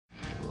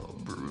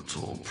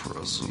volatile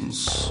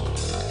presence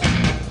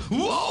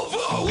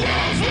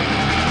overwhelms me.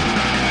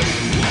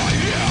 I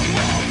am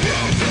a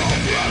brutal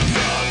presence.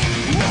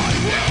 I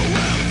will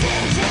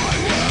impose my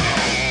will.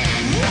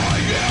 I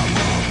am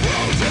a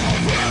brutal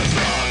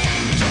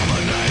presence.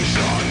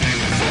 Domination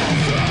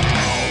fulfilled.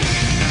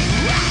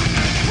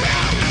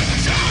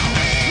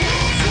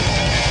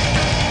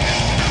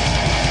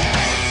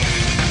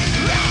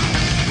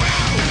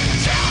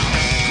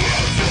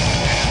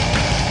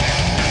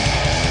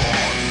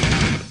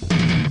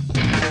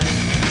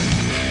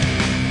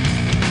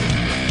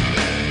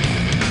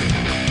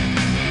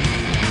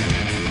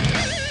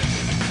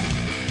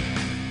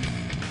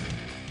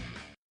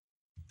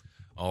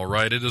 All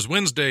right, it is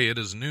Wednesday. It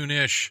is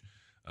noonish.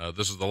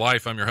 This is The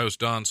Life. I'm your host,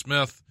 Don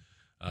Smith.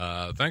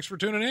 Thanks for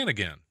tuning in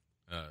again.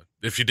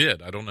 If you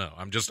did, I don't know.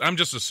 I'm just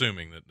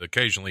assuming that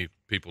occasionally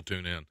people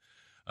tune in.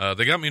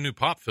 They got me a new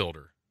pop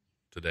filter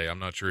today. I'm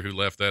not sure who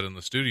left that in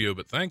the studio,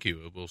 but thank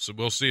you.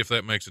 We'll see if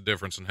that makes a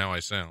difference in how I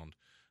sound,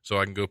 so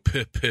I can go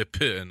pit pit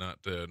pit and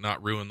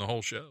not ruin the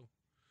whole show,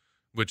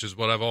 which is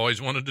what I've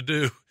always wanted to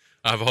do.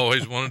 I've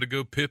always wanted to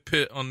go pit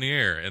pit on the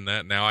air, and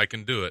that now I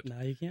can do it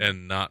Now you can.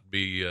 and not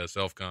be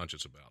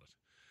self-conscious about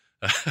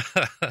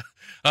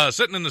it.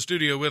 Sitting in the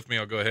studio with me,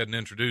 I'll go ahead and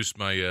introduce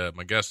my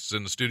guests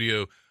in the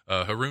studio.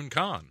 HaRoon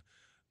Khan,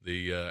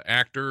 the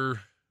actor.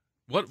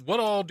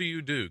 What all do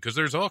you do? Because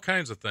there's all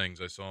kinds of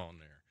things I saw on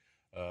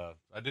there.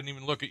 I didn't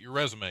even look at your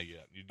resume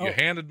yet. You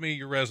handed me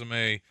your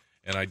resume,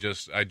 and I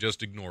just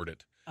ignored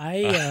it.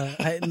 No.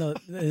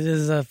 It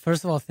is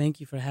first of all, thank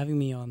you for having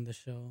me on the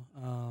show.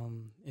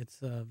 It's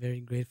very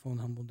grateful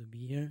and humble to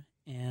be here.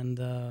 And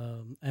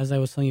as I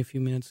was telling you a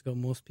few minutes ago,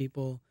 most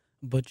people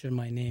butcher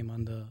my name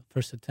on the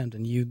first attempt,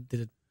 and you did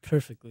it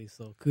perfectly.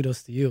 So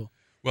kudos to you.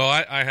 Well,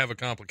 I have a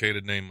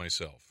complicated name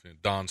myself.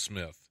 Don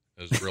Smith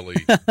is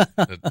really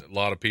a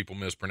lot of people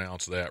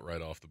mispronounce that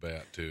right off the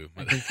bat too.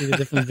 I can see the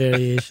different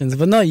variations,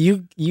 but no,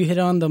 you hit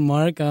on the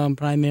mark.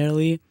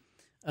 Primarily,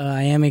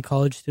 I am a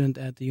college student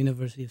at the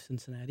University of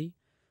Cincinnati.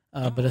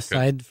 But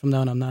aside from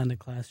that, I'm not in the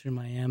classroom.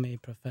 I am a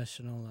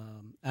professional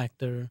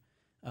actor,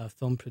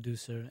 film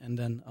producer, and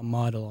then a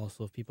model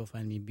also, if people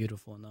find me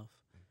beautiful enough.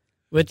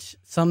 Which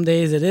some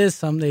days it is,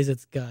 some days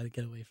it's got to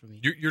get away from me.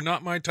 You're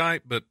not my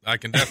type, but I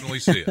can definitely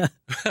see it.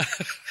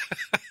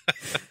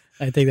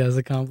 I take that as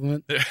a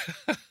compliment.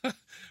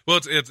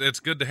 Well, it's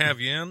good to have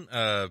you in.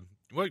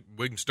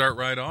 We can start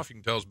right off. You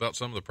can tell us about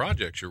some of the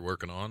projects you're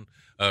working on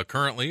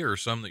currently, or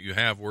some that you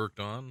have worked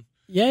on.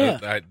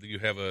 Yeah. You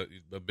have a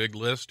big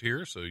list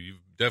here, so you've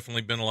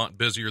definitely been a lot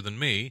busier than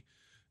me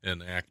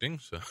in acting.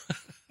 So,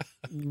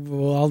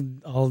 well,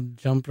 I'll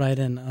jump right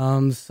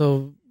in.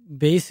 So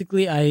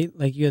basically,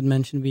 like you had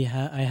mentioned,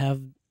 I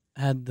have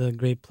had the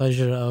great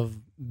pleasure of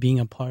being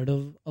a part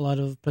of a lot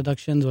of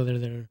productions, whether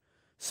they're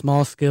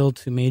small scale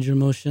to major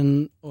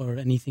motion or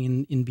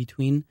anything in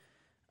between.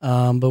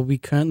 But we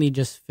currently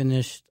just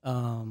finished,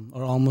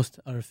 or almost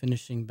are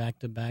finishing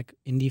back-to-back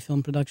indie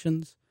film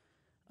productions.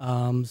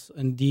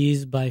 And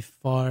these by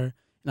far,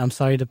 and I'm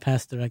sorry to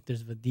past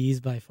directors, but these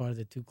by far are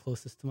the two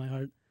closest to my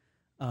heart,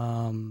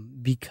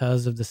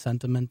 because of the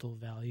sentimental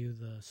value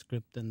the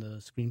script and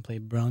the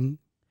screenplay brung.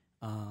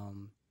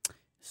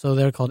 So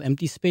they're called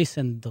Empty Space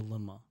and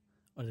Dilemma,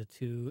 are the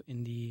two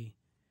indie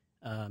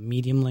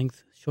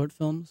medium-length short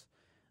films.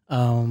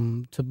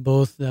 To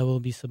both that we'll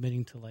be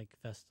submitting to like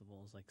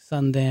festivals like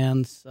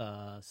Sundance,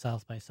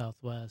 South by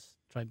Southwest,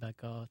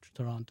 Tribeca,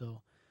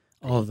 Toronto,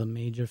 all of the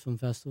major film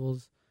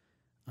festivals.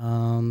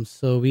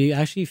 So we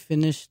actually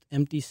finished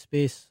Empty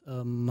Space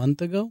a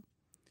month ago,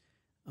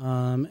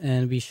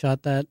 and we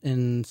shot that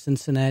in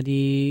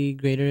Cincinnati,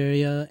 greater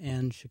area,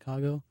 and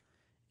Chicago.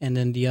 And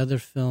then the other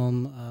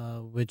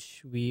film,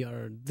 which we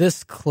are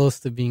this close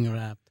to being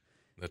wrapped,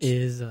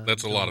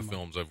 that's a lot of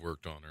films I've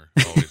worked on are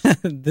always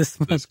this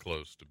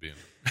close to being.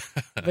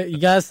 But you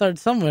gotta start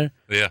somewhere.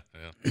 Yeah.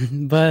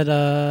 But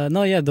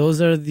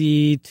those are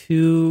the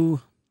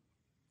two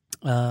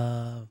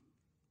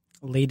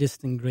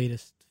latest and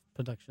greatest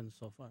productions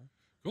so far.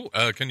 Cool.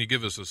 Can you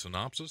give us a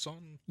synopsis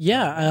on?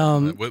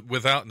 Yeah.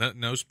 Without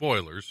no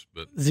spoilers,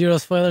 but zero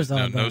spoilers.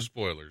 No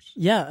spoilers.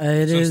 Yeah,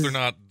 since they're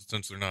not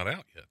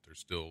out yet. They're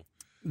still.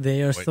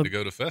 They are waiting still to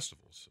go to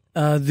festivals.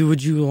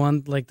 Would you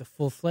want like the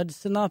full-fledged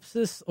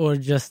synopsis or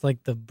just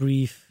like the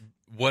brief?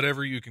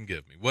 Whatever you can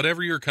give me.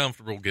 Whatever you're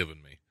comfortable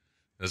giving me.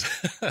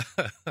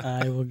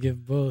 I will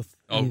give both.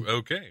 Oh,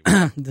 okay.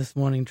 This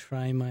morning,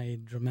 try my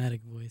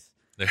dramatic voice.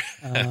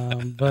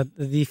 But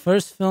the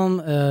first film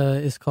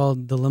is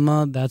called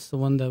Dilemma. That's the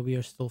one that we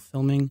are still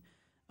filming.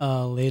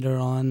 Later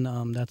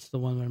on, that's the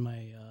one where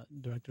my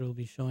director will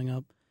be showing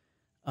up.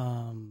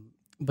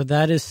 But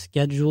that is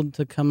scheduled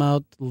to come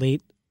out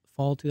late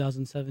fall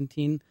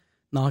 2017,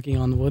 knocking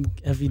on wood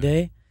every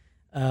day.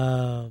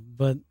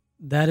 But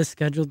that is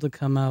scheduled to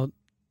come out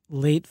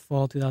late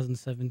fall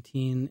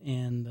 2017,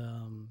 and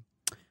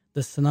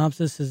the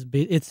synopsis is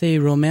it's a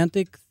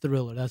romantic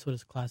thriller. That's what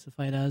it's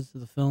classified as,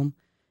 the film.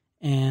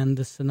 And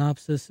the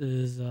synopsis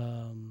is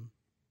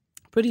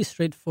pretty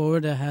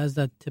straightforward. It has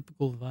that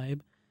typical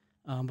vibe.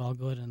 but I'll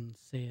go ahead and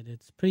say it.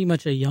 It's pretty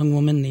much a young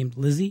woman named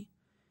Lizzie.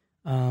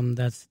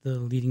 That's the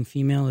leading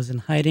female, is in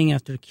hiding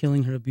after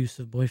killing her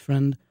abusive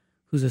boyfriend,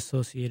 who's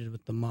associated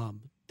with the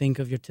mob. Think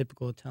of your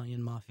typical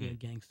Italian mafia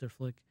gangster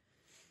flick.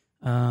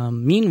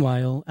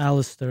 Meanwhile,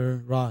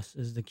 Alistair Ross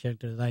is the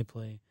character that I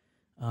play.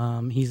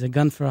 He's a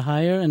gun for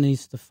hire and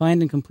needs to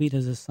find and complete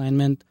his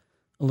assignment,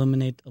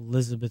 eliminate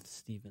Elizabeth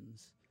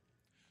Stevens.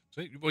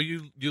 So, well,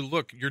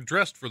 you're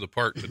dressed for the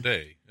part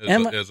today.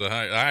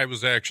 I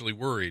was actually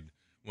worried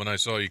when I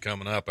saw you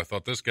coming up. I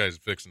thought, this guy's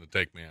fixing to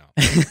take me out.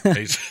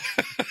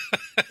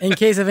 In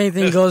case if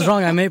anything goes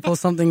wrong, I may pull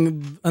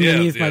something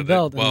underneath my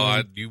belt.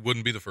 You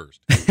wouldn't be the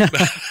first.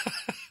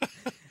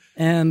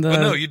 And but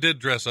no, you did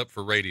dress up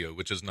for radio,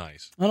 which is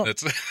nice.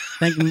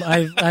 Thank you.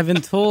 I've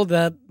been told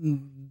that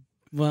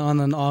on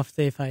an off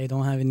day, if I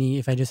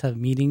just have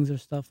meetings or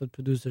stuff with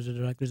producers or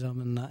directors,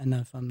 and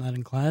if I'm not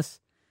in class,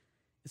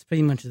 it's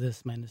pretty much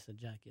this minus a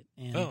jacket.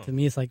 And to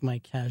me, it's like my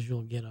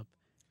casual get up.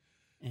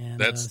 And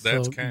that's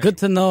casual. Good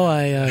to know.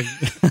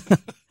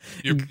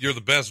 You're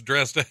the best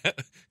dressed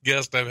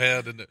guest I've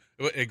had,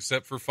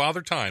 except for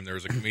Father Time. There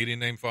was a comedian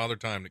named Father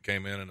Time that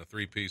came in a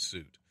 3-piece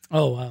suit.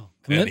 Oh wow!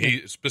 And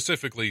he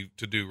specifically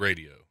to do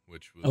radio,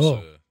 which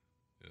was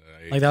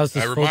like that was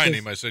his I reminded focus?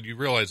 him. I said, "You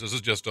realize this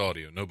is just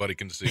audio; nobody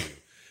can see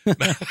you."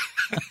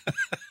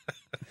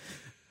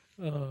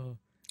 But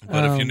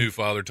if you knew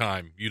Father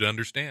Time, you'd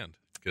understand.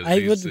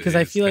 I would, because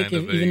I feel like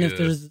even if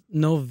there's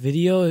no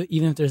video,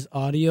 even if there's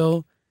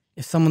audio,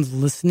 if someone's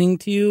listening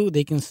to you,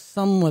 they can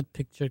somewhat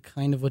picture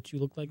kind of what you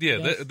look like.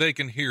 Yeah, they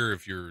can hear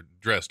if you're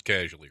dressed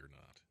casually or not.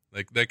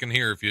 They can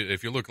hear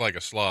if you look like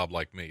a slob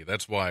like me.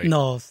 That's why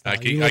I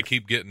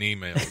keep getting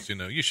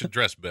emails. You should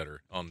dress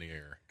better on the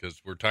air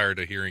because we're tired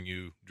of hearing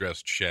you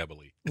dressed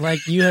shabbily.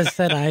 Like you have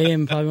said, I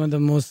am probably one of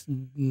the most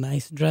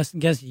nice dressed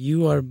guests.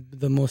 You are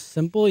the most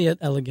simple yet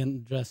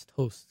elegant dressed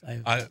host.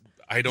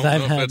 I don't know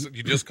if that's,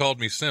 you just called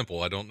me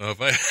simple. I don't know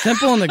if I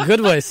simple in the good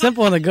way.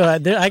 Simple in the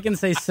good. I can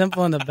say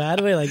simple in the bad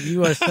way. Like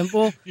you are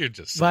simple. You're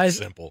just so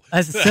simple.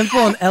 I simple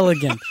and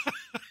elegant.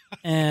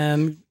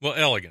 And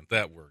elegant,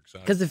 that works.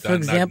 Because for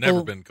example, I've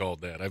never been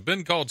called that. I've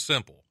been called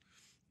simple.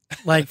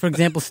 Like for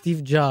example,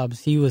 Steve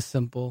Jobs, he was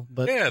simple,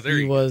 but he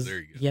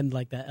had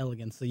like that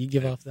elegance. So you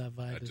give off that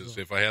vibe.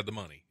 If I had the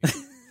money.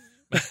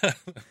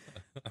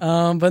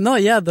 But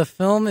no, the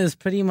film is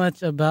pretty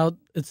much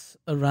it's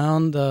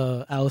around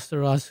Alistair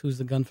Ross, who's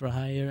the gun for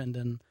hire, and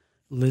then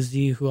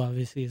Lizzie, who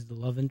obviously is the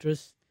love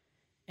interest.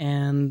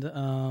 And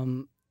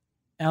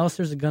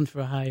Alistair's a gun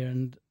for hire,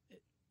 and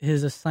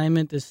his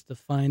assignment is to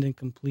find and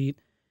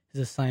complete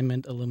his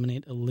assignment,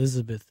 eliminate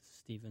Elizabeth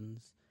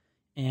Stevens.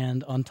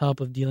 And on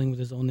top of dealing with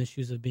his own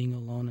issues of being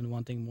alone and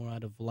wanting more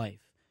out of life,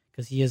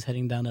 because he is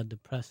heading down a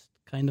depressed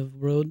kind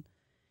of road.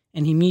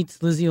 And he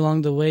meets Lizzie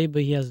along the way,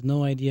 but he has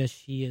no idea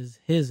she is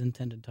his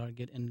intended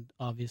target and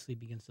obviously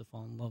begins to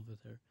fall in love with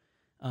her,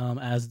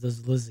 as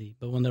does Lizzie.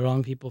 But when the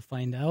wrong people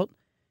find out,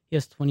 he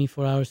has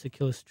 24 hours to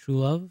kill his true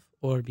love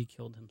or be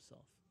killed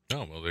himself.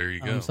 Oh, well, there you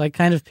go. So I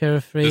kind of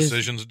paraphrase.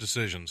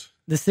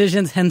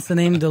 Decisions, hence the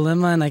name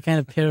Dilemma, and I kind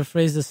of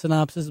paraphrase the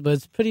synopsis, but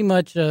it's pretty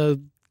much a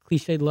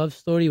cliched love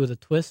story with a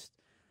twist.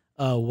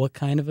 What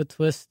kind of a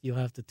twist? You'll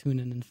have to tune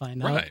in and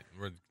find out. Right.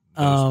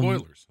 No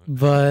spoilers.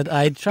 But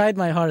I tried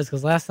my hardest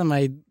because last time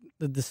I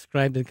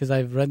described it, because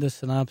I've read the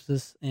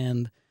synopsis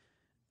and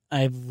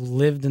I've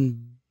lived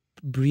and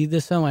breathed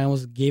this film, I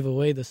almost gave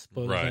away the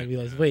spoilers. Right. I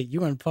realized, wait,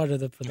 you weren't part of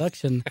the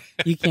production.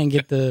 You can't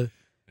get the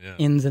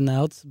ins and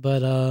outs. But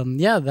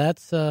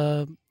that's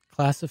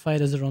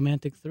classified as a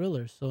romantic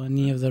thriller. So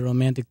any of the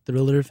romantic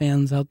thriller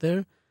fans out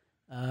there,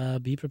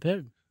 be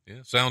prepared. Yeah,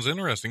 sounds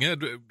interesting. Yeah,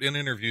 in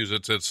interviews,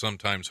 it's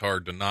sometimes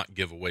hard to not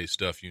give away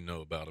stuff you know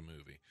about a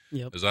movie.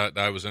 Yep. As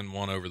I was in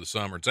one over the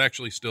summer. It's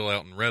actually still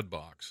out in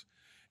Redbox.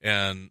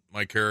 And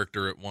my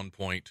character at one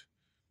point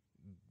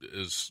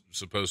is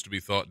supposed to be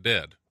thought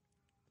dead.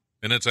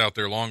 And it's out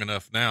there long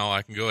enough now,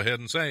 I can go ahead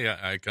and say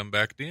I come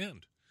back at the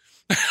end.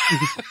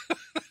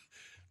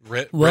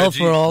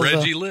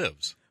 Reggie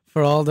lives.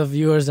 For all the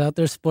viewers out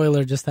there,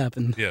 spoiler just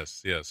happened.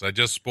 Yes. I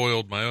just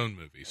spoiled my own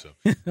movie. So,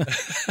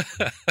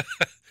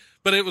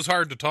 but it was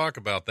hard to talk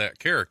about that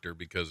character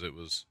because it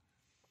was...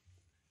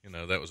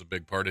 that was a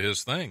big part of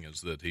his thing,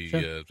 is that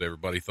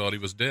everybody thought he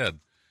was dead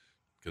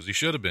because he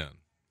should have been.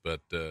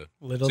 But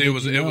it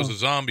was a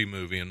zombie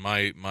movie, and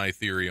my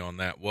theory on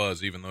that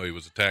was, even though he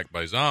was attacked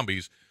by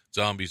zombies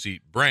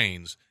eat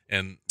brains,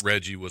 and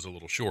Reggie was a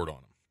little short on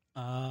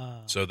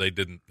him. So they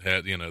didn't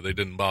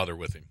bother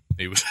with him.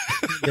 He was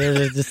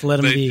they just let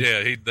him be.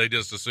 Yeah, they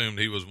just assumed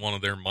he was one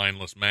of their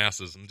mindless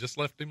masses and just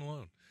left him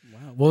alone.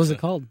 Wow, what was it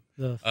called?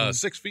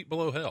 6 Feet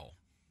Below Hell.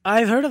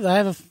 I've heard of that. I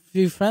have a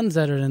few friends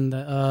that are in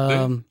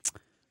the.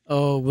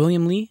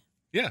 William Lee.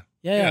 Yeah,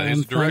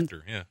 he's the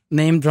director. Yeah,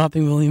 name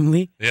dropping William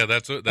Lee. Yeah,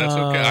 that's okay.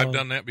 I've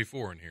done that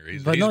before in here.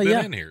 He's been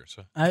in here.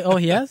 So.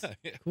 He has.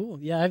 Yeah. Cool.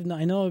 Yeah,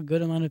 I know a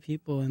good amount of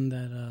people in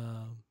that.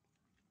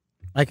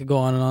 I could go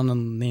on and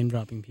on name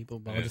dropping people,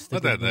 but I'll just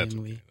stick with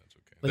William Lee. That's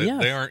okay. But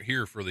they aren't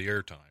here for the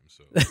airtime,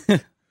 so.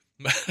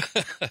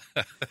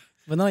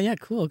 But no,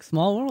 cool.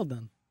 Small world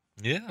then.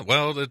 Yeah,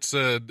 well, it's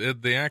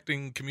the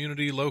acting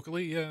community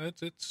locally. Yeah,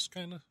 it's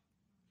kind of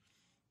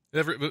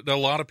a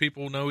lot of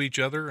people know each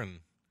other, and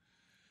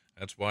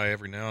that's why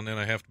every now and then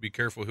I have to be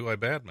careful who I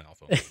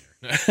badmouth on here.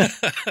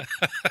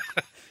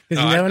 Because you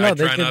never know,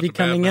 they could be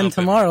coming in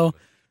tomorrow.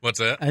 What's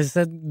that? I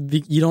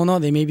said you don't know,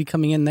 they may be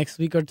coming in next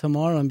week or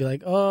tomorrow and be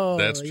like, "Oh,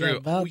 that's true."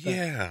 Yeah,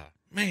 yeah,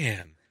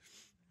 man.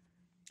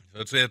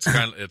 It's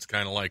kind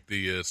of like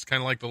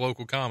the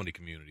local comedy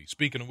community.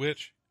 Speaking of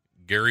which,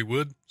 Gary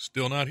Wood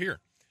still not here.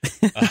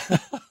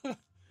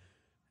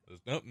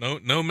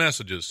 No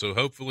messages. So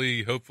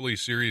hopefully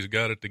Siri's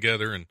got it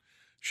together and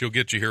she'll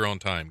get you here on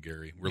time,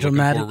 Gary. We're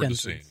Dramatic looking forward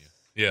entrance. to seeing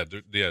you.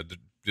 Yeah,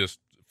 just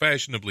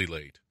fashionably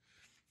late.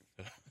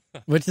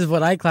 Which is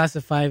what I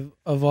classify,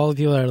 of all the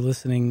people that are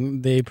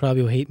listening, they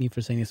probably will hate me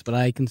for saying this, but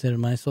I consider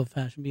myself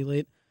fashionably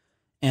late.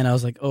 And I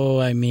was like, oh,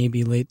 I may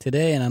be late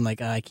today. And I'm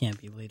like, I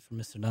can't be late for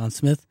Mr. Don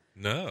Smith.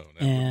 No,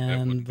 that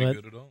wouldn't be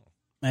good at all.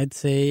 I'd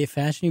say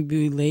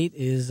fashionably late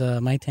is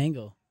my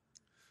tango.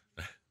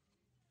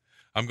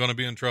 I'm going to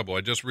be in trouble.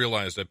 I just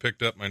realized I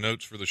picked up my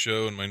notes for the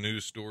show and my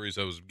news stories.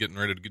 I was getting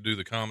ready to do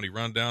the comedy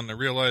rundown, and I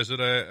realized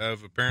that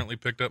I've apparently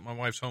picked up my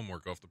wife's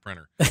homework off the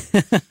printer.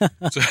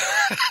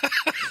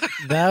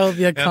 That'll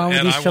be a comedy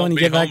and show when you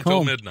get back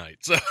home. Till midnight.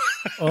 So,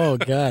 oh,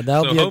 God.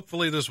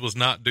 Hopefully this was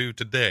not due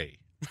today.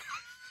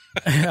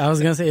 I was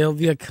going to say, it'll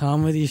be a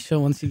comedy show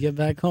once you get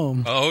back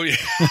home. Oh, yeah.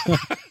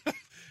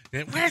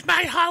 Where's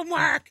my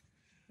homework?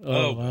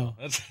 Oh, wow.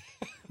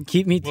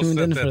 Keep me tuned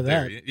in for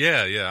that.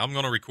 Yeah. I'm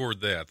going to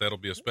record that. That'll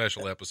be a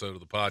special episode of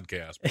the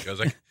podcast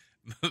because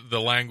the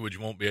language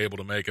won't be able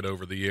to make it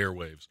over the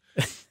airwaves.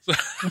 So,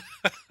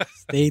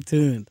 stay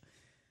tuned.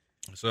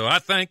 So I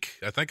think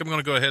I'm going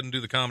to go ahead and do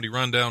the comedy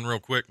rundown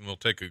real quick, and we'll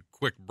take a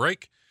quick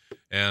break,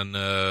 and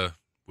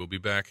we'll be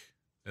back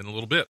in a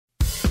little bit.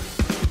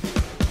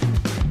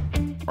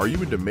 Are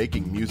you into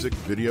making music,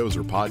 videos,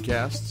 or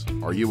podcasts?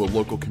 Are you a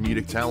local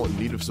comedic talent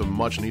in need of some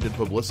much-needed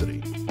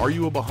publicity? Are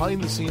you a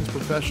behind-the-scenes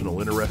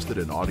professional interested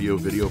in audio,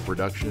 video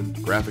production,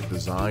 graphic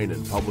design,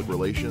 and public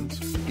relations?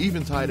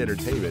 Eventide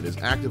Entertainment is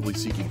actively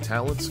seeking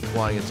talents,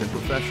 clients, and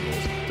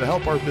professionals to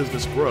help our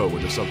business grow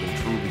into something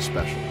truly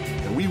special.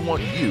 And we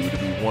want you to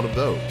be one of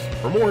those.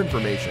 For more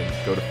information,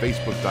 go to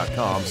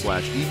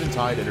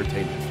facebook.com/Eventide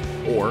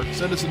Entertainment or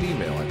send us an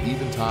email at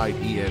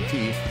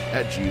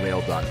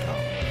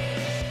eventideent@gmail.com.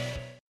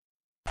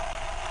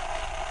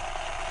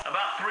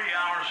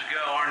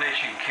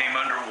 Came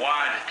under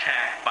wide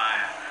attack by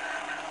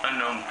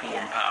unknown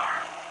foreign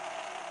power.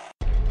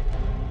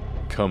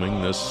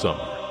 Coming this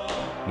summer,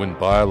 when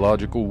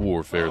biological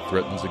warfare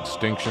threatens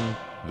extinction,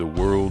 the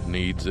world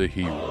needs a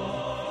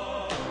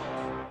hero.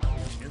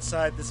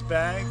 Inside this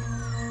bag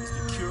is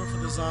the cure for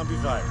the zombie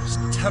virus.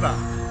 Ta-da!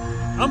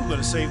 I'm going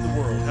to save the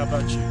world. How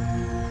about you?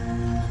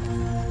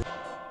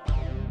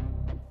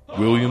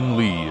 William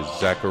Lee is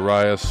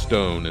Zachariah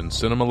Stone in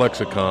Cinema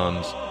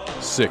Lexicon's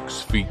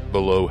 6 Feet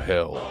Below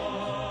Hell.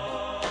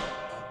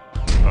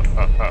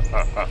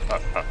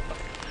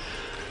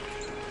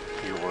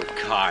 Your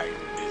kind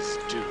is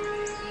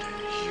doomed,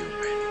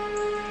 human.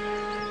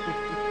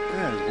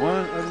 That is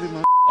one ugly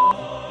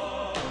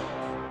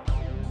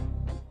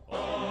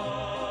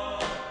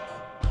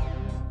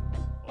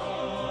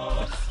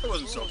That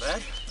wasn't so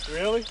bad.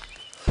 Really?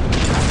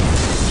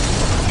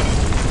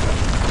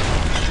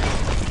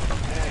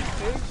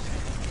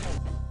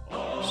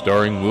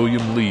 Starring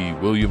William Lee,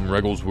 William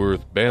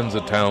Regglesworth,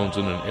 Banza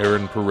Townsend, and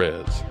Aaron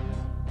Perez.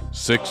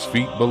 6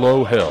 Feet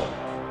Below Hell,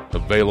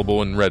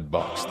 available in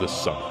Redbox this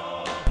summer.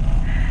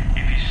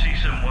 If you see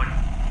someone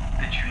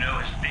that you know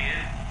is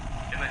dead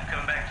and then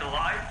come back to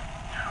life,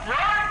 run!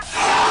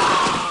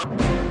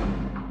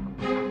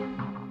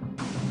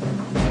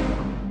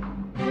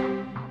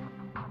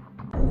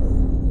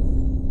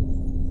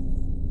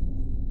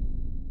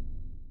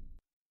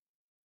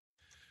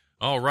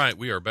 All right,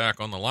 we are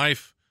back on The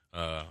Life.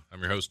 I'm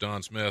your host,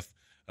 Don Smith.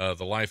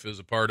 The Life is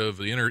a part of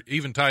the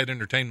Eventide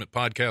Entertainment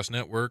Podcast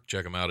Network.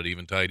 Check them out at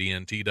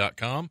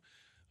eventideent.com.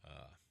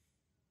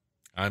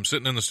 I'm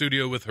sitting in the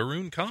studio with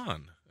HaRoon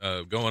Khan,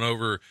 going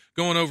over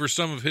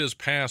some of his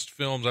past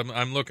films.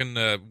 I'm looking.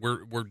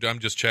 I'm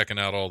just checking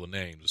out all the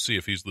names to see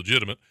if he's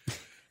legitimate.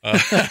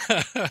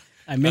 I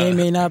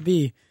may not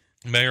be.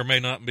 May or may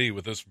not be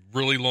with this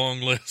really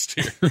long list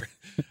here.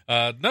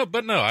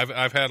 No.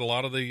 I've had a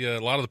lot of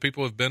the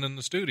people have been in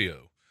the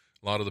studio.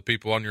 A lot of the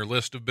people on your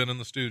list have been in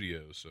the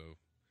studio.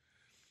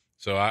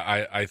 So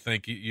I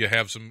think you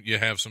have some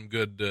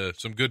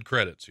good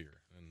credits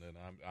here, and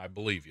I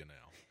believe you now.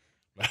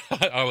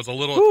 I was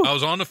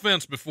on the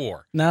fence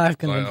before. Now I've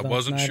convinced. I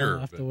wasn't sure. I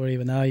don't have to worry,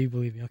 but now you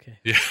believe me. Okay.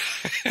 Yeah.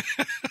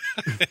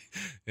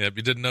 Yeah. If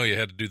you didn't know you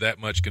had to do that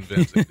much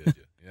convincing, did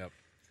you? Yep.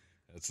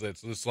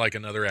 It's like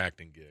another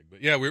acting gig.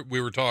 But yeah, we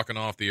were talking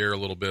off the air a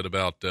little bit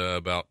about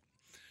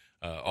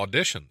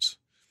auditions.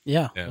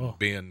 Yeah. And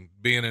being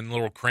in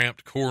little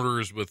cramped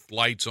quarters with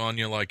lights on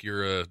you like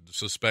you're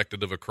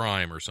suspected of a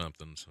crime or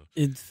something. So.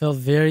 It felt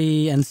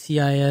very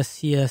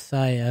NCIS,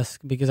 CSI-esque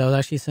because I was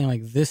actually saying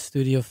like this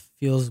studio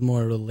feels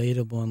more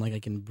relatable and like I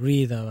can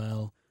breathe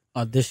well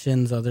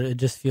auditions, it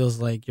just feels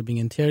like you're being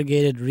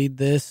interrogated. Read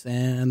this,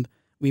 and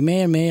we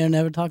may or may or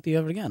never talk to you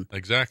ever again.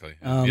 Exactly.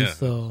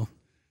 So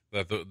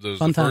that was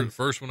fun the times.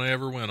 first one I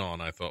ever went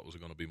on. I thought was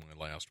going to be my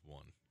last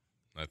one.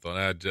 I thought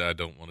I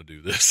don't want to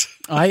do this.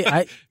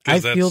 I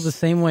feel the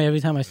same way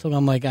every time I still.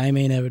 I'm like, I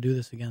may never do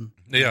this again.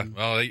 Yeah,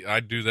 well, I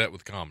do that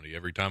with comedy.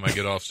 Every time I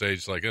get off stage,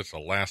 it's like, it's the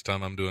last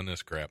time I'm doing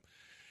this crap.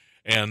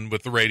 And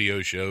with the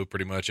radio show,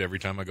 pretty much every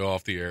time I go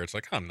off the air, it's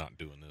like, I'm not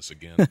doing this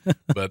again.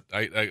 But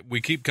we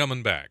keep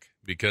coming back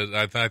because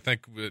I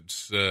think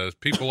it's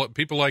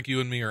people like you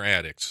and me are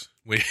addicts.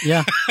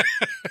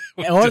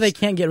 Or they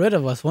can't get rid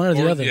of us, one or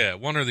the other. Yeah,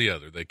 one or the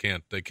other. They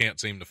can't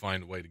seem to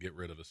find a way to get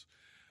rid of us.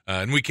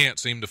 And we can't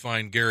seem to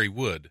find Gary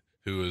Wood,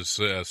 who is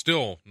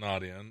still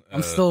not in.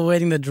 I'm still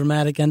waiting the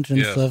dramatic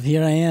entrance of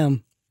here I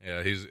am.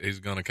 Yeah, he's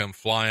going to come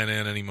flying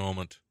in any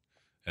moment.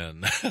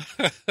 And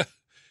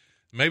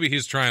maybe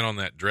he's trying on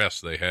that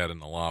dress they had in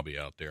the lobby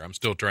out there. I'm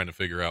still trying to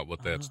figure out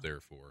what that's there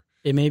for.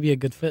 It may be a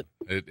good fit.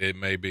 It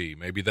may be.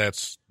 Maybe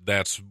that's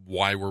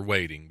why we're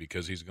waiting,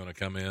 because he's going to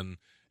come in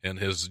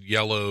his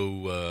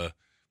yellow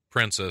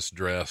princess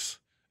dress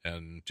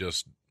and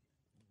just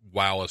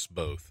wow us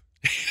both.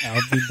 I'll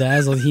be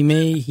dazzled. He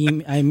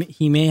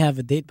may have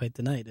a date by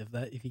tonight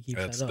if he keeps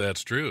that up.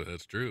 That's true.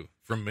 That's true.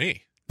 From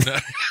me.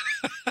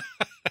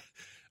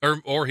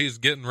 or he's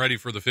getting ready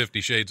for the 50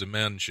 Shades of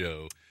Men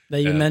show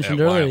that you mentioned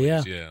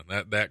earlier. Yeah,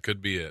 that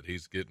could be it.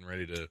 He's getting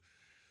ready to.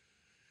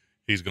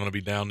 He's going to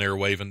be down there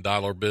waving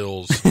dollar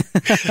bills.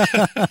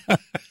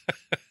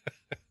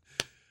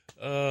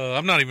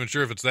 I'm not even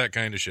sure if it's that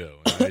kind of show.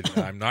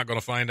 I'm not going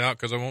to find out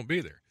because I won't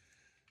be there.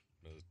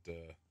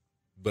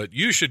 But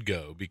you should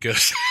go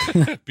because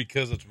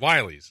it's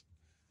Wiley's,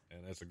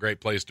 and that's a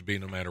great place to be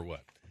no matter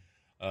what.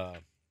 I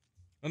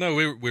know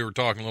we were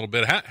talking a little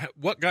bit.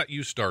 What got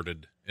you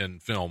started in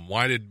film?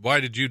 Why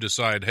did you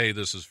decide, hey,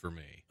 this is for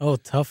me? Oh,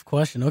 tough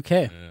question.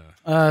 Okay.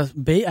 Yeah.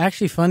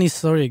 Actually, funny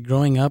story.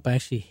 Growing up, I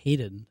actually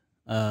hated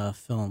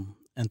film,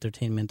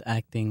 entertainment,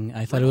 acting.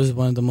 I thought it was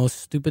one of the most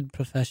stupid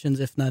professions,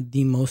 if not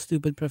the most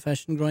stupid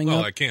profession growing up.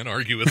 Well, I can't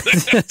argue with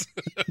that.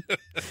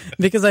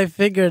 Because I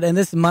figured, and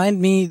this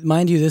mind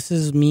you, this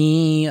is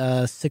me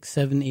 6,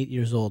 7, 8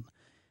 years old.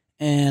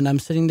 And I'm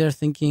sitting there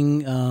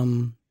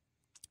thinking,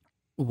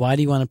 why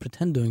do you want to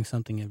pretend doing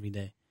something every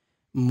day?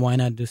 Why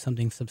not do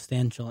something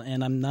substantial?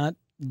 And I'm not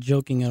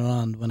joking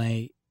around when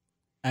I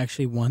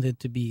actually wanted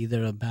to be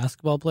either a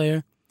basketball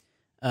player,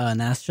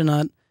 an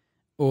astronaut,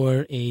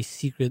 or a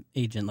secret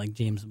agent like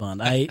James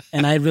Bond. I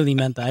really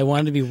meant that. I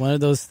wanted to be one of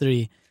those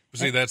three.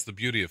 See, that's the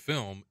beauty of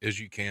film, is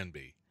you can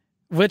be.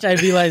 Which I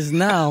realize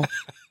now.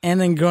 And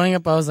then growing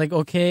up, I was like,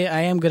 okay,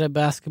 I am good at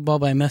basketball,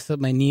 but I messed up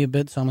my knee a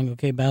bit. So I'm like,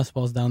 okay,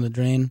 basketball's down the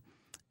drain.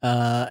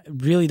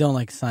 Really don't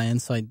like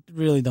science, so I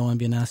really don't want to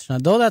be an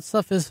astronaut. Though that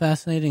stuff is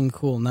fascinating and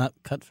cool, not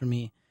cut for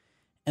me.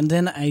 And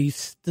then I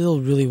still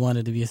really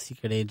wanted to be a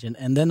secret agent.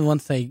 And then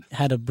once I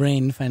had a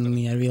brain,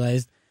 finally, I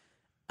realized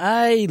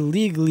I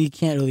legally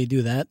can't really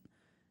do that.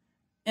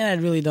 And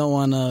I really don't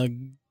want to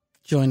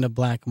join the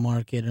black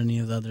market or any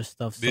of the other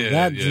stuff. So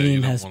that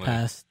dream has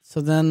passed.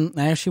 So then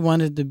I actually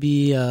wanted to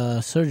be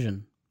a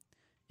surgeon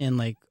and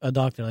like a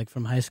doctor, like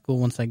from high school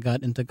once I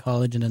got into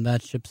college, and then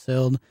that ship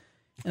sailed.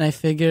 And I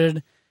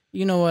figured,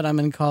 you know what, I'm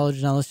in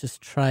college now, let's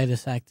just try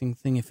this acting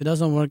thing. If it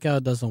doesn't work out,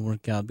 it doesn't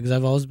work out. Because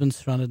I've always been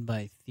surrounded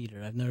by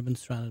theater. I've never been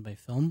surrounded by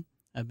film.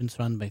 I've been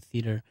surrounded by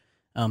theater.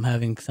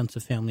 Having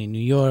extensive family in New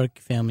York,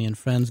 family and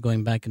friends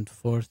going back and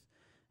forth.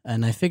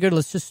 And I figured,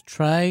 let's just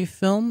try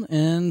film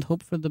and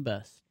hope for the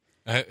best.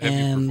 Have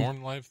you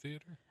performed live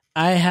theater?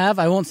 I have.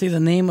 I won't say the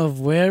name of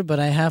where, but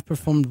I have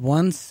performed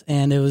once,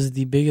 and it was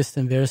the biggest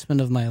embarrassment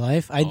of my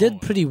life. I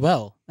did pretty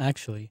well,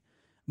 actually.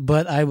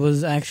 But I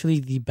was actually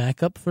the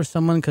backup for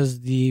someone because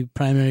the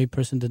primary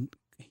person did.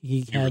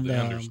 He had the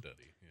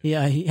understudy.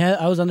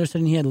 I was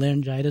understudying. He had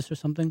laryngitis or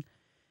something,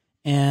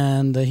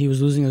 and he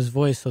was losing his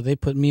voice. So they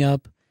put me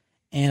up,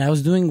 and I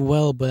was doing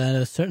well, but at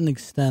a certain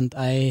extent,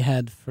 I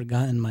had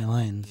forgotten my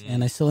lines,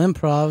 and I still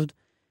improv'd,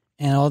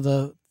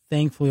 and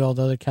thankfully all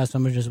the other cast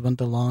members just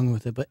went along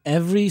with it. But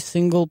every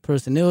single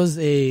person, it was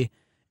a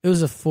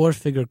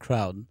 4-figure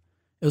crowd.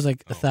 It was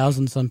like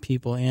 1,000 some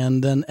people,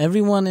 and then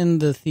everyone in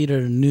the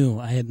theater knew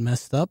I had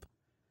messed up,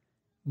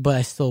 but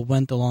I still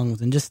went along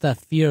with it. And just that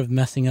fear of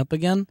messing up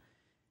again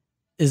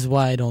is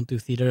why I don't do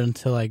theater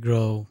until I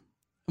grow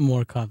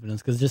more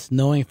confidence. Because just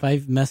knowing if I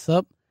mess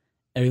up,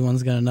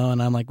 everyone's gonna know,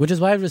 and I'm like, which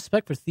is why I have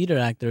respect for theater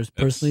actors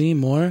personally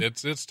more.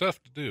 It's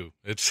tough to do.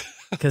 It's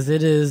because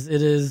it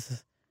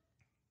is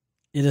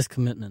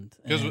commitment.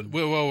 Because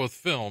with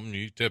film,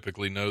 you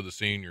typically know the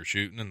scene you're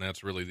shooting, and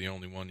that's really the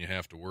only one you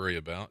have to worry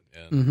about.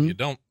 And you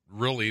don't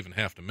really even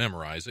have to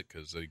memorize it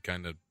because they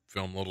kind of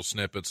film little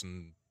snippets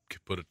and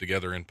put it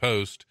together in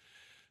post.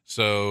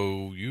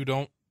 So you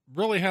don't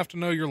really have to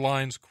know your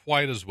lines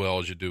quite as well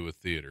as you do with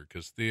theater.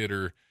 Because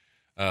theater,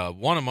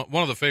 one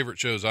of the favorite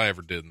shows I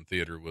ever did in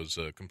theater was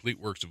Complete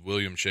Works of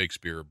William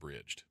Shakespeare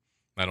Abridged.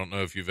 I don't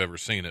know if you've ever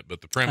seen it,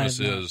 but the premise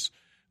is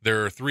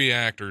there are 3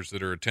 actors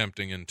that are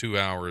attempting in 2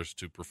 hours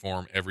to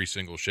perform every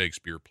single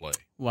Shakespeare play.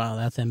 Wow,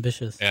 that's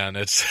ambitious. And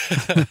it's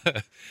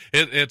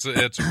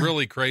it's a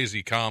really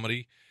crazy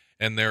comedy,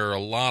 and there are a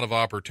lot of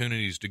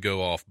opportunities to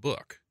go off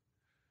book.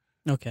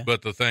 Okay.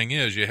 But the thing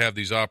is, you have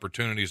these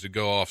opportunities to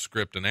go off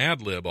script and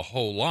ad lib a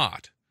whole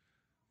lot,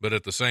 but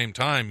at the same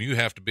time, you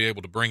have to be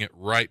able to bring it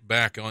right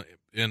back on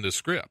into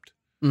script.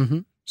 Mm-hmm.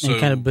 So and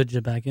kind of bridge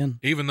it back in.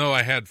 even though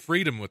I had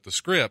freedom with the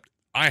script,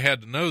 I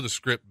had to know the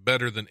script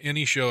better than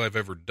any show I've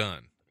ever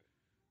done,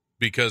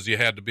 because you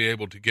had to be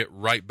able to get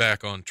right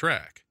back on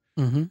track.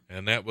 Mm-hmm.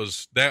 And that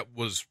was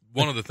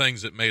one of the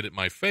things that made it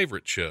my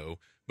favorite show,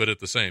 but at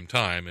the same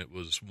time, it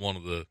was one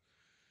of the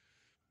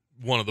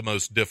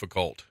most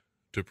difficult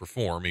to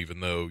perform, even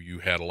though you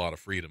had a lot of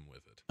freedom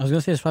with it. I was going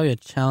to say it's probably a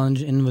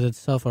challenge in with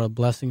itself, or a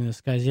blessing in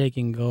disguise. Yeah, you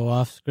can go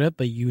off script,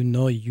 but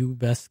you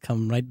best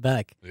come right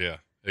back. Yeah,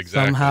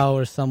 exactly. Somehow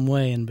or some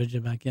way, and bridge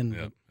it back in.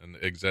 Yeah, and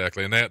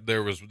exactly. And that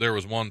there was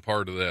one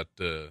part of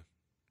that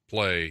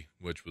play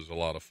which was a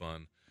lot of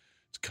fun.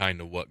 It's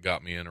kind of what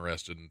got me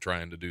interested in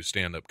trying to do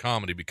stand-up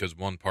comedy, because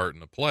one part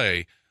in the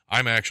play,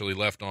 I'm actually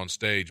left on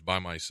stage by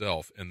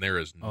myself, and there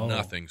is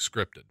nothing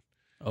scripted.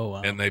 Oh,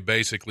 wow. And they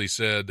basically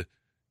said,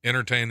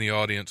 entertain the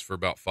audience for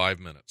about 5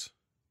 minutes.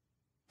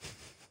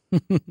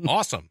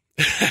 Awesome.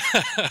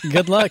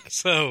 Good luck.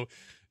 So,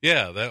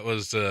 yeah, that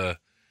was, and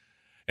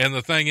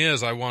the thing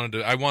is, I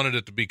wanted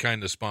it to be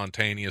kind of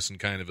spontaneous and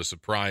kind of a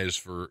surprise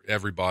for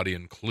everybody,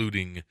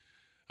 including,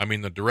 I mean,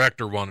 the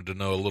director wanted to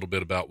know a little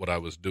bit about what I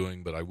was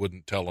doing, but I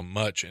wouldn't tell him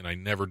much, and I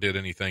never did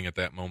anything at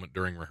that moment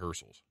during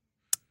rehearsals.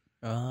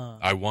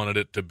 I wanted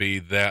it to be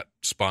that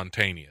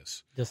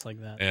spontaneous. Just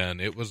like that.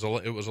 And it was a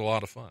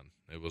lot of fun.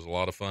 It was a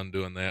lot of fun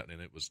doing that,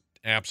 and it was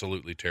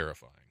absolutely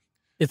terrifying.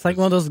 It's like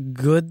one of those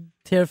good,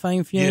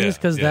 terrifying feelings,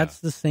 because that's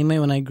the same way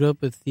when I grew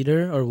up with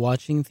theater or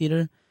watching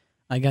theater.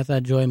 I got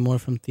that joy more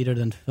from theater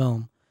than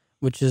film,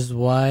 which is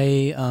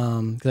why,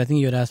 because I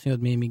think you had asked me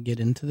what made me get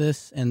into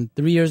this. And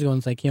 3 years ago,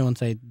 once I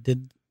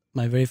did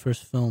my very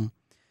first film,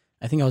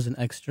 I think I was an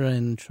extra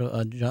in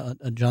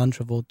a John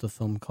Travolta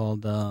film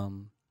called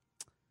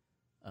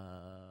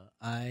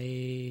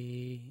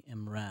I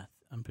Am Wrath.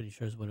 I'm pretty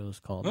sure is what it was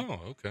called. Oh,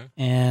 okay.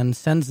 And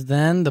since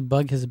then, the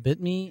bug has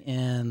bit me,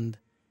 and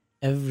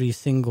every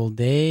single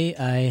day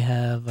I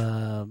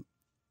have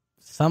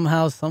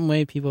somehow, some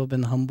way, people have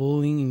been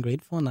humbling and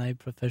grateful, and I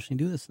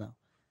professionally do this now.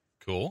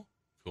 Cool.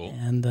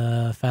 And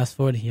fast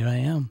forward, here I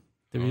am.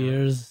 3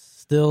 years,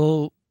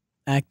 still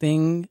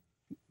acting,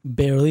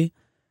 barely,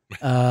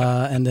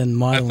 and then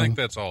modeling. I think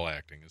that's all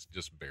acting. It's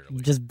just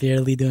barely. Just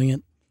barely doing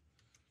it.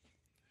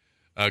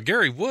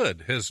 Gary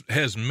Wood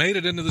has made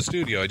it into the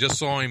studio. I just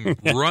saw him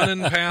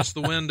running past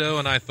the window,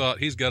 and I thought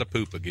he's got to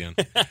poop again.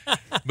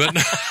 But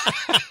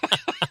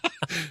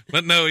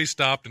no, he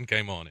stopped and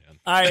came on in.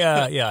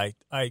 I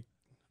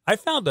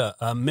found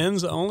a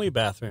men's only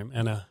bathroom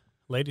and a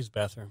ladies'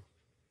 bathroom.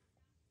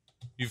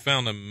 You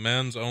found a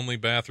men's only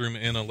bathroom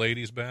in a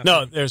ladies' bathroom?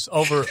 No, there's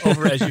over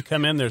as you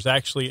come in. There's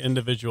actually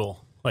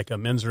individual, like a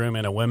men's room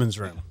and a women's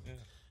room. Yeah.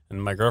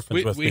 And my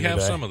girlfriend's with me today. We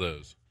have some of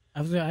those.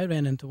 I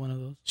ran into one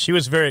of those. She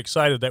was very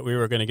excited that we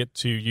were going to get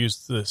to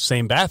use the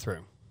same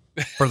bathroom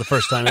for the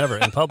first time ever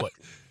in public.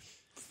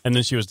 And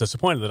then she was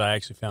disappointed that I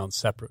actually found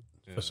separate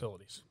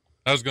facilities.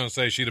 I was going to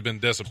say she'd have been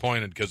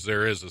disappointed because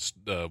there is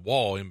a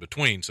wall in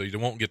between, so you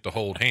won't get to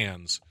hold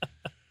hands.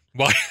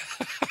 Why?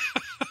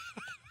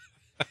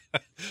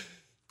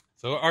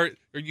 So are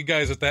you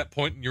guys at that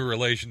point in your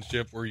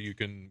relationship where you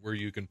can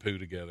poo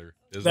together?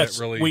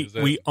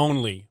 We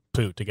only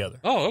poo together.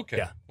 Oh, okay.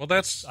 Yeah. Well,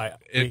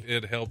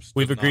 it helps.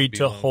 We've agreed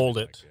to hold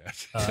it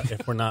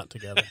if we're not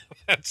together.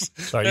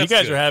 Sorry, you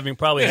guys are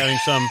probably having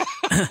some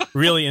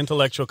really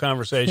intellectual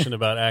conversation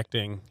about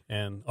acting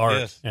and art.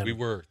 Yes, and we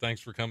were.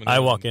 Thanks for coming. I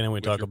walk in and we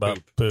talk about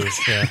poo.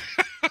 Yeah.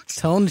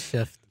 Tone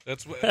shift.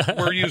 That's what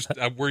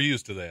we're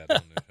used to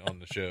that on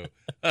the show.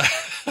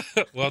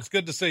 Well, it's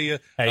good to see you.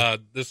 Hey.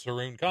 This is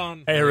HaRoon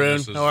Khan. Hey, HaRoon.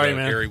 This is, how are you,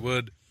 man? Gary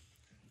Wood.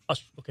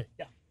 Okay.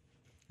 Yeah.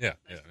 Yeah.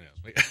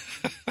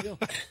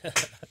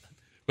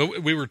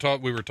 But we were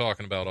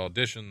talking about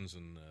auditions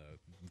and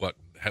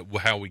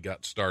how we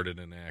got started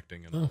in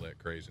acting and all that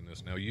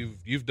craziness. Now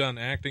you've done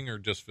acting or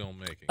just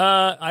filmmaking?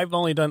 I've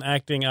only done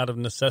acting out of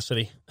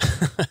necessity.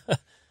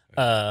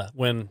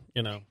 When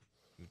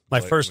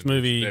my first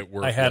movie,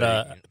 I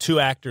had 2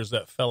 actors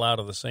that fell out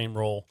of the same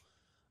role.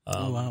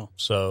 Oh wow!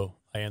 So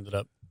I ended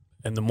up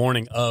in the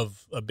morning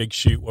of a big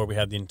shoot where we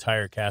had the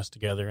entire cast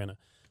together in a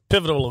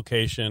pivotal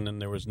location,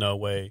 and there was no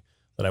way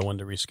that I wanted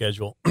to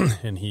reschedule.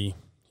 And he.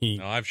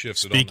 No, I've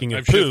shifted. Speaking on,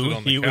 of I've poo, shifted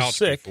on the he couch was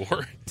sick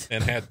before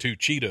and had 2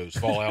 Cheetos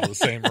fall out of the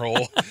same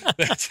roll.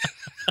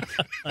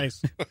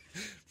 Nice.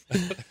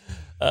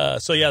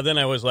 So yeah, then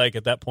I was like,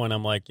 at that point,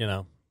 I'm like,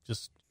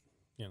 just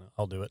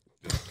I'll do it.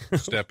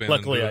 Step in.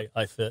 Luckily, and do it.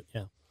 I fit.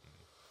 Yeah.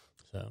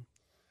 So.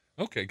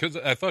 Okay, because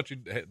I thought you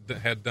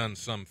had done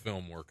some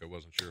film work. I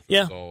wasn't sure if it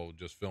was all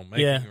just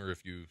filmmaking or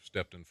if you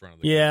stepped in front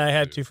of the camera. I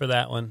had to for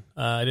that one.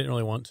 I didn't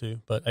really want to,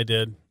 but I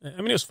did.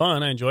 I mean, it was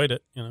fun. I enjoyed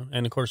it,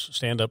 and of course,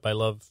 stand-up, I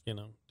love,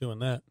 doing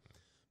that.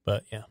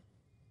 But yeah.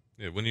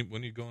 Yeah, when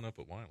you going up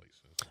at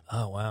Wiley's?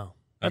 Oh wow.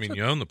 I mean,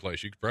 you own the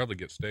place. You could probably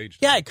get staged.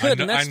 Yeah, I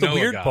could, and that's the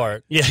weird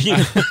part. Yeah,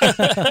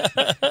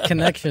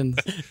 Connections.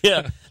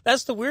 Yeah,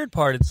 that's the weird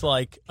part. It's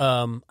like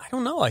I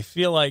don't know. I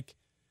feel like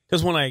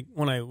because when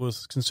I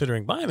was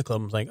considering buying the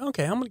club, I was like,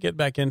 okay, I'm going to get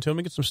back into it. I'm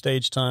going to get some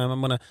stage time.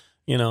 I'm going to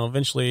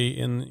eventually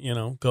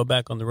go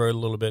back on the road a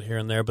little bit here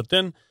and there. But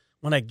then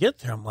when I get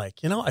there, I'm like,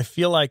 I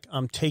feel like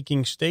I'm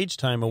taking stage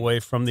time away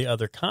from the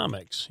other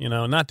comics.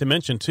 Not to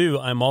mention too,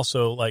 I'm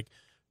also like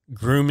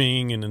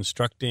grooming and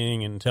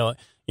instructing and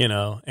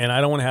and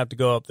I don't want to have to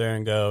go up there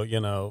and go,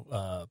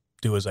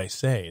 do as I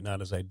say, not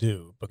as I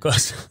do,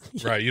 because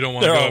right, you don't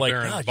want to go up like,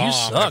 there and God, bomb. You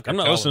suck. I'm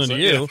not listening to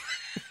you.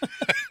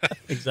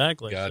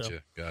 Exactly.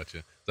 Gotcha.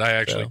 I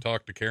actually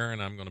talked to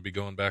Karen. I'm going to be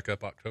going back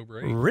up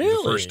October 8th.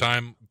 Really? The first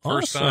time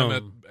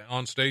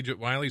on stage at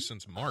Wiley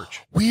since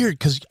March. Weird,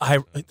 because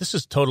this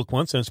is total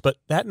coincidence, but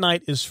that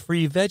night is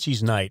free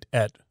veggies night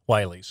at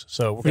Wiley's.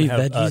 So we're going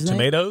to have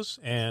tomatoes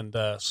and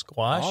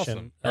squash.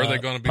 Awesome. And are they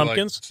going to be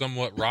pumpkins? Like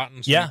somewhat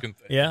rotten? So yeah, you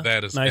can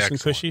that is nice excellent.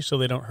 And cushy, so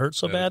they don't hurt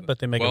so bad, but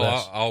they make it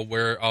less. I'll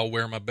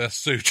wear my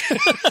best suit.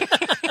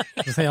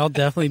 I'll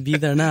definitely be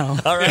there now.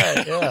 All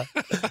right,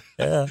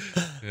 yeah.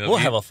 We'll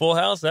have a full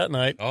house that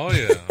night. Oh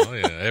yeah.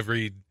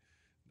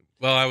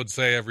 I would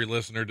say every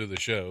listener to the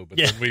show, but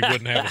then we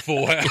wouldn't have a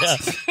full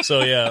house. Yeah. So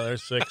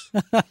there's 6.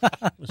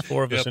 There's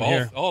 4 of us in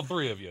here. All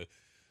 3 of you,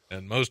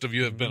 and most of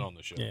you have been on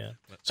the show. Yeah.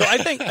 So I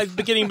think,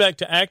 getting back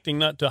to acting,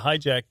 not to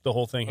hijack the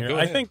whole thing here,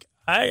 I think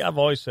I've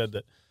always said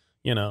that,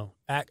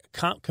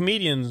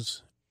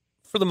 comedians,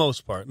 for the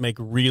most part, make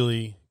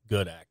really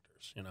good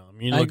actors.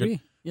 You look at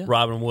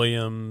Robin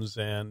Williams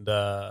and,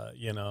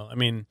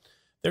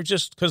 they're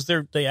just because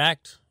they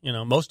act,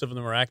 most of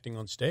them are acting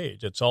on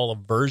stage. It's all a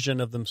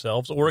version of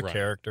themselves or a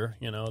character,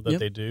 that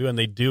they do. And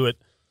they do it,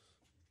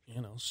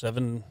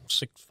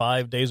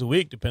 5 days a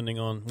week, depending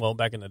on,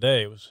 back in the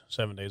day, it was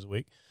 7 days a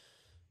week.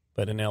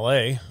 But in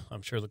L.A.,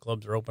 I'm sure the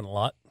clubs are open a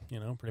lot,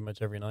 pretty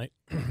much every night.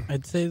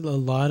 I'd say a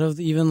lot of,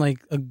 even like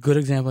a good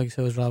example, like I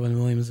said, was Robin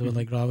Williams. With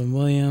like Robin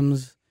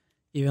Williams,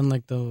 even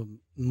like the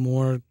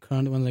more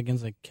current ones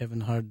against like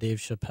Kevin Hart, Dave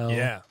Chappelle.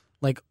 Yeah.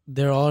 Like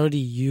they're already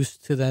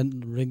used to that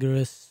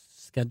rigorous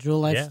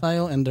schedule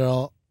lifestyle, and they're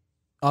all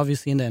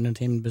obviously in the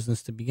entertainment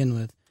business to begin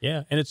with.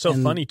 Yeah, and it's so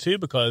funny too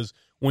because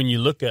when you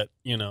look at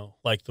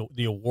like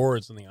the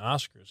awards and the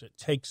Oscars, it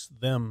takes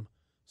them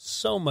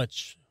so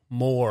much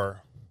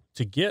more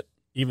to get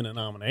even a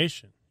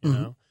nomination. You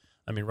know,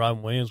 I mean,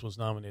 Robin Williams was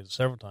nominated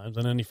several times,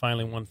 and then he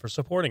finally won for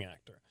supporting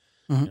actor.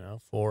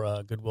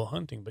 For Good Will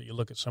Hunting. But you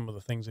look at some of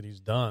the things that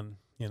he's done,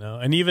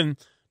 and even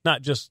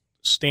not just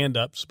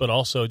stand-ups, but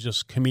also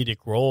just comedic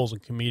roles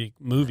and comedic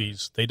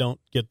movies. They don't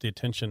get the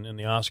attention in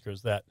the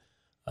Oscars that,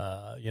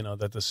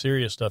 that the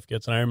serious stuff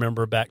gets. And I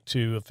remember back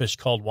to A Fish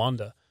Called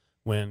Wanda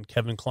when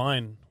Kevin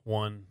Kline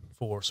won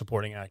for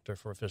supporting actor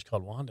for A Fish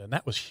Called Wanda. And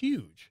that was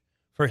huge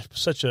for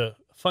such a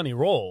funny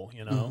role,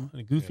 and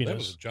a goofiness. Yeah, that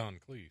was John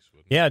Cleese.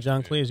 Yeah,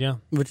 John Cleese, yeah.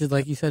 Which is,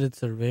 like you said,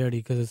 it's a rarity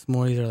because it's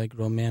more either like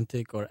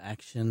romantic or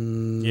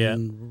action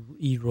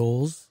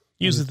roles.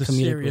 Uses the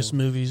serious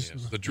movies.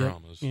 Yes, the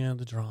dramas. Yeah,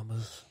 the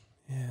dramas.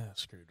 Yeah,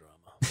 screw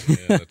drama.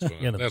 Yeah, that's what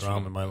a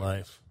drama in my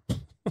life.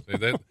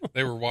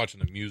 They were watching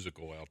a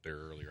musical out there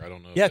earlier. I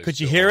don't know. Yeah, could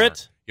you hear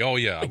it? Oh,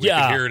 yeah. We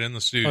could hear it in the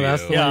studio. Oh,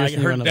 that's the I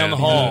heard it down the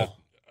hall.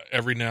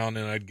 Every now and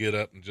then I'd get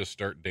up and just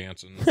start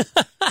dancing.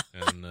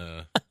 And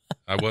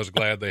I was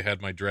glad they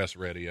had my dress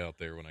ready out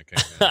there when I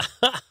came in.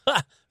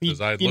 Because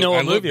I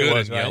look movie good it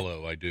was, in right?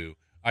 yellow. I do.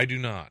 I do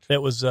not.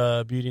 That was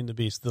Beauty and the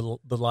Beast, the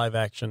live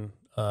action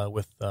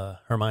with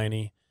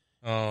Hermione.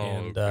 Oh,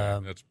 and,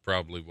 okay. That's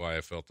probably why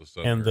I felt the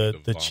and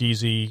the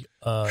cheesy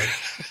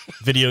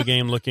video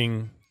game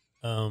looking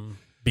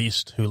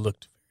beast who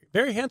looked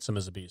very handsome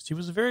as a beast. He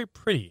was a very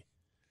pretty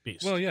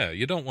beast. Well, yeah,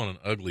 you don't want an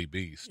ugly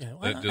beast. Yeah,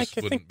 well, that just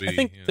wouldn't be. I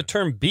think the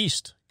term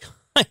beast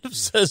kind of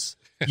says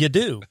you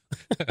do,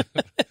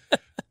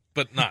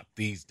 but not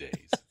these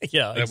days.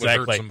 Yeah, that exactly.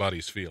 would hurt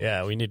somebody's feelings.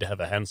 Yeah, we need to have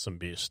a handsome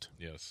beast.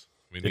 Yes.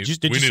 Did you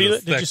see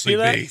that? Did you see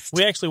that?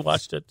 We actually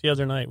watched it the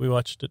other night. We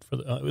watched it for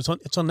it's on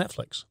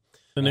Netflix.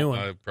 The new one.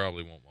 I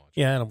probably won't watch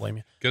it. Yeah, I don't blame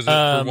you. Because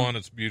for one,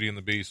 it's Beauty and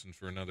the Beast, and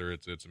for another,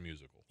 it's a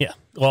musical. Yeah.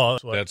 Well,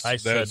 that's what I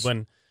said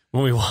when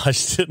we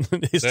watched it.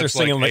 They're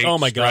singing like, "Oh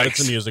my God,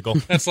 it's a musical."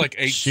 That's like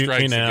 8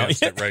 strikes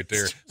against Yeah. it right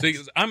there. See,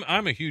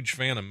 I'm a huge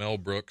fan of Mel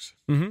Brooks,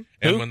 Mm-hmm.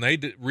 and when they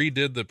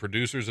redid The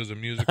Producers as a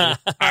musical,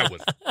 I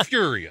was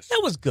furious.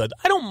 That was good.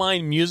 I don't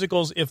mind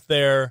musicals if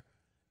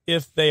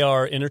they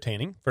are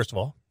entertaining. First of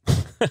all,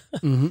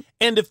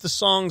 and if the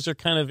songs are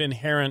kind of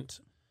inherent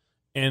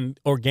and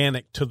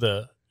organic to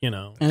the.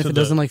 And if it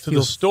doesn't like to feel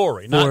the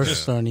story, not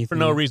just or anything. for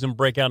no reason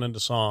break out into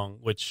song,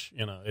 which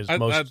is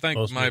most. I think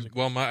most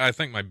I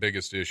think my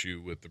biggest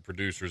issue with The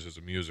Producers as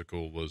a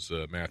musical was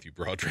Matthew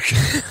Broderick,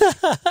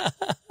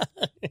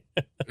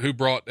 who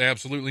brought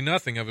absolutely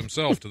nothing of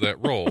himself to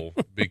that role.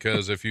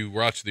 Because if you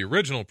watch the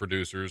original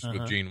Producers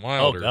with Gene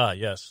Wilder, oh God,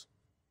 yes,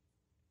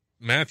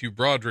 Matthew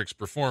Broderick's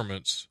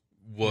performance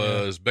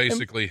was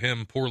basically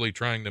him poorly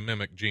trying to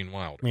mimic Gene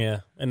Wilder. Yeah,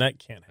 and that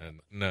can't happen.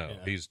 And no,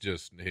 he's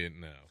just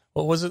no.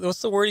 What was it?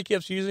 What's the word he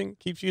keeps using?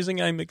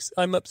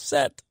 I'm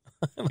upset.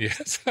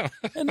 Yes.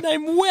 And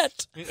I'm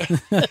wet.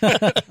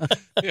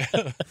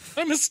 Yeah.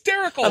 I'm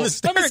hysterical. I'm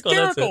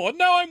hysterical. And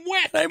now I'm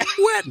wet. I'm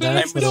wet. I'm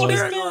That's what it was.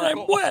 hysterical. And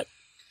I'm wet.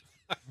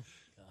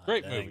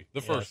 Great dang. movie.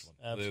 The Yes, first one.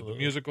 The absolutely.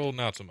 musical,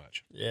 not so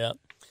much. Yeah.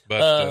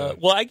 But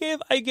Well, I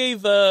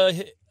gave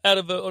out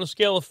of on a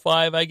scale of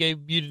 5, I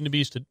gave Beauty and the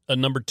Beast a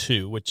number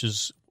 2, which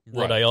is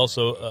what I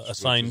also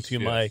assigned to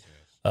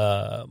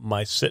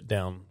my sit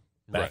down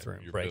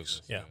bathroom your breaks.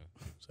 business, Yeah.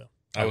 So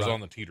I was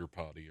on the teeter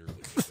potty earlier.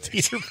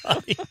 teeter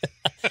potty.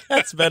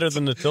 That's better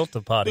than the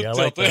tilt-a potty. I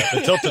like that.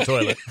 The tilt-a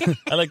toilet.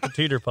 I like the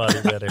teeter potty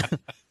better.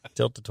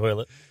 Tilt-a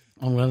toilet.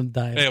 I'm gonna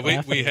die. Yeah,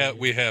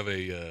 we have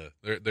a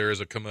there is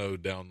a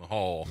commode down the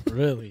hall.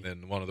 Really?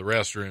 In one of the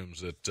restrooms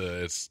that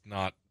it's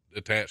not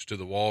attached to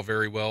the wall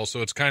very well,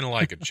 so it's kind of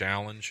like a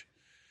challenge.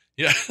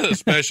 Yeah,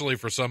 especially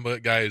for some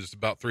guy who's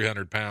about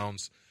 300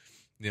 pounds,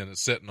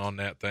 sitting on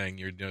that thing.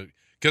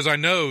 Because I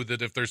know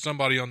that if there's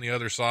somebody on the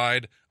other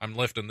side, I'm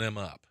lifting them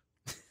up,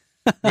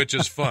 which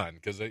is fun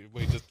because They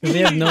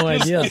have no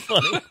idea.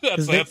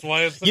 that's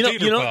why it's the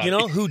teeter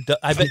potty.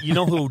 I bet you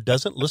know who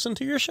doesn't listen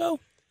to your show?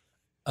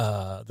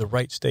 The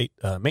Wright State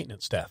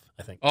maintenance staff,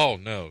 I think. Oh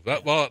no!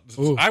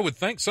 I would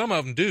think some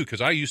of them do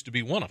because I used to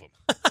be one of them.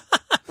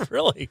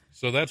 Really?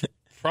 So that's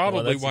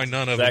probably why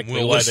none of exactly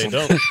them will why listen.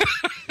 They don't.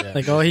 Yeah.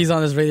 Like, oh, he's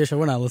on his radio show.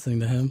 We're not listening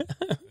to him.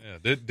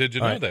 Yeah. Did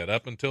you know that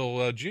up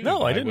until June?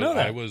 No, I didn't know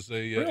that. I was a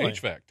Really?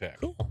 HVAC tech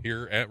Cool.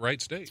 here at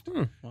Wright State,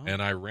 Wow.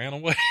 and I ran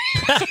away.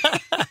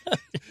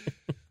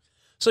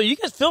 So you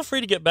guys feel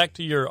free to get back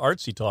to your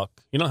artsy talk.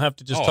 You don't have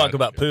to just I talk don't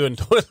about care. poo and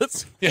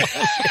toilets. Yeah.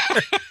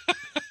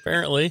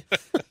 Apparently.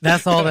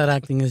 That's all that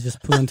acting is,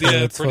 just poo and Yeah,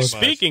 toilets. pretty folks.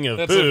 much. Speaking of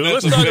That's poo, that's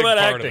let's a talk big about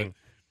part of acting.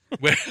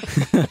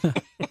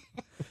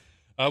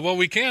 Well,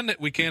 we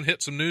can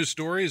hit some news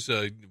stories.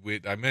 I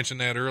mentioned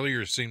that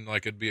earlier. It seemed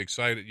like you'd be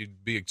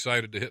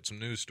excited to hit some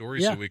news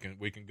stories, Yeah. so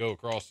we can go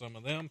across some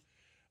of them.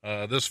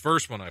 This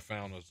first one I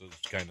found was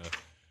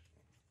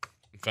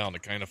found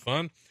it kind of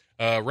fun.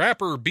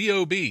 Rapper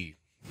B.O.B.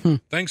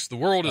 thinks the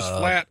world is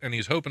flat, and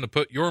he's hoping to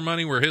put your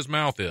money where his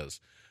mouth is.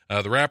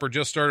 The rapper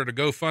just started a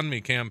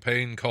GoFundMe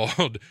campaign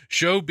called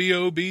 "Show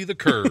B.O.B. the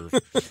Curve"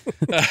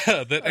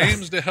 that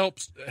aims to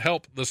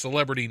help the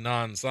celebrity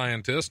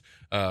non-scientist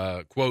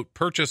quote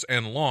purchase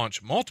and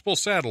launch multiple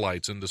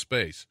satellites into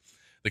space.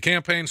 The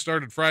campaign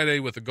started Friday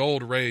with a goal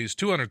to raise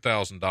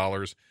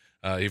 $200,000.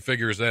 He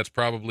figures that's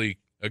probably,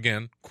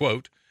 again,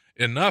 quote,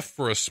 enough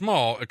for a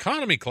small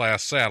economy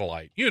class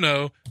satellite.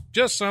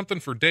 Just something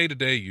for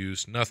day-to-day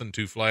use, nothing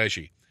too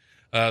flashy.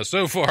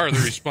 So far, the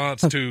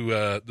response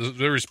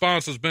the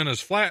response has been as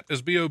flat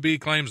as B.O.B.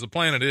 claims the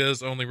planet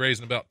is, only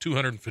raising about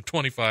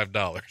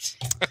 $225.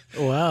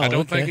 Wow. I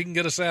don't okay. think he can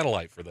get a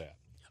satellite for that.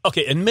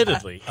 Okay,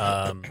 admittedly,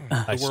 I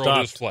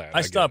world is flat.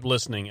 I stopped get it.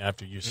 listening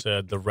after you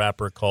said the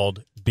rapper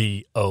called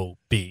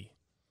B.O.B.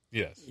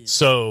 Yes.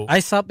 So I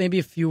stopped maybe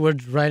a few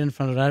words right in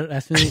front of that.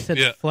 As soon as he said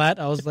Yeah. flat,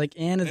 I was like,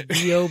 and it's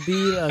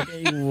B.O.B.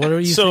 Okay, what are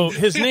you so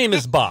saying? his name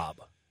is Bob.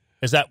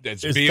 Is that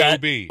It's is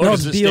B.O.B. that- or No,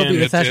 does it's it B.O.B.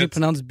 stand- It's actually it's-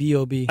 pronounced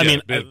B.O.B. I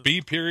mean,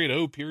 B period,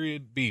 O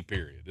period, B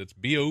period. It's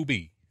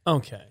B.O.B.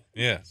 Okay.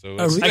 Yeah. So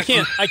Are we-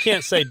 I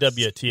can't say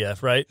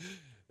WTF, right?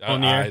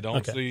 On the air? I don't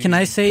Okay. see. Can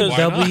I say why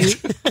W?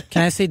 not?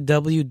 Can I say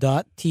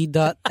W.T.F.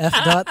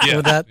 Yeah,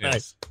 Would that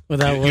yes.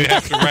 work? You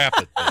have to wrap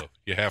it though.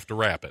 You have to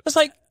wrap it. It's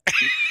like,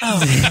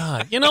 oh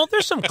God,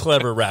 there's some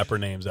clever rapper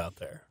names out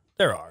there.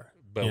 There are.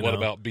 But what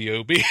about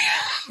B.O.B.?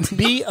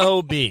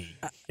 B.O.B.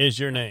 is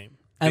your name.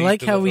 I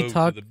like how we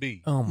talk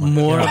Oh my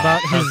more God.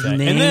 about his Okay.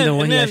 name than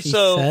what he actually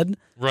said.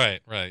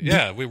 Right.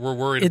 Yeah, we were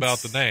worried about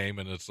the It's- name,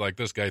 and it's like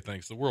this guy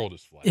thinks the world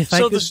is flat. If I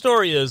So could, the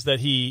story is that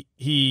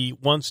he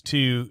wants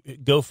to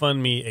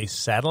GoFundMe a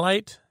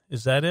satellite.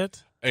 Is that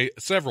it?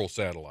 Several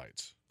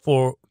satellites.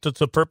 For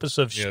the purpose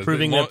of Yeah,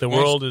 proving that the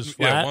world is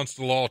flat? Yeah, wants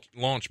to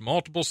launch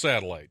multiple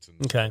satellites in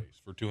Okay. space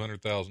for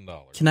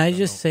 $200,000. can I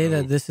just say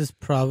that this is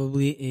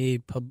probably a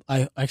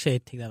I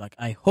take that back.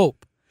 I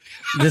hope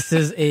this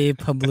is a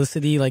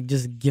publicity, like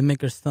just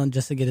gimmick or stunt,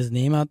 just to get his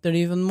name out there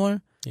even more.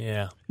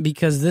 Yeah.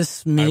 Because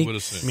this would makes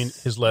assume. I mean,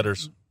 his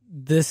letters.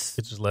 this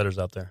It's his letters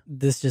out there.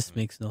 just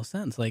makes no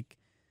sense. Like,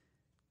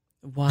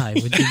 why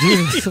would you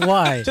do this?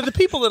 Why? To the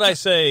people that I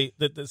say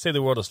that say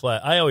the world is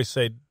flat, I always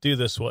say, do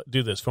this.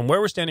 From where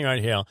we're standing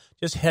right here,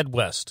 just head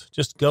west.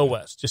 Just go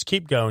west. Just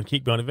keep going.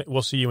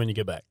 We'll see you when you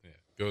get back. Yeah.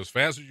 Go as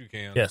fast as you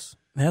can. Yes.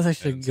 That's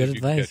actually and see good if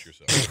you can advice. catch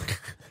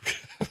yourself.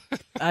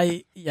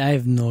 I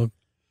have no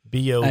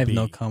B.O.B. I have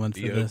no comment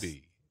for this.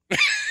 B.O.B.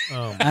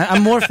 Oh,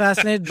 I'm more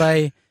fascinated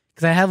by,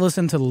 because I have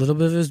listened to a little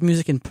bit of his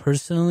music, and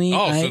personally,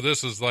 Oh, so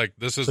this is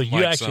so you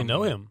like actually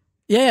know him.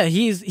 yeah,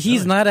 he's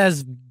Really? not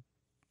as,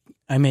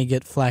 I may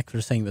get flack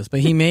for saying this, but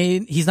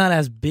he's not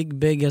as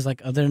big as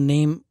like other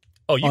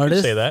Oh, you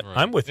artist. can say that. Right.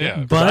 I'm with you.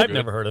 Yeah, But I've good.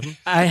 never heard of him.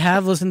 I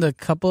have listened to a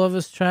couple of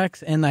his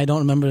tracks, and I don't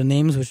remember the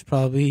names, which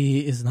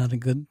probably is not a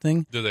good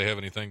thing. Do they have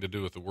anything to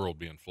do with the world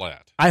being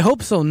flat? I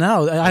hope so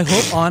now. I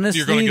hope, honestly,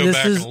 You're going to go this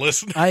back is. and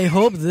listen? I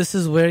hope this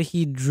is where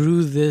he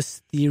drew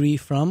this theory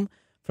from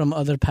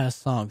other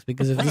past songs.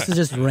 Because if this is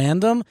just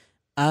random,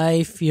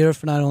 I fear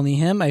for not only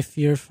him, I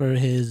fear for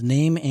his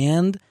name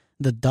and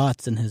the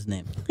dots in his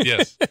name.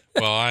 Yes.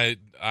 Well, I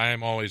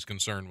am always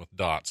concerned with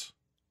dots.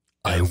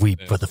 I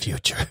weep for the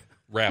future.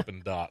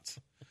 Rapping dots.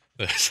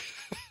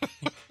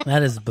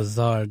 That is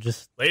bizarre.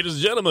 Just Ladies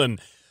and gentlemen,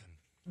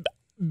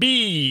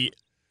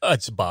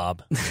 it's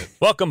Bob.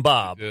 Welcome,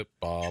 Bob. Yep,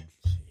 Bob.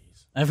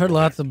 I've heard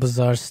lots of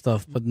bizarre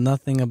stuff, but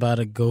nothing about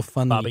a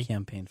GoFundMe Bobby?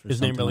 campaign for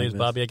His name something really like is this.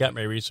 Bobby. I got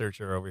my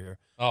researcher over here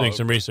doing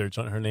some research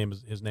on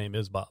his name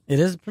is Bob. It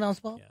is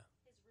pronounced Bob? Yeah.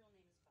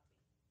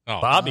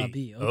 Oh, Bobby.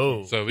 Bobby, okay.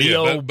 Oh, So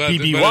yeah, but his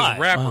B-O-B-B-Y.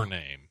 rapper Wow.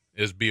 name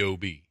is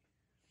B.O.B.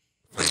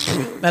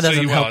 That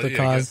doesn't help the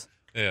cause.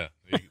 Yeah.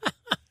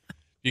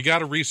 You got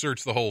to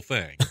research the whole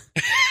thing.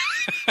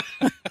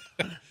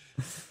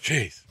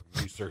 Jeez,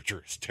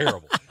 researcher is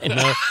terrible.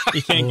 No,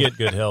 you can't get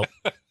good help.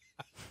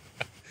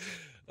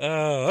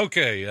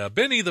 Okay,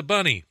 Benny the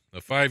Bunny,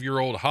 a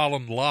 5-year-old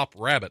Holland Lop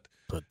rabbit,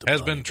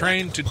 has been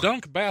trained to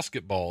dunk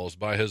basketballs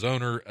by his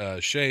owner,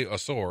 Shay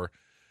Osor.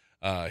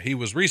 He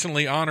was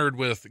recently honored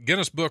with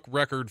Guinness Book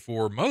Record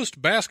for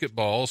most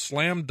basketball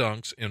slam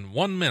dunks in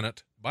 1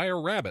 minute by a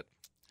rabbit.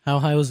 How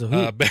high was the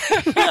hoop?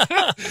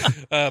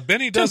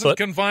 Benny 10 doesn't foot.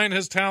 confine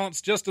his talents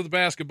just to the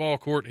basketball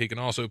court. He can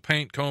also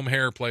paint, comb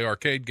hair, play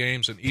arcade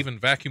games, and even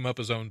vacuum up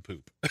his own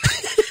poop.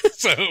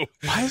 So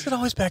Why is it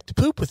always back to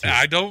poop with you?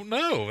 I don't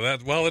know.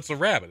 Well, it's a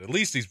rabbit. At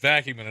least he's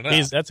vacuuming it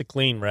up. That's a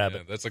clean Yeah,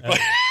 rabbit. that's a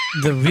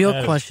The real That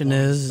is question one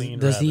is, clean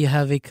does he rabbit.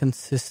 have a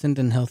consistent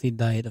and healthy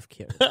diet of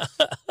carrots?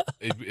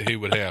 he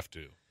would have to.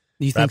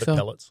 Do you think Rabbit so?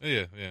 pellets.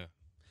 Yeah.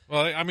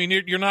 Well, I mean,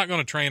 you're not going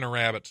to train a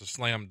rabbit to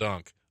slam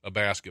dunk a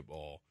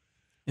basketball.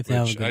 If they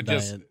have a Which good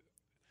diet.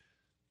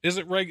 Is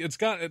it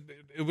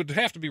it would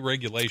have to be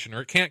regulation,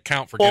 or it can't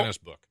count for Well, Guinness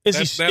Book. is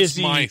That's is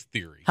he- my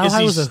theory. How Is high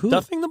he was the hoop?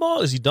 stuffing the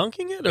ball? Is he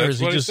dunking it, or That's is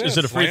he what it just? Is says,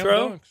 it a free slam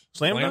throw? dunks.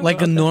 Slam Slam dunk? Like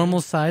a Okay.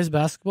 normal size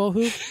basketball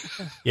hoop?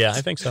 Yeah,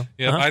 I think so.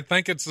 Yeah, Uh-huh. I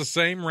think it's the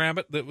same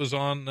rabbit that was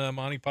on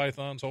Monty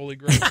Python's Holy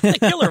Grail.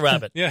 Killer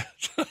rabbit. Yeah.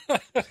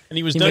 And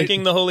he was He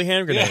dunking the holy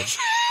hand grenade. Yes.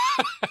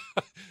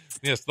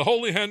 Yes, the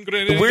holy hand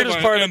grenade. The weirdest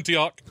of part of-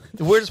 Antioch.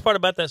 The weirdest part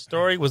about that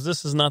story was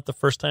this is not the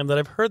first time that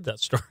I've heard that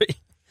story.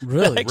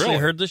 Really? I actually Really?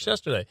 heard this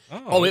yesterday.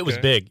 Oh, It was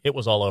okay. big. It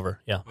was all over.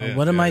 Yeah. Yeah,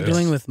 What am yeah, I it's-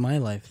 doing with my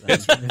life then?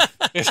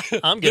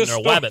 I'm getting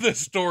a rabbit. This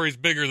story's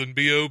bigger than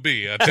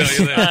B.O.B., I tell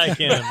you that. I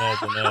can't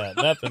imagine that.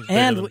 Nothing's bigger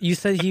And than- you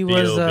said he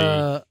was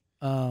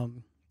B.O.B..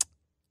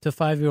 to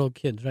 5-year-old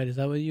kids, right? Is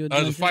that what you had The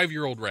mentioned?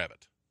 5-year-old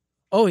rabbit.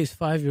 Oh, he's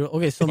 5-year-old.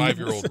 Okay, so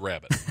 5-year-old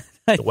rabbit.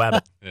 the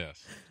wabbit.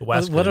 Yes. The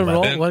What wascally a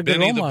role! wabbit. What a good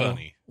Benny role the model!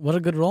 bunny. What a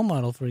good role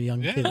model for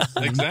young Yeah, kids.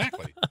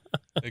 exactly.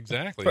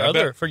 Exactly.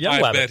 For young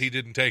I rabbits. bet he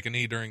didn't take a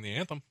knee during the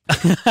anthem.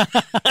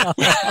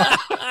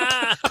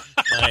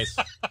 Nice.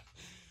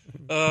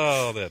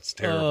 Oh, that's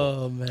terrible.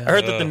 Oh man! I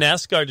heard that the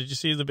NASCAR. Did you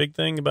see the big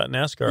thing about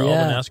NASCAR? All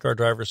Yeah. the NASCAR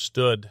drivers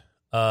stood,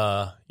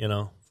 for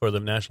the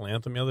national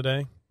anthem the other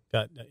day.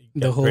 Got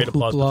The whole great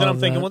applause. But hoopla then I'm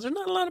of thinking, that. well, there's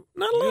not a lot of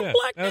Yeah,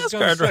 black I was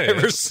gonna NASCAR say,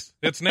 drivers.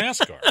 It's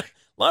NASCAR. A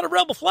lot of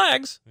rebel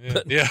flags, Yeah.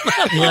 but Yeah.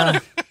 Yeah,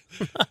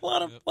 not a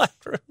lot of black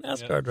NASCAR I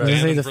was drivers. gonna say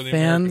Standing the for the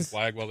American fans-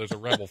 flag while there's a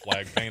rebel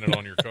flag painted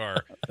on your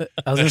car.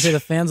 I was gonna say the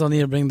fans don't need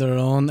to bring their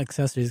own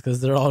accessories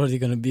because they're already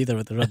gonna be there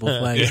with the rebel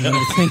flags Yeah. and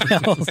everything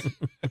else.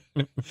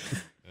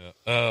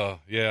 Oh,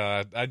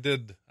 yeah, I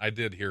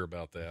did hear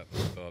about that. I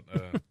thought,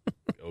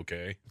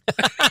 okay.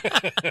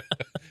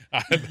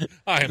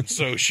 I am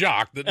so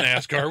shocked that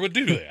NASCAR would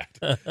do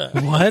that.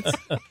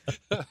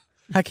 What?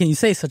 How can you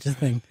say such a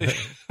thing?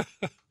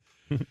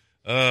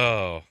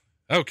 Oh,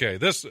 okay.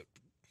 This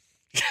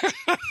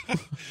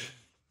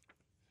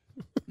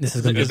This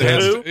is gonna be Is it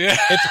good. poo? yeah.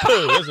 It's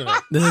poo, isn't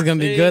it? This is gonna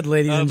be good,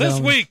 ladies and This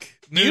gentlemen. week,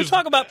 Do you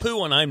talk about poo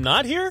when I'm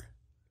not here?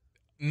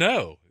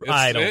 No,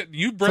 I don't.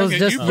 you So bring it's it.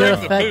 just You the bring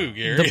the effect, poo,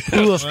 Gary. the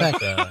poo effect.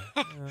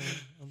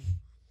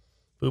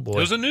 Poo It boy.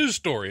 was a news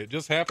story. It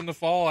just happened to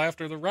fall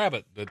after the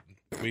rabbit that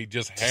we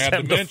just had to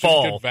happened to mention.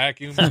 fall Could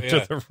vacuum. after Yeah,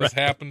 the just rabbit.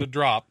 happened to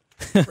drop.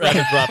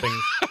 Rabbit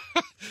droppings.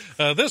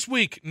 This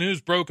week,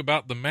 news broke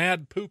about the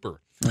mad pooper.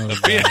 Oh,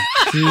 God.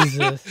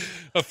 Jesus.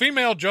 A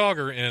female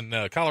jogger in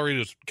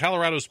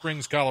Colorado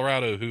Springs,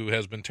 Colorado, who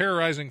has been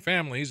terrorizing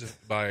families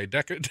by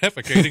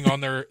defecating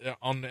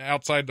on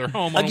outside their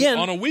home Again,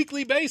 on a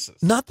weekly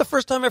basis. Not the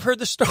first time I've heard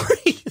this story.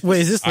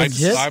 Wait, is this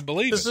legit? I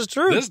believe This it. is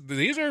true.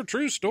 These are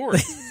true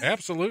stories.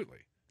 Absolutely.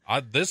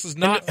 This is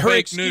not And her fake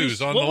excuse-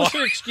 news on what the was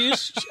line. her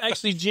excuse?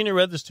 Actually, Gina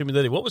read this to me the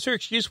other day. What was her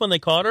excuse when they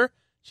caught her?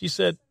 She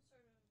said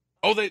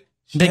Oh, they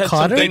she They had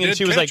caught her? something They and did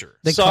she was catch like, her.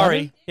 They caught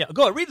 "Sorry." her? Yeah,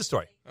 go ahead, read the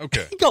story.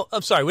 okay. Go.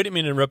 I'm sorry, we didn't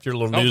mean to interrupt your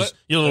little Oh, news. that-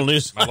 Your little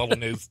news. My little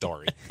news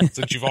story.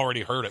 Since you've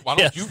already heard it, why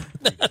don't Yes. you?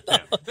 Yeah.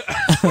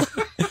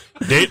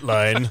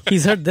 Dateline.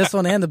 He's heard this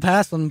one and the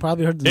past one.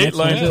 Probably heard the next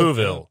one Dateline too.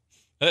 Pooville.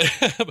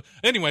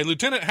 Anyway,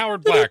 Lieutenant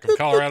Howard Black of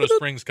Colorado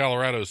Springs,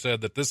 Colorado,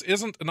 said that this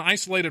isn't an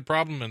isolated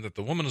problem and that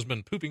the woman has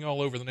been pooping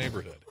all over the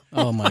neighborhood.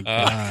 Oh my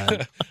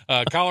God.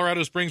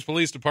 Colorado Springs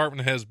Police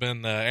Department has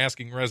been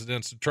asking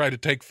residents to try to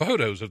take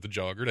photos of the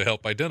jogger to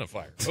help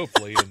identify her.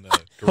 Hopefully in the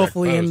correct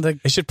pose. They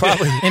should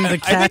probably in the I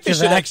think catch they of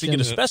should actually action.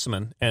 get a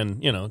specimen and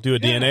do a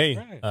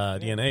DNA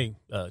DNA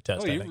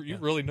test. Oh, I you, think, you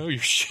really know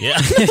your shit. yeah.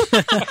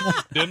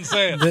 Didn't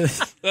say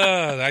it.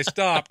 I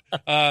stopped.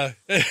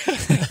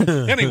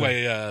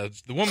 Anyway,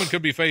 the woman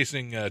could be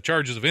facing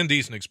charges of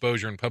indecent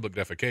exposure and public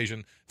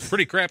defecation. It's a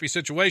pretty crappy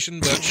situation,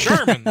 but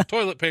Charmin, the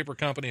toilet paper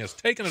company, has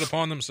taken it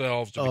upon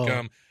themselves to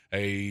become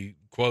a,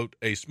 quote,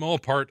 a small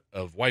part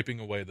of wiping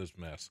away this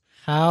mess.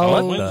 How?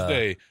 On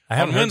Wednesday, I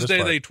haven't heard this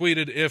part. they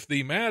tweeted, if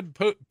the mad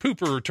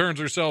pooper turns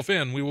herself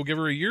in, we will give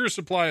her a year's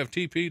supply of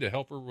TP to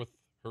help her with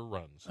her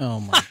runs. Oh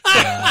my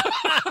God.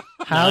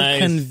 How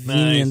Nice,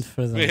 convenient nice.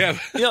 for them. We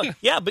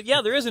have, But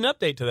there is an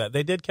update to that.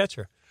 They did catch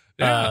her.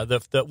 Yeah.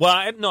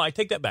 I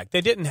take that back.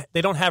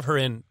 They don't have her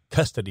in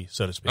custody,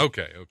 so to speak.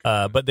 okay.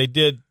 But they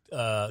did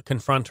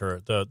confront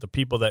her. The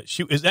people that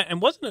she is,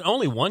 and wasn't it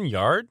only 1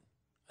 yard?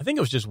 I think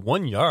it was just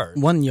 1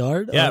 yard. 1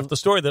 yard? Yeah, of- the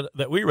story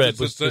that we read Is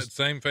was this the just,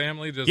 same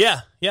family? Just,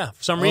 yeah.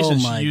 For some reason,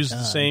 Oh my she used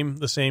God.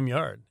 the same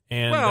yard.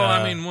 And Well,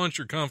 I mean, once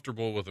you're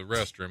comfortable with a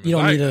restroom, You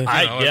don't need to-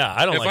 I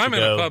don't If like I'm to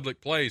in go. a public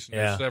place and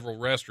Yeah. there's several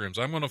restrooms,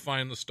 I'm going to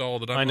find the stall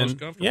that I'm Find most an-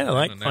 comfortable yeah, in,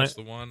 like and that's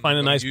find- the one find a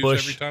I'm nice use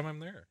bush. every time I'm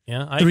there.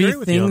 Yeah, I Three agree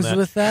with you on things that.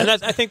 with that?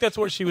 And I think that's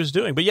what she was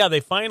doing. But yeah, they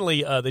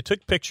finally they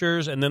took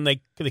pictures and then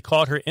they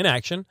caught her in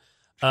action.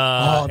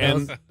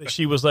 And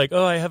she was like,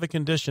 "Oh, I have a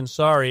condition.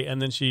 Sorry." And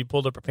then she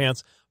pulled up her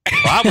pants.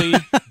 Probably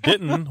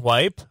didn't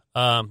wipe.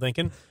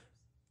 Thinking,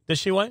 does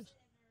she wipe?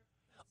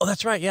 Oh,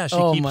 that's right. Yeah, she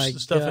Oh keeps my the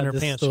stuff in God, her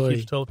this pants. story.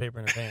 She keeps toilet paper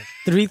in her pants.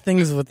 3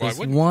 things with Why this.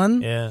 wouldn't-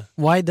 One, Yeah.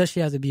 why does she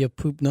have to be a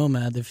poop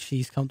nomad if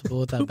she's comfortable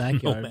with that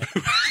backyard? nomad.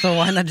 So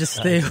why not just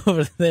stay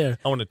over there?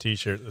 I want a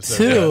T-shirt that says,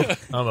 Two.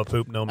 "I'm a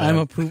poop nomad."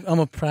 I'm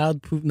a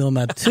proud poop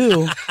nomad.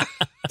 Two,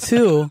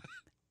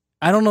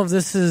 I don't know if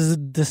this is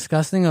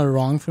disgusting or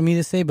wrong for me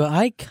to say, but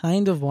I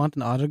kind of want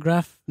an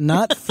autograph,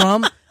 not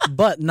from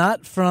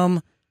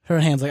her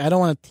hands. Like, I don't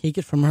want to take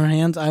it from her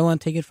hands. I want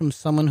to take it from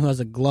someone who has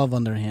a glove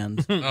on their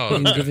hands. Oh,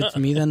 And give it to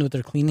me then with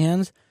their clean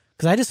hands.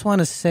 Because I just want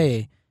to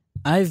say,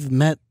 I've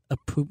met a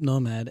poop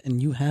nomad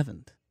and you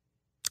haven't.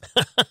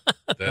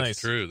 that's Nice.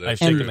 true. I've That's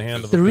shaken true. the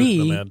hand of a Three,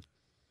 poop nomad.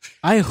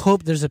 I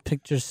hope there's a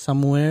picture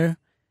somewhere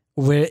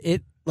where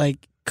it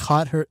like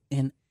caught her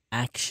in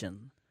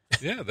action.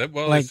 Yeah, they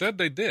Like, said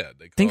they did.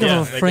 They Think called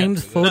of Yeah, a they framed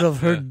got- photo of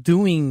her Yeah.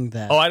 doing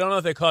that. Oh, I don't know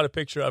if they caught a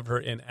picture of her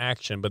in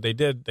action, but they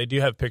did. They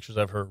do have pictures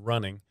of her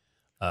running.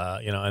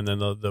 And then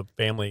the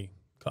family.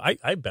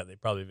 I bet they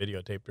probably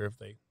videotaped her if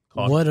they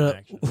caught what her in a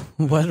action.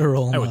 what a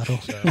role I would model.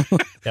 think so.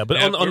 Yeah, but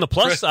Yeah, on the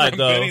plus side from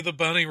though, Benny the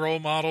Bunny role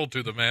model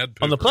to the mad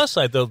pooper. on the plus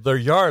side though, their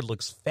yard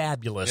looks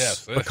fabulous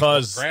Yes,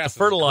 because the grass is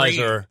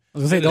fertilizer. I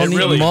was gonna say, don't It need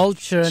really-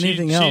 mulch or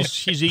anything she- else.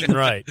 She's eating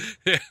right.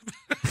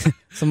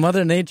 So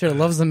Mother Nature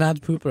loves the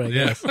mad pooper, I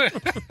guess.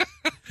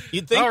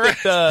 You'd think All right.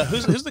 that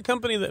who's the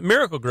company that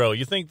Miracle Grow?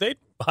 You think they'd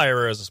hire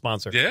her as a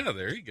sponsor? Yeah,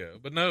 there you go.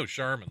 But no,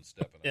 Charmin's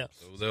stepping Yeah. up.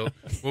 So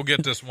we'll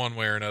get this one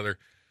way or another.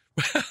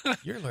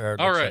 Your yard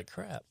All looks right. like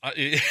crap.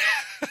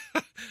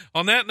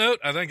 On that note,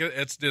 I think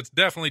it's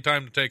definitely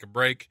time to take a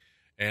break.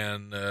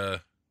 And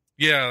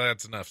yeah,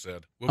 that's enough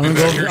said. We'll I'm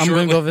be back here gonna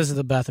shortly. go visit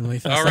the bathroom really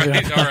fast. All I'll be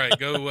right, back. all right.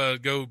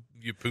 Go,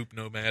 you poop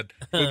nomad.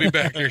 We'll be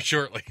back here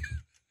shortly.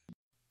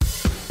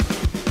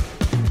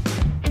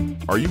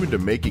 Are you into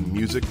making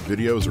music,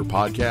 videos, or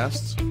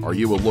podcasts? Are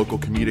you a local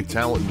comedic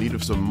talent in need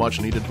of some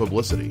much-needed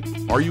publicity?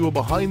 Are you a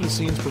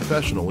behind-the-scenes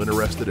professional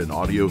interested in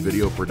audio,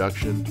 video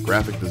production,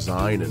 graphic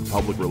design, and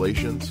public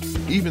relations?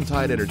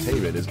 Eventide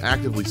Entertainment is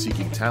actively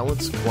seeking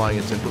talents,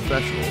 clients, and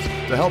professionals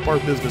to help our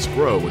business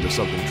grow into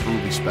something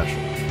truly special.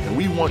 And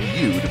we want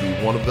you to be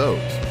one of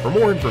those. For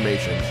more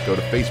information, go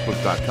to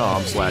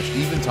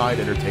facebook.com/Eventide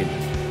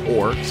Entertainment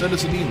or send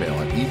us an email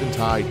at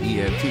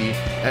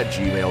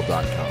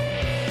eventideent@gmail.com.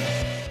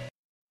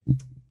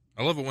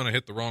 I love it when I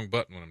hit the wrong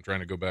button when I'm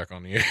trying to go back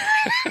on the air.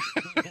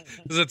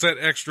 Because it's that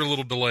extra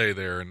little delay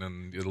there, and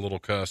then a little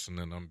cuss, and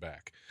then I'm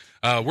back.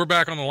 We're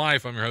back on The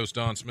Life. I'm your host,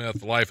 Don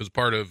Smith. The Life is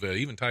part of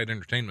Eventide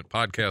Entertainment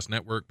Podcast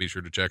Network. Be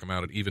sure to check them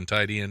out at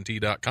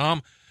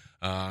eventideent.com.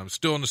 I'm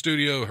still in the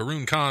studio.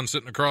 HaRoon Khan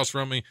sitting across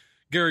from me.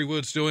 Gary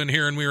Wood still in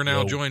here, and we are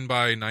now joined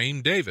by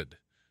Naim David.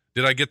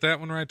 Did I get that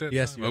one right that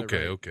Yes, time? you got it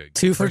Okay, right. okay.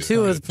 2 for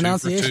 2 with 2 for 2.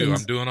 pronunciations.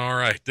 I'm doing all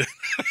right.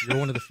 You're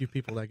one of the few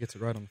people that gets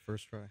it right on the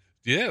first try.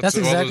 Yeah, That's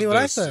exactly what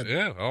I said.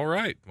 Yeah, all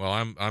right. Well,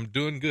 I'm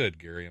doing good,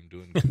 Gary. I'm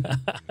doing good.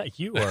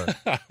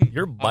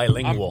 You're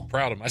bilingual. I'm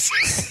proud of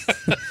myself.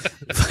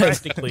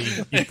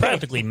 You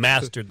practically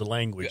mastered the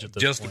language at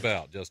this just point.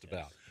 about.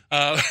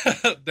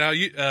 Now,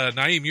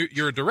 Naim,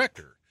 you're a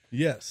director.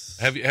 Yes.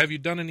 Have you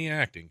done any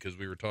acting? Because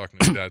we were talking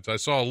about it. So I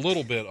saw a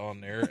little bit on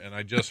there, and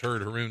I just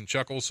heard HaRoon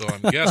chuckle, so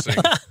I'm guessing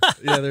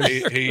Yeah,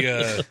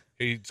 there's.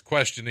 he's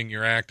questioning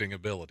your acting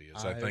ability.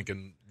 Is I I-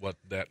 thinking what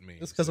that means?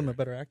 Just because I'm a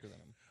better actor than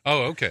him.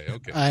 Oh, okay.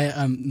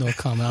 I'm no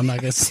comment. I'm not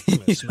gonna see.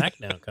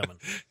 SmackDown coming.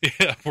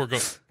 Yeah, we're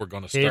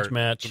going to start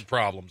match. some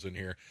problems in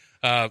here.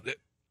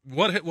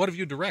 What have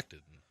you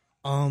directed?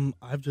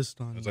 I've just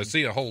done. As I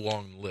see a whole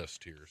long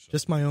list here. So.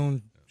 Just my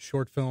own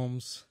short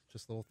films,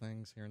 just little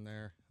things here and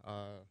there.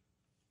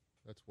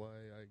 That's why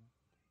I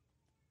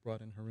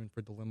brought in HaRoon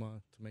for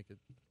Dilemma to make it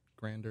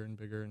grander and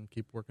bigger and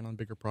keep working on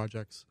bigger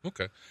projects.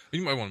 Okay,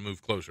 you might want to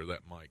move closer to that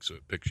mic so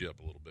it picks you up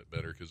a little bit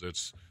better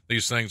because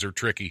these things are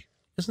tricky.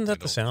 Isn't that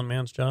the sound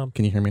man's job?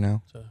 Can you hear me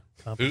now?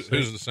 Who's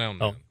the sound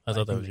man? Oh, I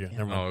thought that was you.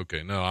 Never mind. Oh,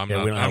 okay. No, I'm yeah,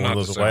 not. We don't I'm have one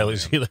not of those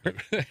Wileys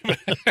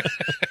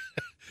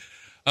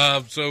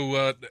either.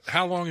 So,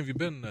 how long have you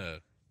been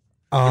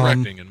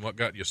directing, and what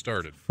got you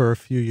started? For a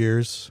few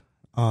years.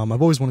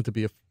 I've always wanted to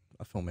be a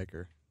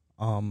filmmaker.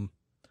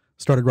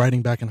 Started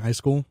writing back in high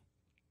school,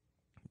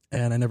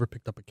 and I never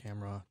picked up a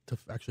camera to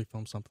actually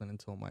film something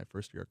until my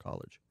first year of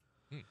college.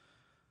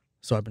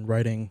 So I've been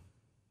writing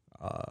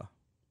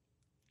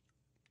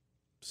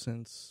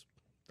since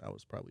I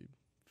was probably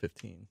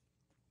 15.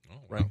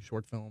 Writing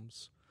short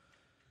films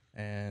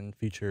and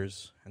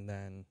features, and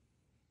then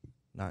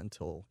not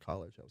until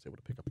college I was able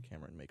to pick up a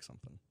camera and make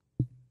something.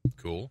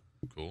 Cool.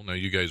 Now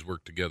you guys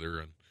work together,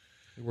 and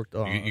we worked.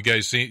 You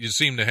guys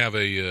seem to have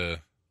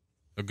a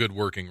good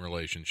working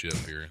relationship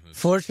here.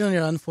 Fortunately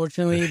or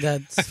unfortunately,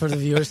 that's for the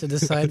viewers to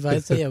decide. But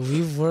I'd say, yeah,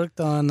 we've worked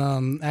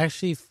on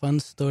actually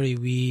fun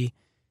story.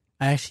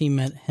 I actually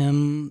met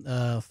him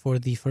for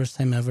the first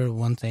time ever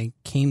once I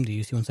came to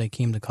UC, once I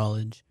came to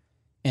college.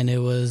 And it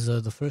was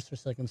the first or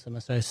second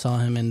semester I saw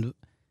him. And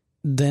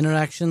the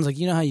interactions, like,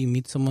 you know how you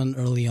meet someone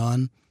early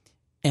on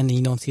and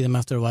you don't see them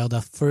after a while?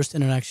 That first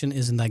interaction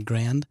isn't that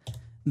grand.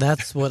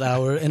 That's what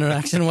our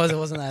interaction was. It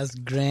wasn't as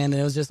grand.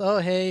 It was just, oh,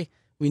 hey,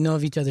 we know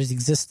of each other's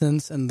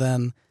existence. And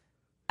then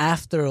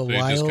after a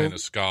while, you just kind of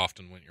scoffed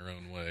and went your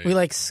own way.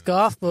 We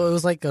scoffed, but it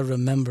was like a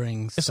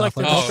remembering It's stuff.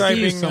 like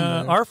describing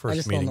our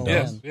first meeting.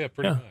 Yeah,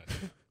 pretty much.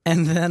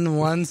 And then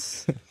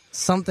once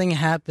something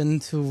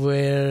happened to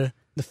where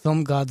the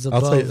film gods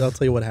above. I'll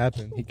tell you what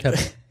happened. He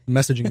kept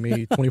messaging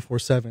me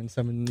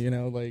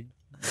 24/7, like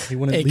he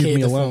wouldn't AKA leave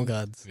me the alone. Film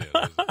gods.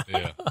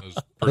 Those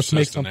Let's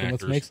make persistent something.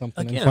 actors. Let's make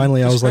something. Again, and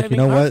finally, I was like, you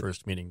know what?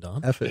 First meeting,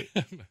 Don. F it.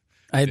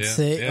 I'd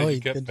say, you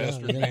good kept job.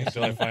 pestering me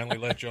until I finally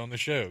let you on the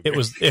show. It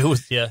was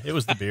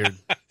the beard.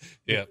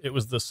 Yeah, it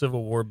was the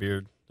Civil War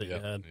beard that you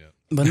had. Yeah.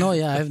 But no,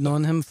 I've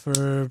known him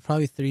for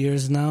probably 3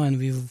 years now, and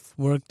we've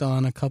worked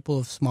on a couple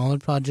of smaller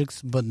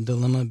projects, but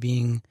Dilemma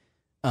being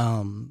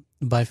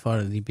by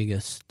far the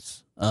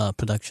biggest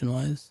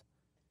production-wise.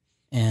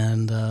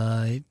 And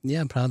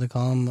proud to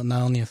call him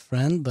not only a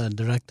friend, but a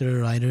director,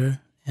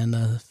 writer, and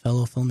a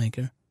fellow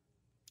filmmaker.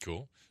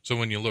 Cool. So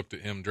when you looked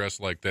at him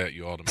dressed like that,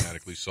 you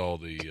automatically saw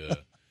the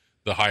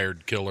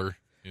hired killer.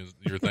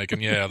 You're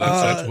thinking, yeah,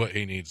 that's what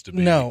he needs to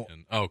be. No.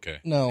 Okay.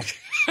 No.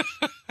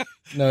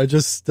 No,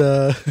 just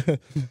no.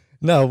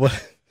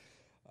 But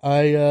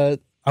I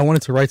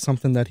wanted to write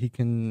something that he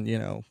can,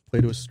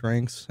 play to his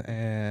strengths,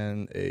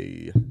 and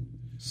a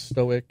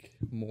stoic,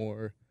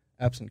 more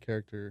absent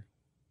character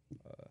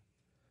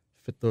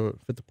fit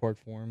the part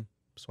for him.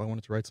 So I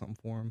wanted to write something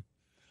for him.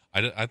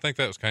 I think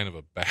that was kind of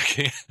a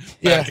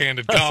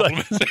backhanded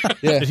compliment.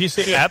 Yeah. Did he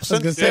say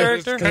absent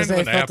character? Kind of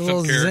an I felt a little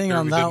absent character. zing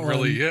on We that didn't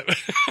really. one.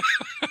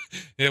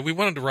 Yeah, we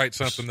wanted to write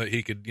something that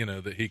he could,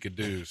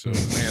 do. So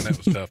man, that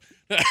was tough.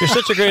 You're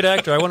such a great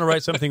actor. I want to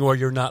write something where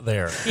you're not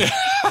there.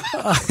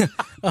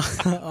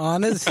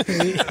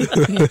 Honestly,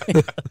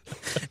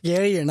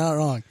 Gary, you're not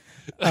wrong.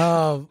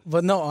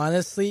 But no,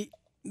 honestly,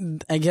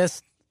 I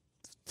guess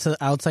to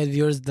outside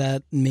viewers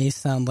that may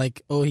sound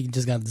like, oh, he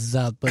just got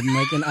zapped. But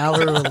like in our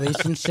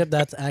relationship,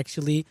 that's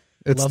actually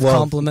love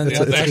compliment.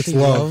 That's actually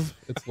love.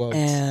 It's love.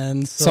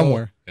 And so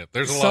somewhere. Yeah,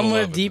 there's a lot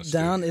somewhere of love deep in this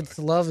down, too. it's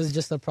love is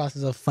just a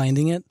process of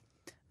finding it.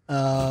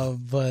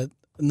 But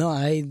no,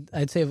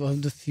 I'd say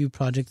of the few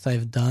projects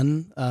I've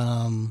done,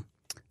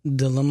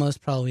 Dilemma is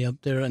probably up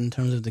there in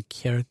terms of the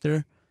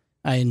character.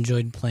 I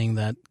enjoyed playing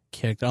that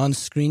character. On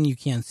screen, you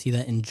can't see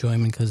that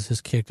enjoyment because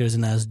his character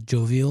isn't as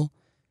jovial.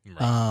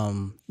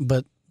 Right.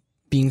 But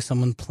being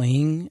someone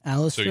playing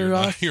Alistair So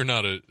Ross, you're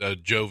not a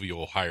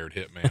jovial hired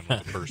hitman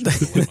with a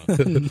personal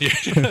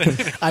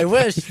dilemma. I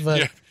wish,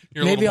 but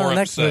you're maybe a little on more the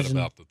next upset version.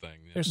 about the thing.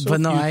 Yeah. There's so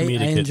but no, few I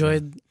comedic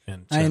enjoyed. hitmen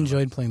in I cinema.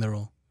 enjoyed playing the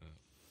role.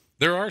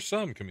 There are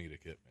some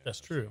comedic hitmen. That's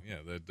true.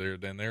 Yeah,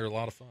 they're a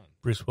lot of fun.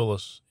 Bruce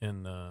Willis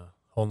in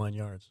Whole 9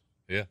 Yards.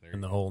 Yeah,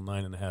 in the whole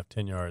 9.5,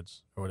 10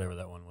 yards, or whatever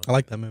that one was. I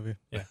like that movie.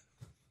 Yeah.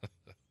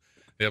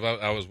 Yeah,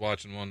 but I was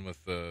watching one with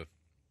I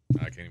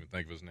can't even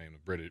think of his name.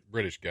 The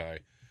British guy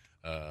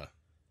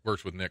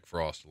works with Nick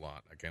Frost a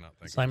lot. I cannot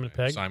think. Simon of his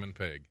name. Pegg? Simon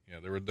Pegg. Yeah,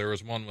 there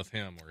was one with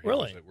him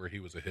where he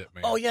was a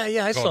hitman. Oh yeah,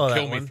 I called saw that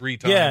Kill one. Me 3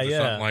 Times or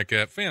something like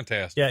that.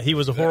 Fantastic. Yeah, he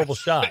was a horrible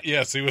shot.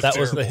 Yes, he was. That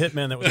terrible. was the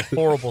hitman. That was a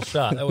horrible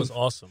shot. That was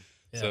awesome.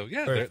 Yeah, so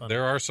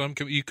there are some.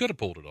 You could have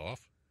pulled it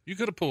off. You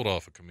could have pulled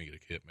off a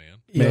comedic hitman.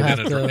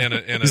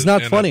 He's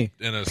not funny.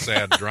 In a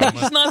sad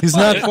drama. He's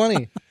not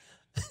funny.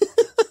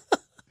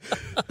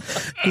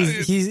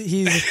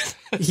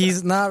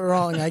 He's not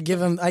wrong. I give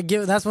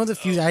that's one of the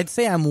few. I'd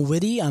say I'm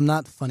witty. I'm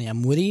not funny.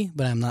 I'm witty,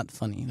 but I'm not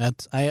funny.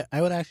 I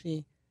would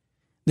actually.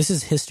 This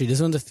is history. This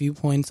is one of the few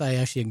points I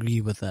actually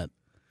agree with that.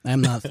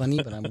 I'm not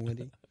funny, but I'm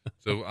witty.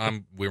 So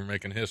we're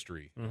making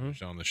history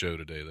on the show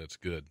today. That's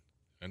good.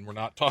 And we're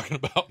not talking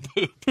about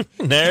poop.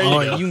 There you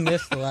go. You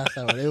missed the last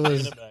hour. It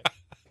was.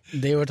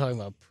 They were talking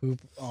about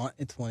poop on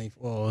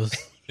 24.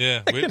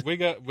 Yeah,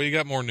 we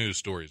got more news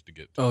stories to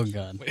get to. Oh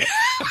God.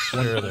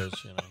 Sure, there's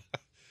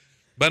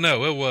But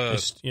no, it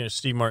was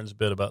Steve Martin's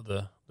bit about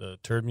the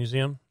turd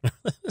museum.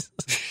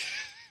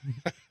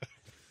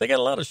 They got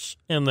a lot of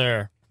in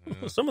there.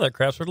 Some of that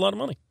crap's worth a lot of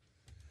money.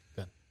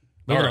 Good.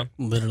 All right.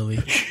 Literally.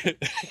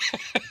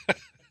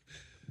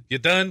 You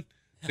done?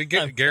 See,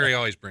 Gary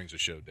always brings the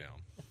show down.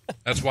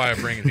 That's why I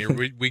bring him here.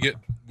 We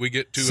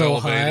get too So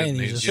elevated. high and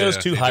he he's- just show's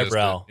too he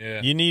highbrow.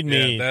 Yeah, You need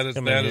me. Yeah, that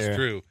coming is here.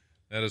 true.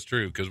 That is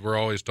true because we're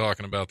always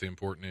talking about the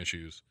important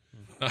issues.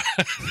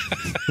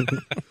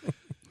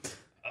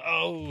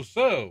 Oh,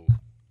 so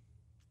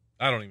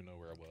I don't even know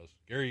where I was.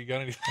 Gary, you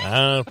got anything? I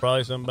don't know,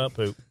 probably something about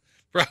poop.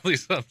 Probably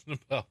something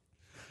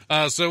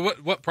about. So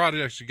what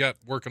projects you got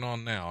working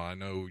on now? I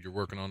know you're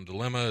working on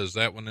Dilemma. Is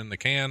that one in the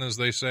can, as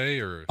they say,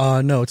 or?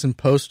 No, it's in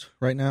post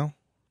right now.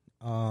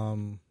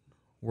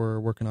 We're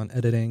working on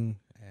editing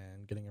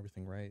and getting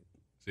everything right.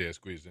 See, I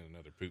squeezed in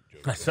another poop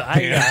joke. So I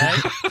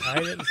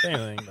didn't say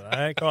anything, but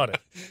I caught it.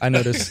 I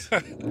noticed.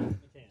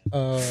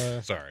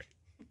 Sorry.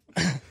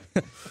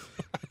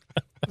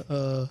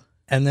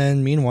 And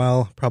then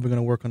meanwhile, probably going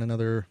to work on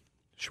another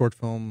short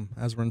film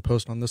as we're in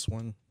post on this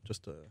one,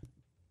 just to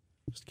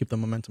keep the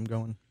momentum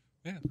going.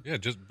 Yeah,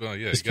 just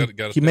Just you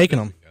got to keep making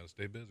them. Got to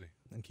stay busy.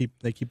 And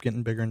they keep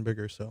getting bigger and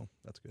bigger, so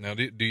that's good. Now,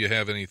 do you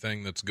have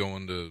anything that's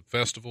going to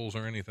festivals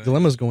or anything?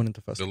 Dilemma's going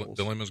into festivals.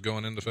 Dilemma's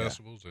going into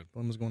festivals.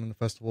 Dilemma's going into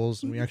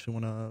festivals, and we actually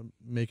want to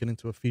make it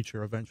into a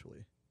feature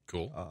eventually.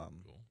 Cool.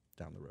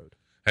 Down the road.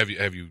 Have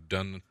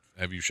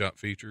you shot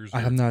features?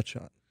 I have not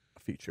shot a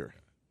feature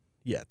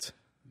yet.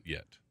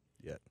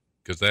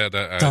 Because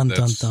that's dun,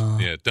 dun.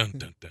 Yeah, dun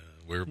dun dun.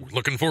 We're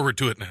looking forward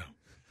to it now.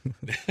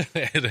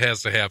 It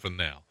has to happen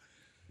now.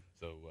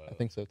 So I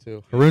think so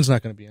too. HaRoon's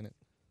not going to be in it.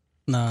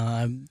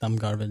 Nah, I'm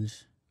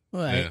garbage.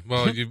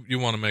 Well, you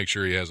want to make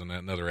sure he has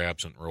another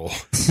absent role.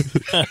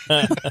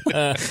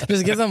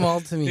 Just give them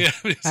all to me. Yeah,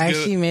 I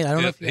actually made. I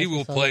don't know if he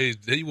will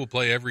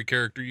play every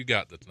character you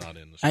got that's not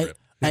in the script.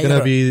 It's going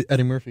to be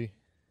Eddie Murphy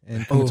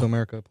in Coming to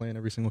America playing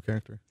every single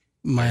character.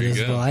 Might as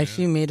well. I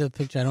actually made a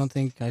picture. I don't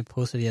think I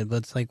posted it yet, but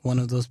it's like one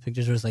of those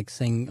pictures where it's like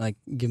saying, like,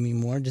 give me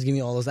more. Just give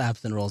me all those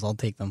absent roles. I'll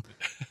take them.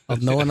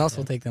 No one else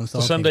will take them. So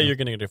someday you're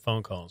going to get a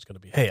phone call. It's going to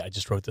be, hey, I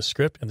just wrote this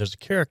script, and there's a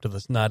character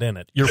that's not in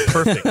it. You're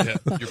perfect.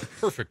 You're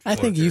perfect. I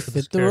think you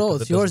fit the role.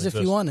 It's yours if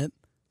you want it.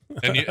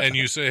 And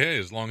you say, hey,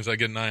 as long as I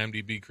get an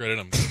IMDb credit,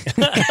 I'm good.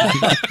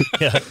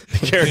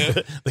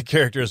 The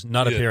character is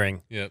not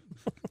appearing. Yeah,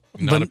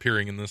 not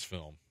appearing in this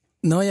film.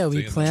 No,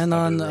 we plan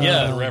on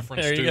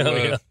reference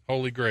to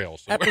Holy Grail.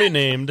 So. Aptly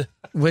named,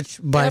 which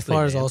by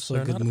far is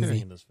also a good movie.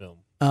 In this film.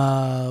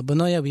 But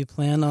no, we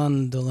plan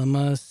on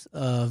Dilemmas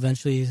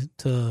eventually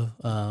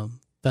to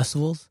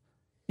festivals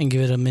and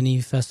give it a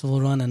mini festival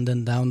run, and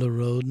then down the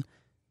road,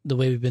 the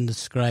way we've been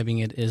describing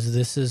it is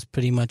this is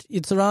pretty much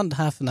it's around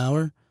half an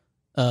hour,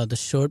 the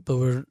short, but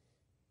we're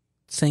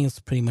saying it's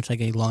pretty much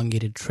like a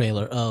elongated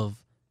trailer of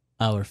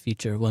our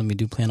feature when we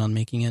do plan on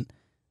making it.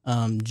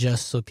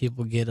 Just so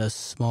people get a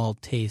small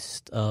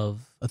taste of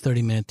a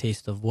 30-minute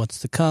taste of what's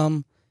to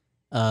come.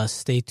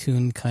 Stay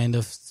tuned kind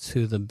of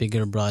to the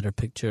bigger, broader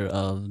picture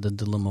of the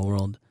Dilemma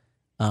world.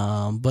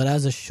 But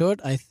as a short,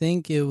 I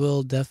think it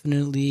will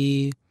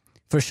definitely,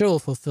 for sure, will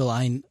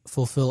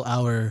fulfill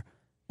our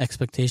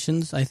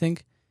expectations, I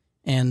think.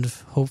 And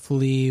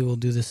hopefully we'll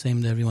do the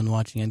same to everyone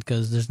watching it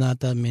because there's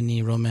not that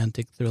many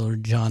romantic thriller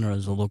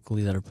genres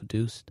locally that are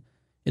produced.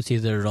 It's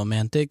either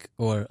romantic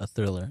or a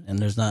thriller, and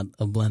there's not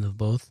a blend of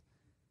both.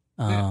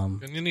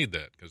 And you need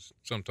that because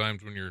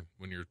sometimes when you're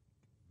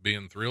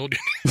being thrilled,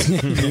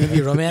 you need to be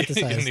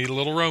romanticized. You need a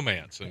little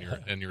romance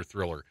in your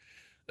thriller.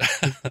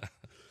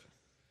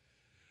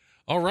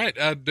 All right,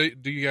 do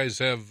you guys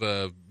have?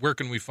 Where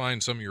can we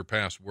find some of your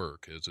past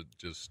work? Is it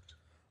just?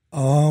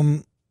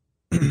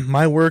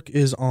 My work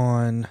is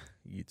on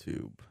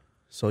YouTube,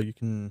 so you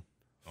can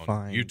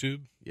find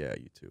YouTube. Yeah,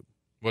 YouTube.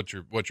 What's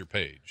your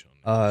page?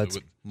 It's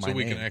so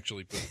we can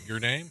actually put your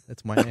name.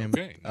 It's my name.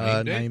 Okay,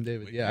 Naim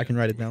David. Yeah, I can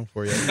write it down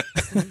for you.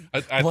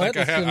 I think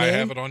I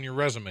have it on your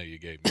resume you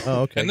gave me.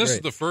 Oh, okay. And this great.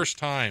 is the first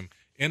time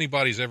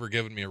anybody's ever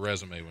given me a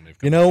resume when they've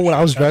come. You know, when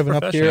I was driving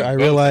up here, I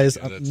realized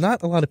Yeah,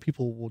 not a lot of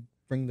people will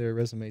bring their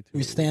resume to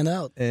We stand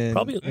out. an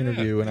Probably-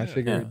 interview, and I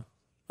figured. Yeah.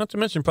 Not to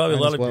mention, probably a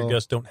Might lot as of your well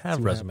guests don't have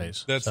see what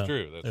resumes. That's So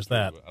true. There's true.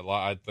 that.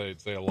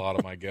 I'd say a lot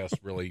of my guests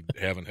really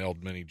haven't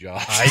held many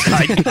jobs.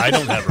 I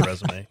don't have a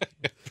resume.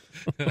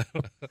 Yeah,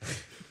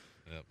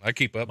 I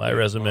keep up. My with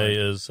resume mine.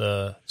 is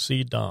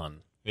see Don.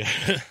 Yeah.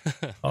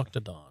 Talk to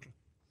Don.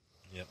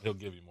 Yeah, he'll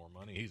give you more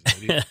money. He's an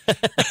idiot.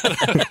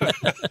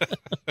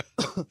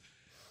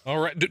 All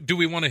right. Do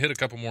we want to hit a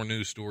couple more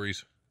news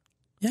stories?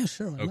 Yeah,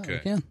 sure. Why not? Okay. We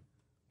can.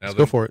 Now Let's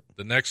go for it.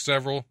 The next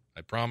several,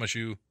 I promise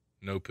you,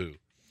 no poo.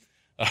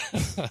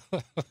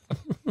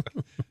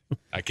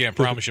 I can't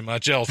promise you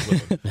much else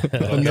with them.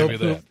 But I'll No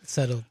give you poop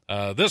settled.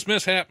 This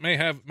mishap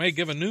may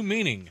give a new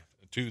meaning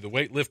to the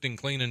weightlifting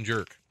clean and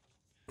jerk.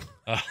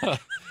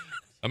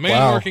 A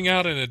man working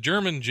out in a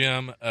German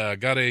gym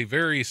got a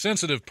very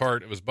sensitive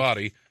part of his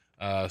body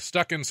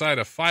stuck inside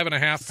a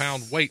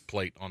 5.5-pound weight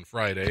plate on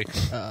Friday.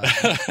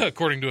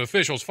 According to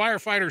officials,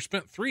 firefighters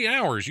spent 3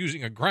 hours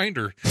using a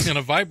grinder and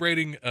a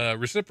vibrating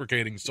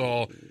reciprocating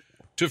saw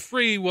to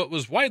free what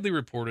was widely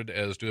reported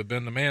as to have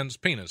been the man's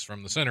penis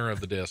from the center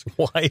of the disc.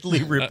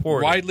 Widely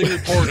reported. Widely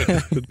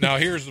reported. Now,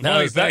 here's the Now,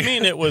 funny does that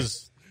thing. mean it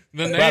was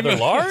The rather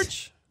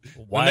large?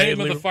 The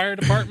name of the fire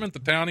department, the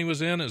town he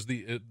was in, is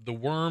the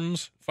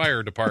Worms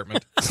Fire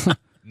Department.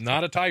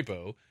 Not a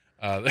typo.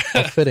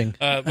 Fitting.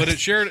 But it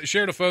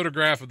shared a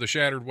photograph of the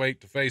shattered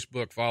weight to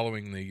Facebook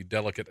following the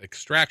delicate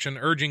extraction,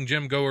 urging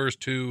gym goers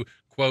to,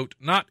 quote,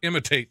 not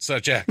imitate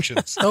such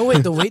actions. Oh,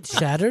 wait, the weight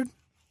shattered?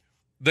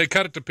 They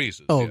cut it to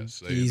pieces. Oh, yes,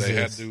 they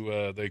had Jesus.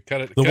 to. They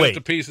cut it weight. to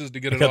pieces to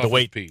get They it cut off the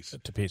weight his piece.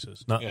 to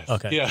pieces. Not, Yes.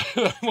 Okay. Yeah.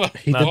 Well,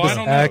 He did I this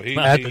don't know. act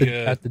He,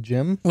 at the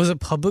gym. Was it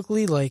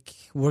publicly, like,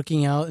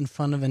 working out in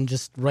front of and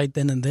just right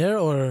then and there,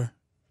 or?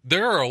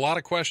 There are a lot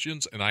of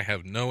questions, and I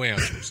have no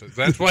answers.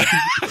 That's why.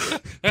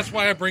 That's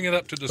why I bring it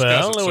up to But I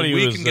discuss don't it, know so what he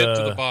we was, can get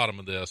to the bottom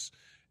of this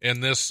in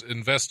this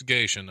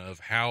investigation of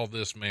how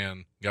this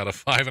man got a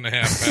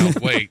 5.5-pound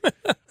weight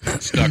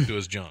stuck to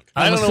his junk.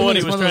 I don't know assuming what he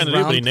it's was one of trying to those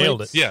do, but he round nailed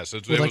plates? it. Yes,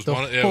 it With, like, was the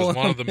one. It hole was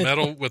one in of the the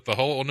middle. metal with the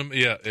hole in the.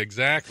 Yeah,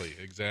 exactly.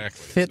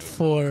 Fit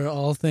for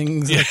all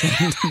things.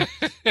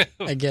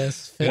 I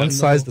guess. Fit One in the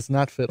size hole. does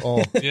not fit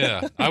all.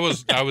 Yeah, I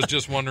was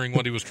just wondering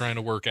what he was trying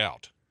to work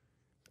out.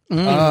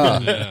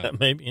 Mm.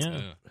 Maybe, yeah.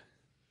 Yeah.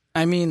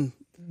 I mean,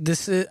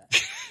 this is.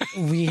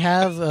 We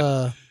have.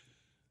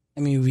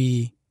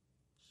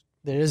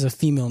 There is a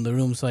female in the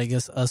room, so I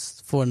guess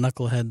us 4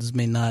 knuckleheads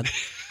may not.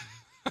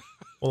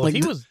 Well, Like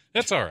if he was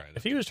That's all right.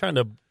 if he was trying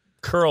to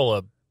curl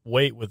a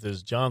weight with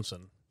his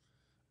Johnson,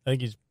 I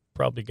think he's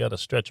probably got a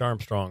Stretch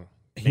Armstrong.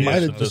 He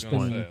might have at this just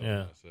point. been.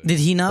 Yeah. Did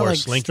he not Or like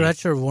slinky.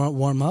 stretch or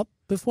warm up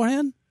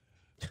beforehand?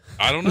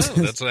 I don't know.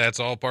 That's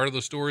all part of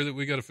the story that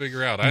we got to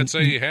figure out. I'd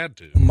say he had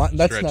to.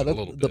 That's stretch not. it a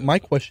little bit. My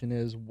question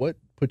is, what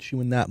puts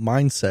you in that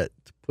mindset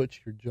to put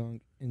your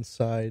junk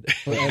inside?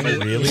 I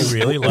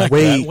really like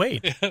Weight. that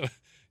weight.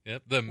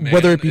 Yep, the man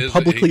Whether it be is-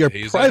 publicly or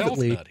he's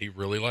privately. a health nut. He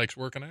really likes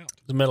working out.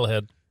 The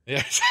metalhead.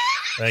 Yes.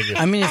 Thank you.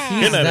 I mean,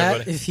 Good night,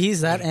 everybody. if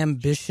he's that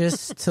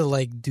ambitious to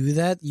like do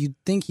that, you'd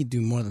think he'd do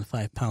more than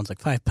 5 pounds. Like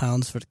 5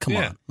 pounds for come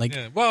on, like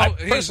yeah. Well,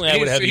 personally, I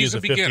would have to he's use a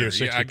a 50 or beginner.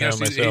 60 I guess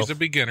pound he's myself. a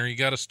beginner. You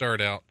got to start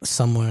out.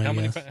 somewhere. How I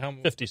many? guess. How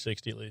 50,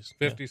 60 at least.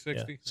 50, Yeah.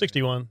 60? Yeah.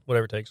 61,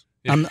 whatever it takes.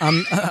 I'm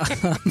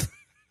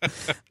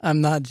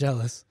I'm not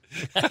jealous.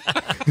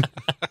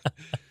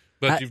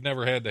 But you've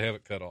never had to have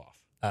it cut off.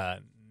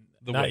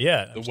 The Not weight.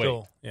 yet. The I'm weight.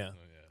 still, yeah.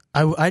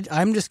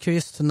 I'm just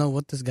curious to know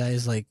what this guy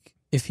is like.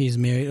 If he's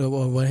married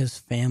or what his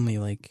family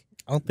like.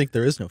 I don't think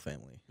there is no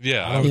family.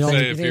 Yeah, I You would don't say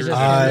think if he's you're. just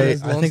I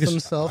his think lonesome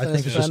it's- self I and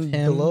think his it's just friend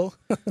him. below.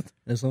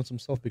 It's not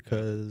himself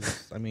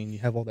because I mean you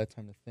have all that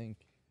time to think,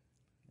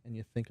 and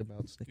you think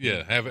about sneaking.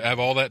 Yeah, have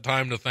all that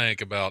time to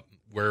think about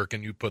where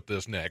can you put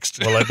this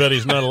next. Well, I bet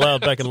he's not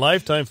allowed back in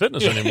Lifetime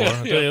Fitness anymore.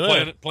 I'll tell you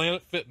that.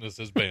 Planet Fitness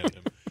has banned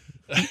him.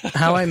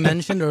 How I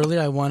mentioned earlier,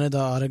 I wanted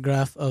an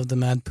autograph of the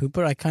Mad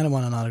Pooper. I kind of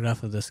want an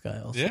autograph of this guy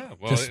also. Yeah,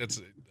 well, Just- it's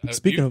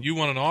Speaking of- you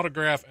want an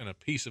autograph and a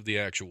piece of the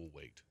actual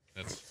weight.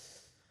 That's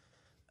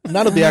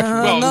Not of the actual.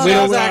 Well, no, we no,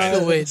 don't the want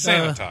actual weight.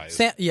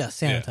 sanitized. Yeah,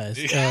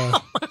 sanitized. Yeah.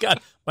 Oh, my God.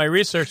 My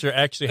researcher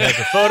actually has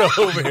a photo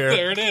over here.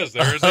 there it is.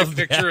 There is a of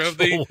the picture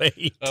of actual the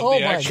weight. of Oh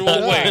the my actual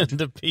God. weight.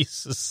 The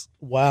pieces.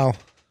 Wow.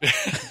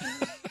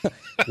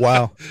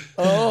 Wow.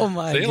 Oh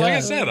my See, god! like I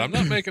said, I'm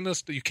not making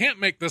this. You can't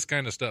make this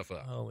kind of stuff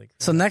up. Holy crap.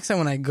 So next time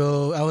when I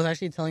go, I was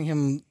actually telling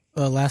him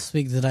last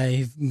week that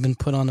I've been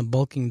put on a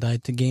bulking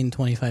diet to gain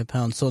 25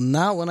 pounds. So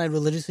now when I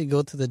religiously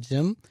go to the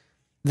gym,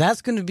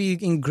 that's going to be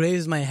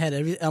engraved in my head.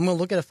 I'm going to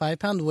look at a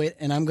 5-pound weight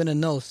and I'm going to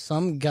know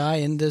some guy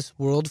in this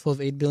world full of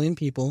 8 billion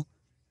people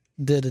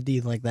did a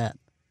deed like that.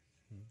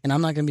 And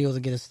I'm not going to be able to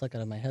get it stuck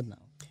out of my head now.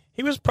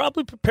 He was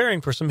probably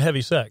preparing for some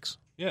heavy sex.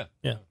 Yeah.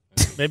 Yeah.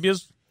 Maybe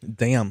his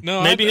Damn.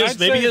 No, maybe I'd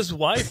maybe say- his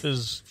wife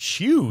is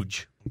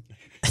huge.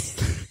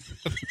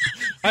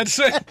 I'd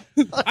say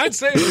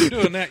if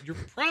you're doing that, you're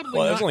probably.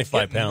 Well, it not was only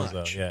 5 getting pounds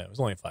much. though. Yeah, it was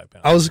only 5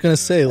 pounds. I was gonna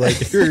say, like,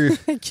 if you're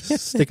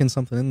sticking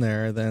something in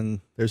there,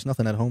 then there's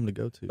nothing at home to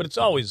go to. But it's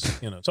always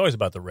it's always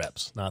about the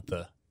reps, not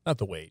the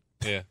weight.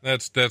 Yeah,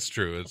 that's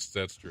true.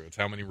 That's true. It's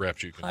how many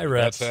reps you can. High do.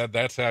 reps.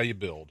 That's how you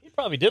build. He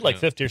probably did like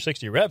 50 or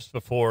 60 reps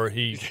before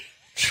he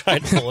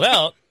tried to pull it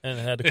out and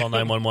had to call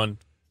 911.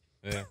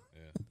 Yeah.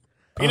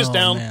 Penis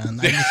down. Man.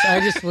 I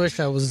just wish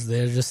I was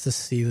there just to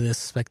see this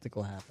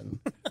spectacle happen.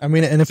 I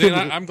mean, and if See, it,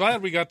 I'm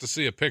glad we got to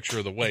see a picture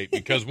of the weight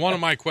because one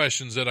of my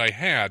questions that I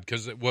had,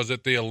 because it was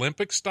at the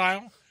Olympic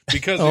style,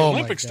 because the Oh, my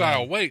Olympic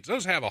style weights,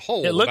 those have a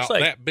hole It looks about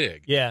like- that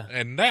big. Yeah.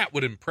 And that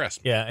would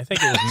impress me. Yeah, I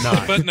think it was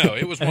not. But no,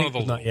 it was one of the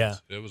it was not, lows. yeah.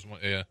 It was one.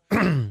 Yeah,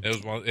 it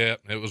was one. Yeah,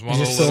 it was one of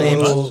the Just so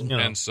lows, you know.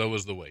 and so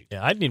was the weight.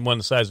 Yeah, I'd need one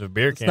the size of a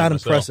beer It's can. not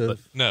myself, impressive.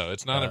 but- No,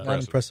 it's not Not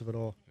impressive. impressive at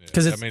all. Yeah.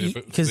 'Cause I it's- mean, if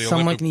it was 'cause the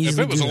someone Olympic, can if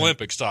easily it was do that.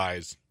 Olympic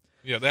size,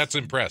 yeah, that's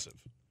impressive.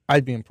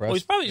 I'd be Well, impressed.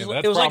 he's probably Yeah, just,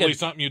 that's it was probably like a,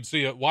 something you'd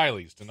see at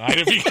Wiley's tonight.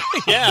 If you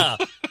yeah,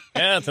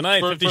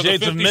 tonight, for 50 the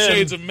Shades 50 of Men.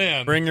 Shades of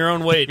Men. Bring your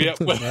own weight. Yep.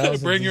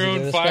 Bring your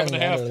own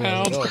 5.5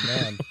 pounds. Oh,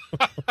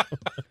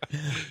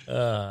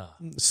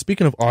 man.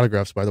 Speaking of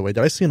autographs, by the way,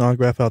 did I see an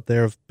autograph out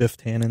there of Biff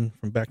Tannen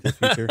from Back to the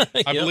Future?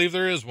 I believe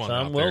there is one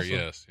Tom out Wilson. there.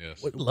 Yes,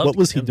 yes. What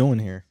was he doing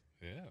here?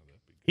 Yeah,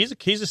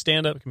 He's a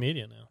stand-up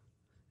comedian now.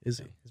 Is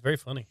he? He's very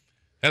funny.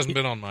 hasn't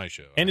been on my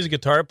show. And he's a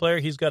guitar player.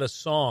 He's got a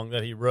song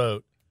that he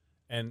wrote,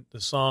 and the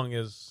song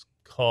is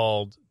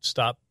called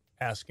 "Stop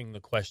Asking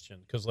the Question,"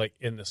 because like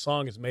in the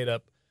song is made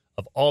up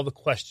of all the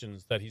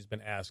questions that he's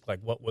been asked, like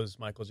what was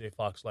Michael J.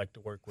 Fox like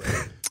to work with,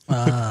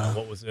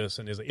 what was this,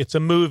 and it's a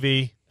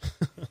movie.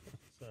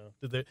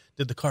 So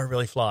did the car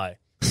really fly?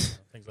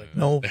 Things like that.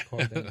 No, the car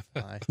didn't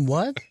fly.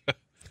 What?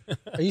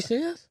 Are you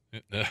serious?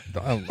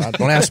 Don't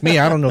ask me.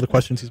 I don't know the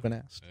questions he's been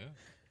asked.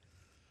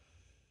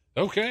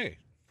 Okay.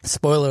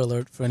 Spoiler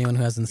alert for anyone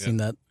who hasn't seen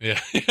that. Yeah,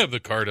 the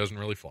car doesn't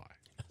really fly.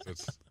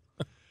 It's,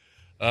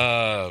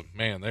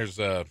 man, there's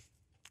we'll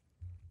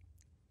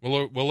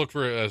look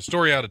for a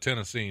story out of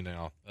Tennessee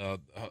now.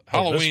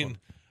 Halloween.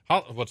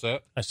 What's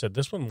that? I said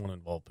this one won't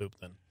involve poop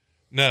then.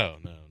 No.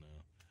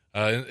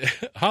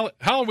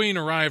 Halloween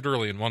arrived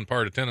early in one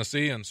part of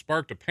Tennessee and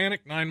sparked a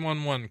panic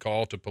 911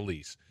 call to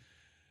police.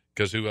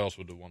 Because who else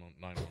would the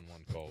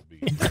 911 call be?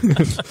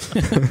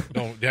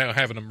 Don't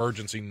have an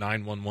emergency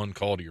 911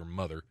 call to your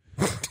mother.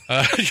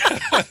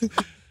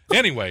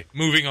 Anyway,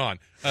 moving on.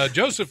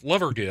 Joseph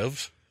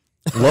Lovergive.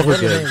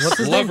 Lovergive. What's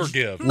his name?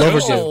 Lovergive.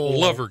 Lovergive.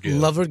 Lovergive.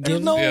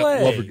 Lovergive? No Yeah,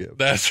 way. Lovergive.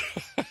 That's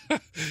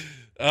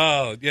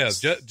yes,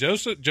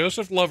 Joseph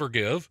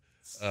Lovergive.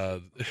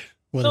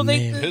 What So a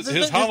they- name.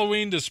 His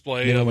Halloween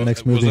display Yeah, my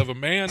next was movie. of a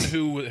man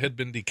who had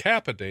been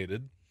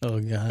decapitated Oh,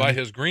 God. by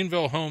his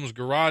Greenville home's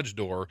garage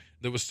door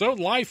that was so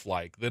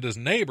lifelike that his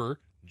neighbor,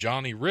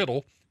 Johnny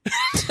Riddle.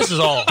 This is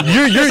all.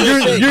 You're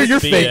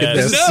BS. faking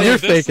this. No, You're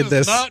this faking is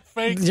this. not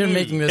fake You're news.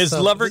 making this Is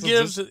up.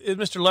 Lovergives? Is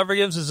Mr.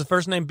 Lovergives? Is the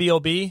first name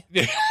B.O.B.?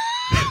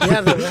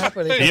 Yeah, the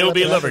rapper. they call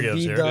B.O.B. it the rapper, Lovergives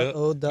here.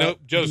 B.O. Nope,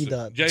 Joseph.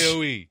 B.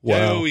 J-O-E. Wow.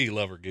 J-O-E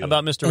Lovergive. How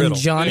about Mr. And Riddle?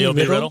 Johnny B.O.B.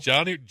 Riddle? Riddle?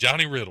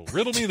 Johnny Riddle.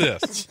 Riddle me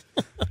this.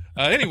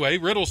 Anyway,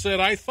 Riddle said,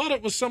 I thought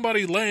it was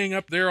somebody laying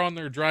up there on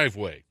their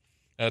driveway.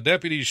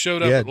 Deputies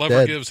showed up Yeah, at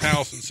Lovergive's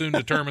house and soon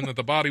determined that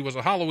the body was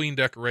a Halloween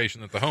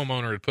decoration that the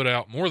homeowner had put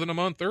out more than a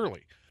month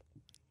early.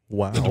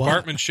 Wow. The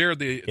department shared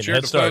the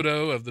head start.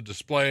 photo of the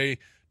display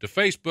to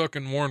Facebook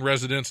and warned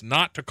residents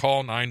not to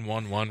call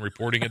 911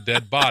 reporting a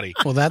dead body.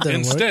 Well, that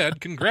didn't work.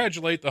 Instead,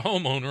 congratulate the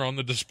homeowner on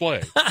the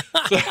display.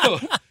 So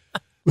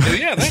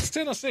yeah, that's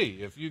Tennessee.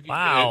 If you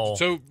Wow.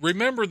 So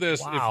remember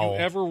this: Wow. if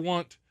you ever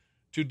want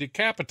to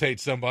decapitate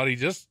somebody,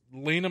 just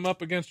lean them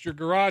up against your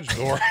garage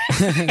door,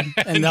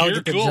 And that'll you're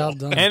get the cool. job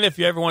done. And if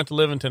you ever want to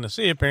live in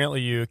Tennessee,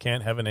 apparently you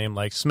can't have a name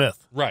like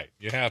Smith. Right?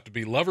 You have to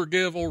be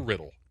Lovergive or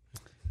Riddle.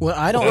 What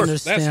I don't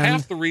That's understand.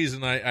 half the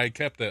reason I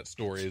kept that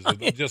story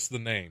is just the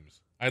names.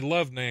 I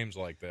love names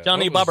like that.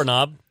 Johnny What was-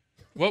 Bobbernob.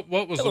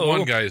 What was Hello. the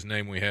one guy's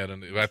name we had?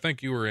 And I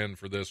think you were in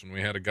for this when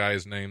we had a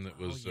guy's name that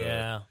was.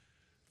 Yeah.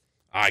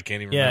 I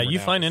can't even. Yeah, remember you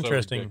now. find It's so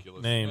interesting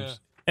ridiculous. names. Yeah.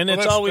 And Well,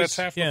 it's that's- always that's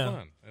half the yeah.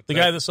 fun. That's The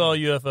half guy the that saw fun.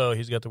 UFO,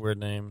 he's got the weird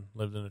name,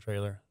 lived in a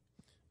trailer.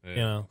 Yeah. You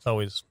know, it's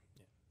always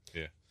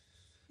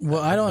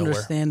What I don't Nowhere.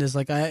 understand is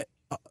like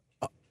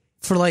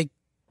for like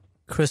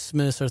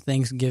Christmas or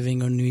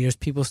Thanksgiving or New Year's,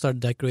 people start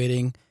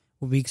decorating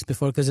weeks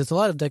before because it's a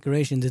lot of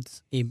decorations.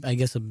 It's I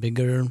guess a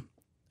bigger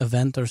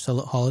event or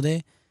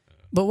holiday.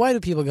 But why do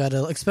people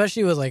gotta,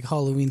 especially with like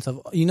Halloween stuff?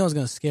 You know it's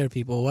gonna scare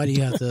people. Why do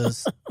you have to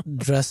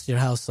dress your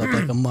house up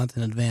like a month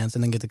in advance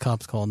and then get the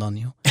cops called on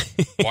you?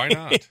 Why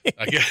not?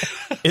 I guess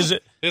is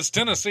it it's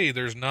Tennessee.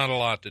 There's not a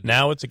lot to do.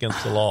 now it's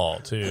against the law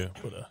too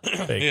with a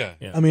fake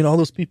Yeah. I mean, all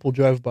those people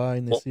drive by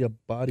and they see a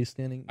body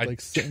standing,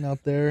 sitting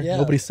out there. Yeah.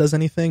 Nobody says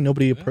anything.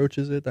 Nobody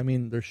approaches it. I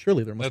mean, there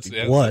must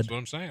be blood. That's what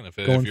I'm saying. If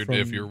going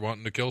if you're from-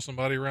 wanting to kill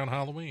somebody around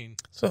Halloween,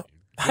 So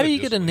how do you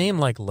get a name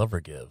like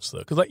Lovergives though?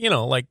 Because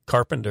like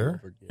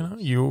Carpenter,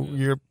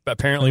 you're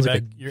apparently Sounds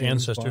like back a your James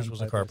ancestors Bond was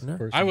a type of carpenter.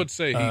 person. I would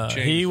say he changed.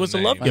 He was the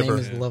a name. love My name giver.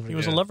 is Lover. He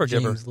was a Yeah. lover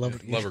giver. James Lover.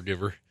 Lover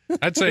giver.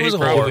 I'd say He he was a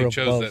probably whore.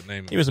 chose that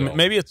name. He was himself.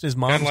 maybe it's his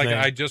mom's Kind of like name.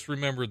 I just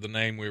remembered the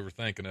name we were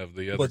thinking of.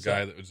 The other What's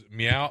guy that? that was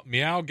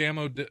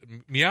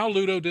Meow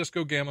Ludo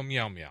Disco Gamma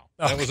Meow Meow.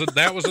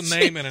 That was a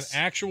name in an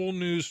actual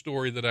news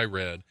story that I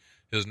read.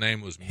 His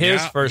name was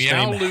His first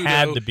Meow name Ludo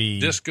had to be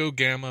Disco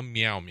Gamma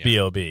Meow Meow.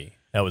 B.O.B.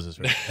 That was his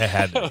first. It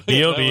had to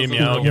be. B.O.B. That was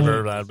Meow a-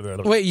 giver. Blah, blah,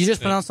 blah. Wait, you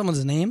just pronounced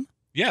someone's name?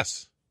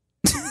 Yes.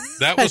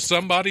 That was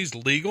somebody's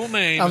legal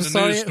name I'm in the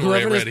sorry, news story I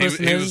whoever read. this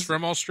person He was is.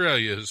 from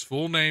Australia. His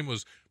full name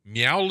was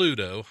Meow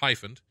Ludo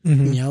hyphened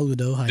Meow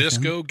Ludo hyphen.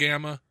 Disco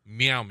Gamma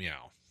Meow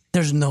Meow.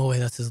 There's no way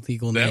that's his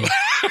legal That-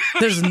 name.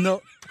 There's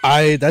no.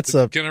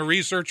 Can a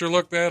researcher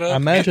look that up?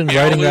 Imagine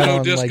Meow writing that Ludo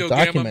on Disco like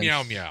Gamma documents.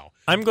 Meow Meow.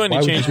 I'm going Why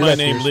to would change you do my that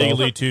to name yourself?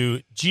 legally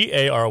to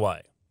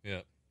Gary.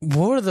 Yeah.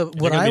 What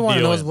gonna I be want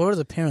to know is DON. what were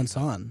the parents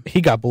on?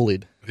 He got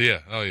bullied. Yeah.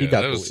 Oh, He yeah.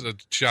 got That was bullied. a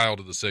child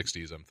of the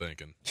 60s, I'm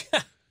thinking.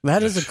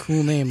 That is a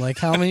cool name. Like,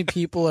 how many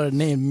people are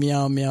named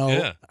Meow Meow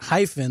Yeah.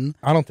 hyphen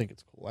I don't think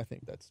it's cool. I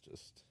think that's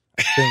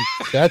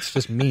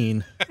just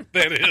mean.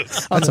 That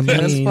is. on That's the a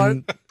parents' mean part?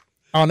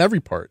 on every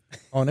part,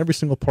 on every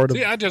single part of.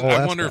 See, I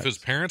all wonder if his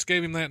aspects. parents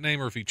gave him that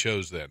name or if he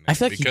chose that name. I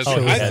feel like he because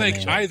chose I that think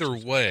name. either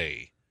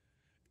way,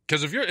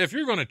 because if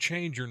you're going to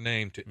change your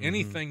name to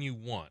anything you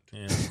want,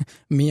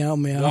 Meow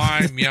Meow.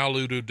 why Meow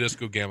Ludo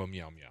Disco Gamma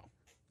Meow Meow?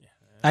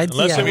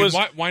 Unless I it mean, was,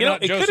 why you know,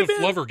 not it could Joseph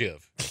have been-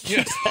 Lovergive?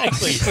 Yeah.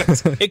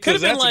 Exactly. It could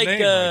have been that's a like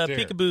name right there.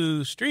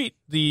 Peekaboo Street,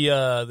 the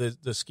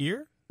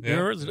skier. Yeah.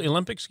 Remember the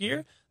Olympic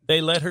skier? They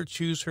let her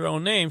choose her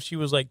own name. She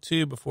was like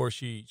 2 before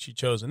she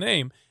chose a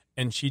name,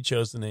 and she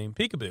chose the name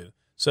Peekaboo.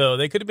 So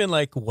they could have been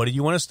like, "What do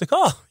you want us to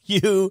call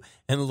you?"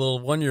 And the little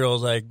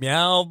 1-year-old's like,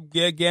 "Meow,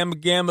 gamma,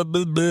 gamma,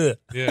 blah, blah."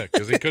 Yeah,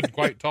 because he couldn't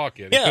quite talk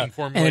yet. He Yeah. couldn't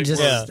formulate And it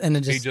just- words. and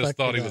it just he just stuck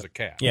thought with he was that. a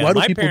cat. Yeah, Why do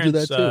my people do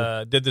parents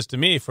that, too? did this to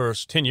me for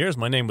 10 years.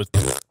 My name was.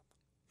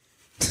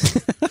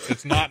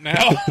 It's not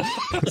now.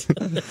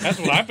 That's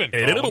what I've been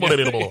calling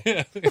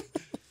it.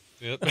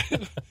 Yeah. Yep.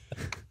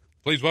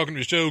 Please welcome to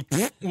the show,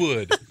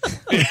 Wood.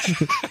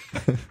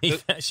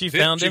 She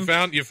found him.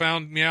 You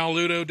found Meow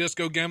Ludo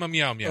Disco Gamma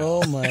Meow Meow.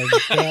 Oh my god.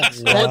 Wow.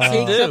 That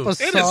takes up a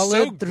It is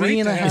solid so great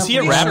 3.5 to have Is he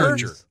a rapper?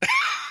 researchers.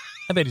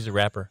 I bet he's a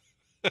rapper.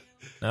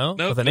 No,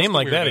 Nope, with a just name a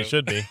like that, he weirdo.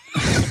 should be.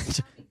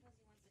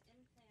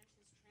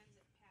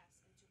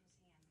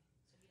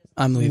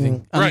 I'm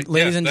leaving. Right,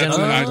 Ladies yeah, and that's-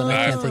 gentlemen, I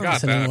can't take forgot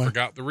this that. I anymore.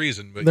 forgot the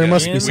reason, but There yeah,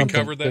 must be we something.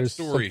 covered that There's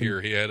story something.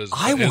 here. He had his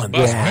I want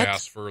bus that.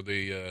 pass for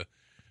that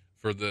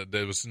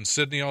was in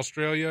Sydney,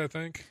 Australia, I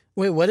think.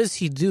 Wait, what does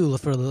he do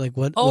for like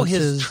what? Oh, what's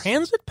his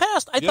transit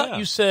pass? I Yeah. thought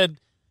you said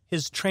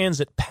his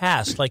transit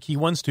pass, like he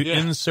wants to Yeah.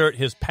 insert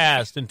his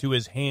past into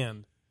his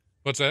hand.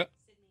 What's that?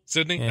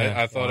 Sydney? Yeah,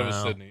 I thought it was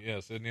wow. Sydney. Yeah,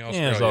 Sydney, Yeah,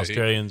 Australia. those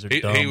Australians are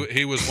dumb.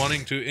 He was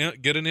wanting to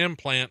get an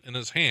implant in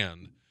his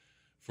hand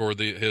for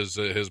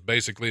his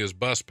basically his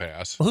bus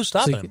pass. Well, who's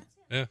stopping So- him?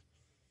 Yeah,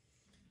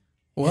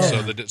 Well,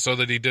 so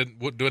that he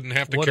didn't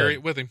have to What carry a-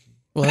 it with him.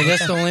 well, I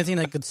guess the only thing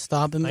that could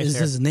stop him Nice is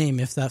hair. his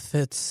name, if that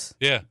fits.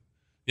 Yeah,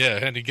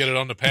 and he get it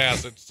on the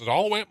pass. It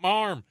all went in my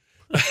arm.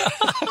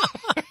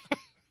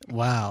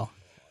 Wow.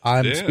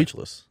 I'm Yeah.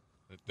 speechless.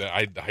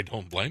 I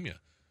don't blame you.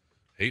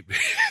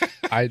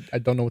 I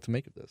don't know what to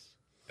make of this.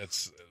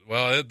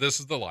 This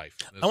is the life.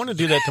 I want to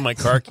do that to my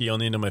car key on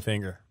the end of my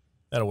finger.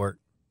 That'll work.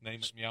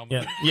 Name it Meow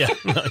Yeah, Meow.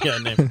 yeah,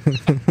 name.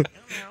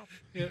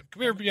 Yeah,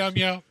 come here, Meow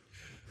Meow.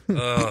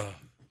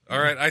 All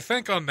right, I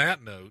think on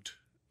that note,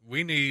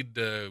 we need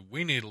a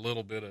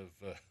little bit of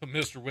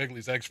Mr.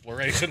 Wiggly's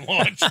exploration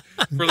launch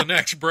for the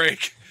next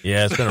break.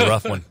 Yeah, it's been a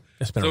rough one.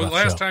 It's been a So rough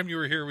last show. time you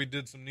were here, we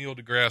did some Neil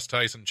deGrasse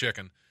Tyson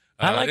chicken.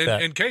 I like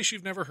that. In case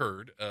you've never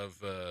heard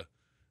of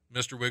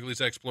Mr. Wiggly's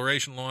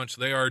exploration launch,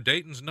 they are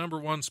Dayton's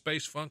 #1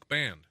 space funk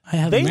band. I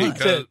have They not.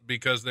 need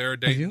Because they are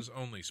Dayton's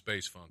only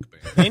space funk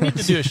band. They need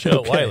to do a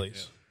show at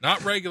Wiley's.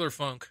 Not regular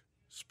funk,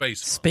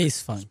 space funk.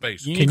 Space funk.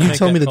 Space You funk. need Can to you make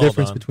tell that me the call,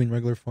 difference Don. between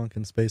regular funk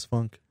and space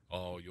funk?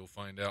 Oh, you'll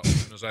find out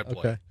as soon as I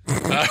play.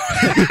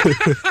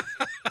 Okay.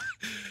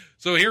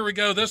 So here we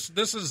go. This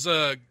is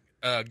Go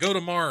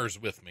to Mars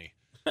with Me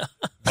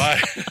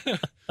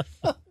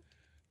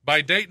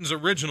by Dayton's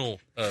original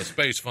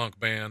space funk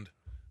band,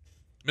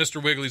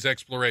 Mr. Wiggly's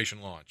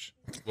exploration launch.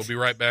 We'll be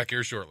right back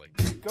here shortly.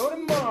 Go to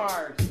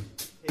Mars.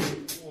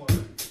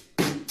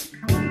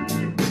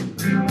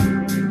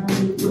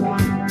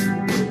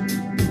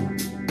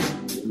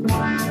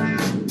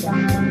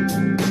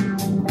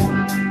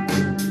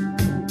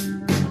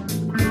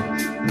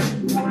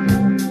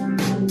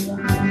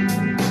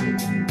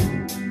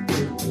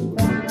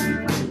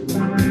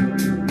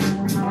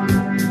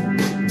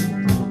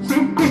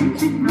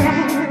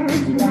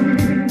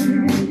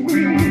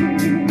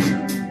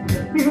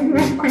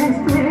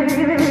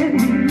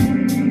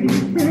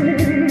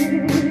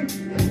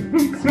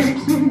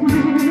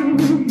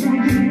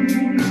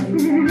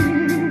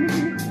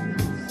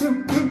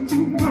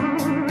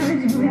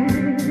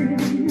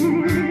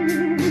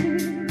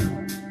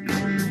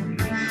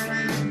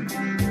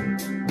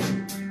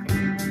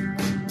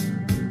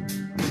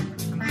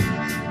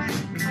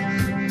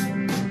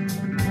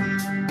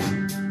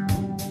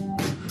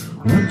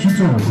 What you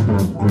talk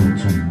about going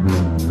to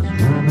Mars?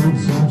 Well, that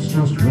sounds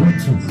just way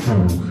too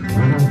far.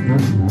 I don't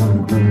get one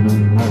going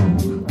along.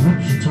 What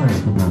you talk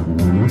about,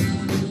 Lewis?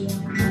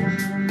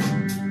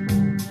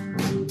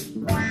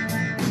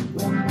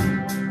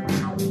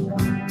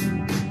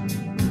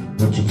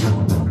 What you talk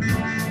about?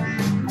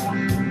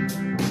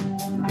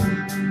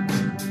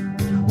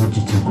 What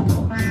you talk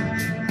about?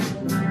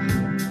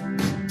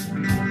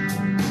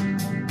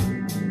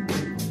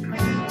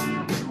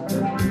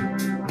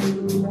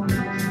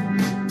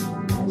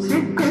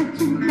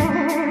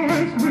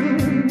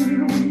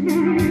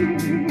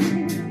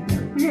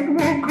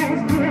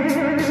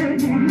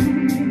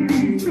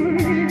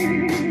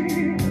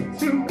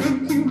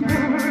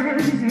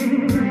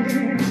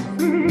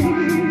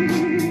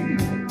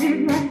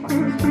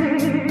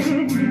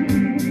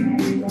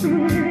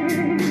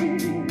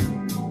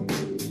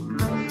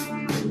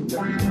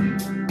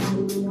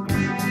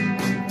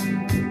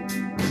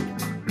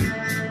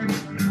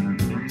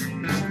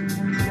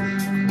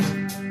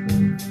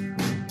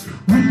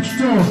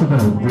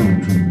 about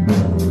going to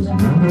Mars?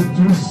 Man, that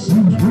just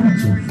seems way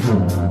too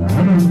far. I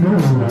don't know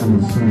how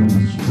you're saying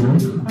this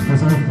true,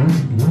 because I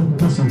think you're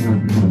messing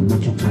with me.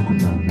 What you talk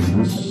about,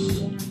 Lewis?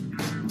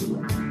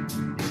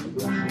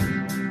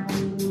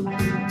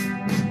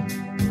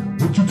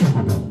 What you talk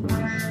about?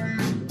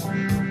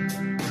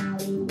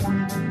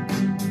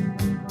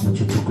 What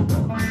you talk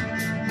about?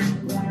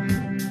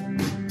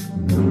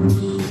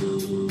 Lewis?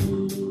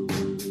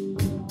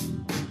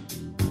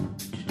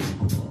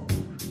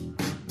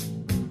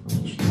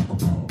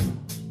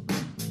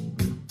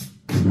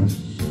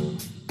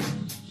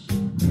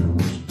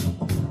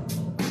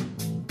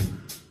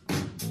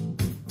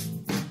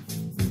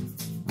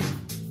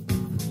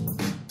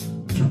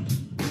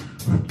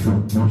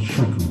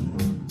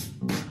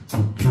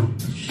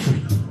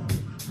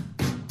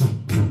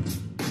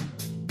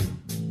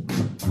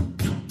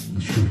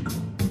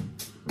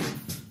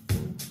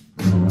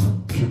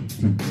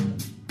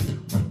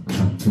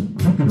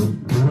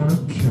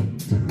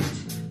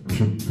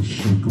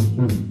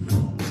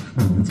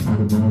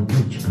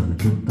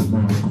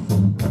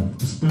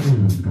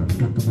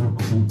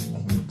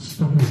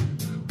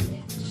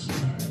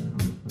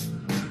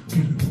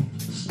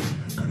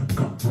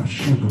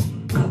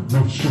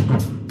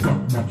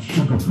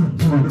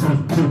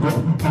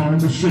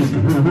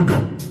 Here we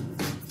go.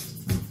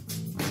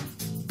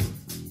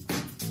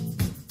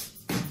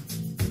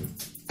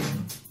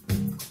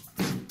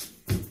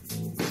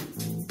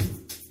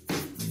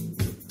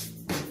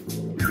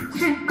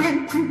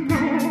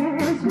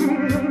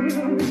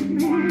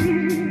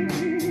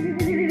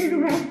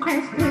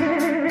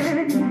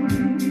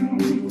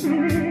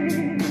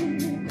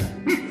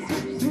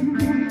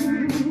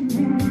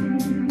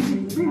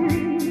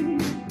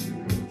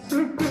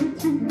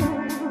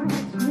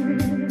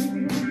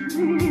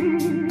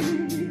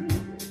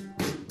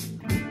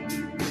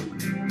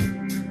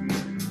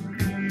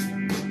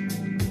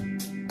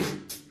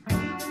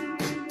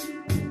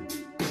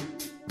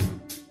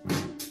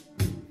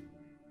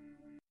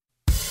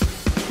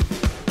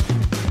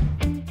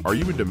 Are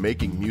you into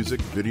making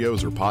music,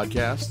 videos, or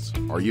podcasts?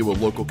 Are you a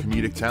local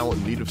comedic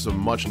talent in need of some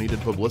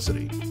much-needed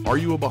publicity? Are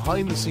you a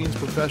behind-the-scenes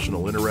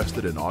professional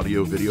interested in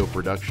audio, video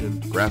production,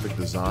 graphic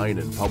design,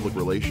 and public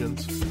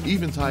relations?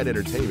 Eventide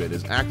Entertainment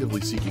is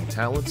actively seeking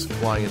talents,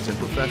 clients, and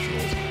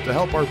professionals to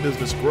help our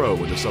business grow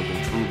into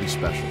something truly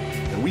special.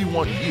 And we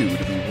want you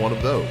to be one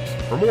of those.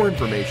 For more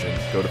information,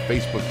 go to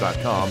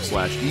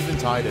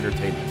facebook.com/Eventide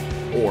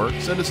Entertainment or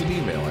send us an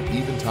email at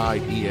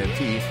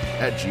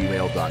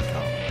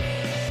eventideent@gmail.com.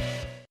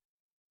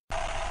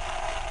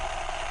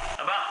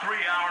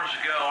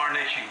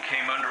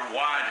 Came under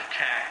wide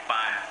attack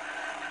by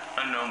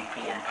unknown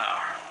foreign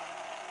power.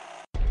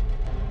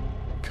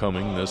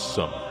 Coming this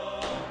summer,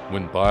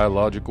 when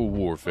biological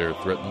warfare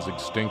threatens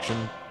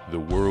extinction, the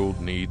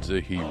world needs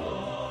a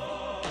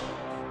hero.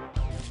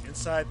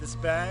 Inside this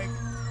bag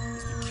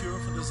is the cure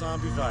for the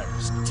zombie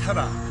virus.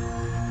 Ta-da!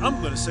 I'm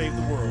going to save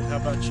the world. How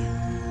about you?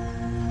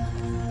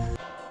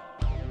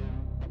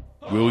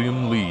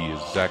 William Lee is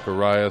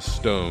Zachariah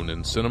Stone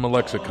in Cinema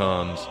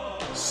Lexicon's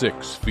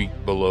 6 Feet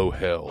Below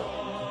Hell.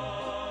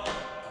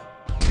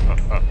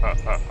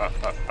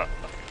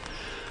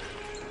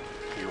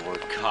 Your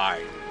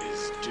kind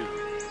is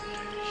doomed,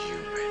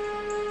 human.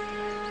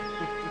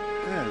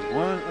 That is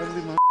one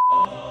ugly mother.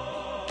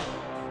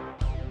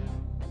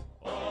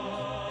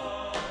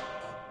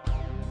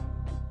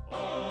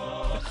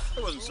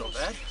 It wasn't so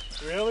bad.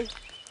 Really?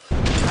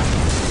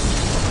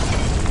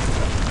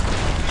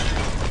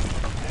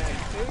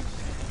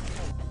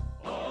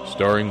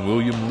 Starring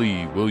William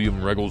Lee,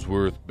 William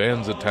Regglesworth,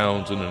 Banza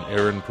Townsend, and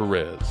Aaron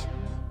Perez.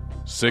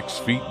 6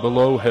 Feet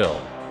Below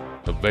Hell,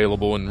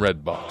 available in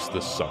Redbox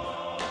this summer.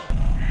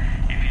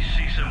 If you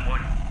see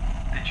someone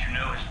that you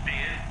know is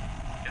dead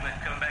and then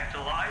come back to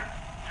life,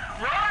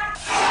 run!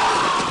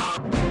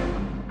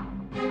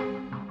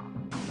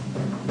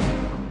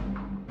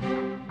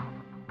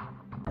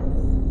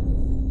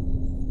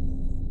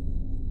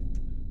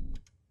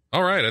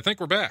 All right, I think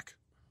we're back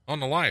on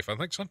the Life. I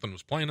think something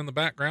was playing in the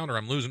background, or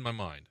I'm losing my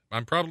mind.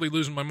 I'm probably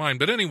losing my mind.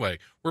 But anyway,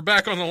 we're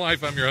back on the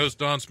Life. I'm your host,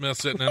 Don Smith,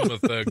 sitting in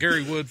with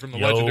Gary Wood from the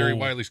legendary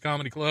Wiley's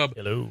Comedy Club.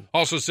 Hello.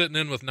 Also sitting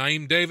in with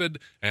Naim David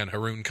and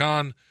HaRoon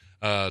Khan,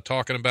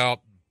 talking about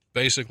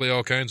basically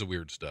all kinds of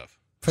weird stuff.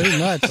 Pretty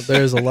much.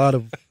 There's a lot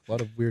of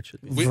weird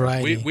shit.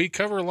 We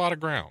cover a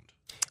lot lot.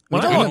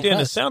 When I walked in,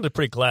 it sounded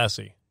pretty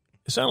classy.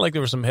 It sounded like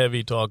there was some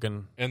heavy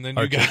talking. And then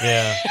you got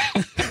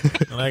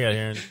when I got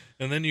here.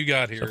 And then you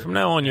got here. So from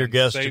now on, your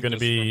guests are going to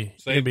be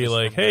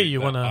like, "Hey,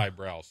 you want to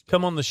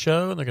come on the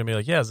show?" And they're going to be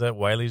like, "Yeah, is that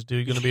Wiley's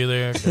dude going to be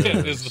there?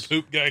 Is the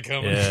poop guy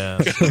coming?" Yeah.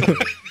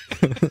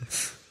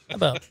 How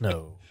about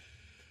no?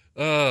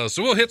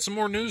 So we'll hit some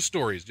more news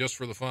stories just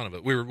for the fun of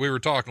it. We were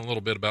talking a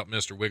little bit about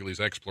Mr. Wiggly's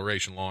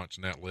exploration launch,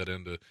 and that led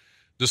into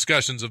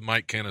discussions of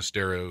Mike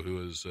Canistero,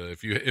 who is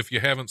if you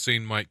haven't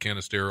seen Mike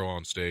Canistero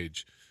on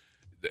stage,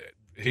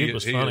 he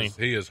is hilarious.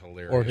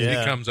 He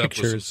comes up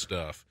with some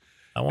stuff.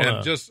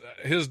 And just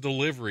his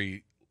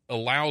delivery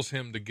allows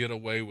him to get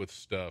away with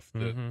stuff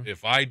that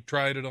if I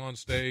tried it on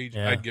stage,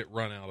 Yeah. I'd get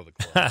run out of the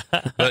club.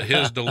 But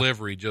his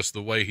delivery, just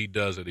the way he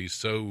does it, he's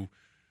so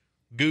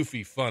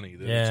goofy funny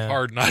that it's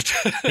hard not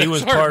to. He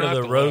was it's hard part of not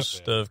the to laugh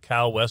roast at. of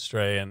Cal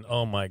Westray, and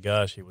oh my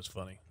gosh, he was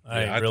funny.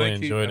 I really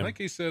enjoyed him. I think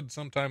he said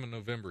sometime in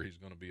November he's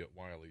going to be at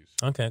Wiley's.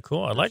 Okay,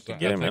 cool. I'd like to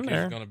get him in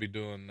there. He's going to be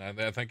doing.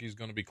 I think he's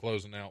going to be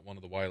closing out one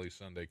of the Wiley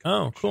Sunday.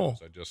 Oh, cool.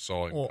 Shows. I just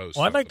saw him post.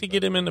 Well, I'd like to something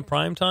get him about into that.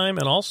 prime time,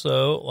 and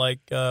also like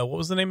what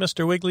was the name,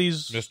 Mr.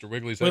 Wiggly's? Mr.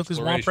 Wiggly's Womp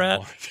Exploration Rat.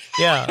 Line.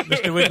 Yeah,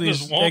 Mr.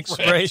 Wiggly's Womp Rat.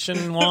 Exploration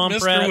Womp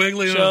Mr. Rat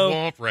Wiggly and show.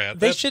 Womp Rat.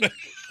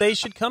 They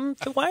should come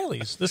to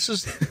Wiley's. This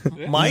is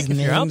Mike. If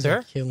you're out names there,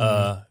 are killing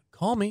me.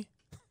 call me.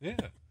 Yeah.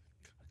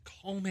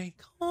 Call me.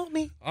 Call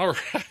me. All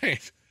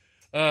right.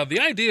 The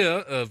idea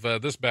of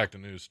this back to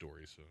news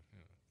stories.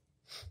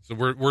 So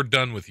we're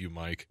done with you,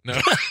 Mike. No,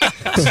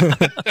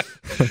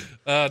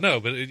 no,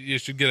 but you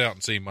should get out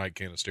and see Mike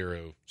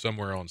Canistero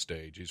somewhere on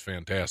stage. He's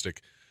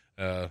fantastic.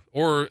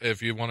 Or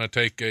if you want to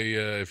take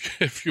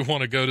if you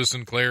want to go to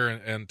Sinclair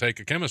and take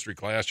a chemistry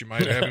class, you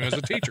might have him as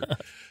a teacher.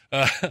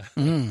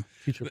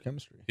 Teacher of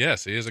chemistry.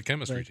 Yes, he is a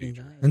chemistry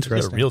teacher. That's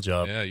a real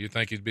job. Yeah, you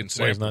think he's been That's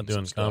why he's not sampling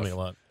doing some comedy stuff.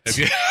 a lot. Have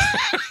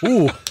you?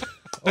 Ooh.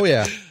 Oh,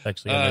 yeah.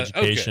 Actually, an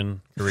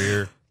education,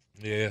 career,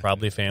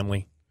 probably a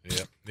family.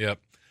 Yep.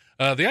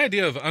 The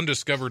idea of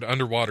undiscovered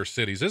underwater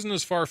cities isn't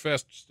as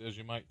far-fetched as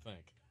you might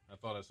think. I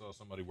thought I saw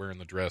somebody wearing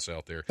the dress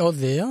out there. Oh,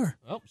 they are.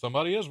 Oh,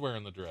 somebody is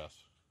wearing the dress.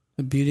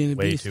 The Beauty and the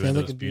Way Beast. too They have into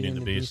like this a Beauty and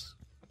the Beast.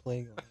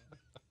 play going on.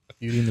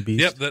 Beauty and the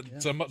Beast.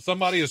 Yep,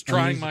 somebody is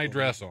trying my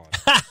dress on.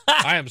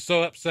 I am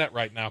so upset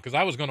right now because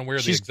I was going to wear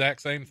the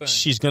exact same thing.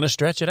 She's going to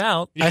stretch it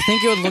out. I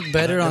think it would look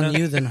better on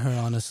you than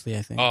her, honestly,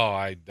 I think. Oh,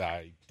 I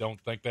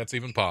don't think that's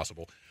even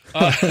possible.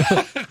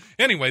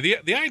 Anyway,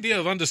 the idea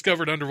of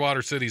undiscovered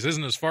underwater cities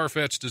isn't as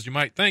far-fetched as you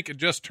might think. It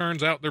just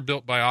turns out they're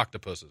built by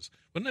octopuses.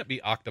 Wouldn't that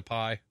be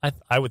octopi?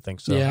 I would think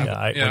so. Yeah. When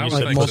I you would said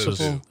think so, multiple,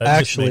 too. that just made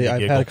Actually, me I've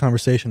giggle. had a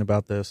conversation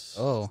about this.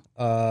 Oh.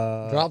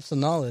 Uh, Drops of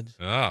knowledge.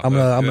 Oh, I'm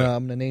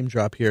gonna name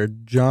drop here.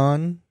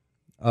 John,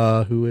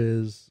 who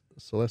is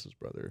Celeste's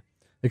brother,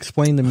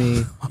 explained to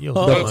me You'll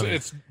the- know money.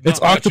 it's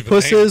it's not much of a name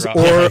octopuses drop.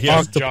 or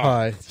Yes,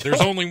 octopi. John.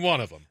 There's only one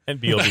of them. and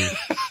B.O.B.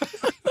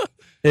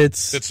 It's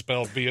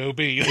spelled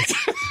B-O-B.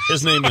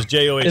 His name is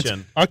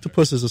J-O-H-N.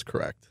 octopuses is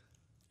correct.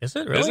 Is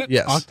it really? Is it?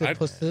 Yes.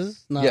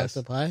 Octopuses, not Yes.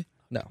 octopi.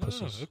 No,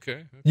 Oh,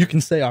 okay. you can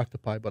say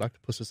octopi, but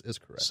octopuses is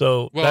correct.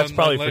 So Well, that's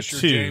probably for unless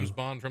you're 2. James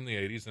Bond from the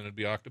 80s, then it'd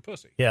be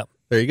Octopussy. Yeah.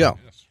 There you go.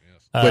 Yes,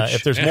 yes. Which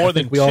If there's I more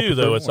than think we all 2,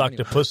 prefer though, it's more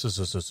anyway. octopuses.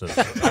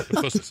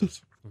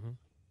 Octopuses.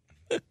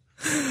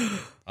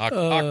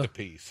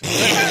 Octopiece.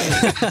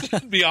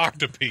 Be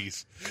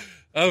octopiece.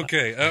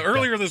 Okay.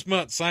 Earlier this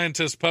month,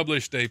 scientists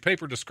published a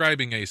paper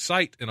describing a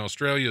site in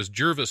Australia's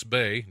Jervis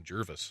Bay.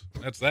 Jervis.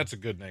 That's a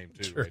good name,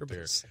 too,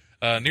 Jervis.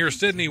 right there. Near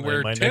Sydney,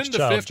 where My 10 next to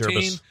child, 15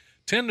 Jervis.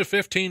 10 to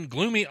 15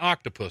 gloomy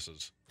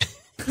octopuses.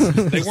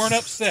 They weren't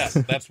upset.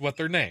 That's what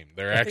they're named.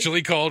 They're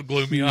actually called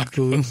gloomy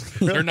octopuses.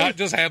 They're not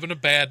just having a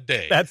bad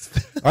day. That's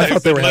I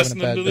thought they were having a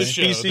listening bad to the day.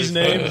 show. species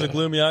There's- name is a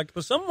gloomy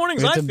octopus. Some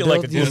mornings We have I to feel like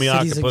a build these gloomy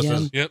cities octopus.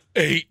 again. Yep,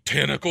 8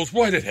 tentacles.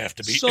 Why'd it have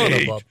to be Son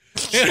 8? of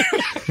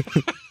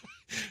a...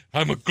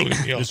 I'm a gloomy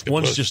octopus. This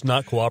one's just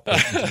not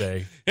cooperating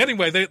today.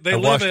 Anyway, they I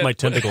live washed at, my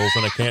tentacles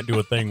and I can't do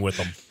a thing with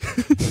them.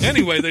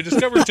 Anyway, they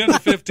discovered 10 to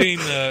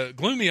 15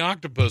 gloomy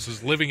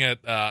octopuses living at,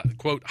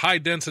 quote, high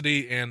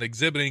density and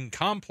exhibiting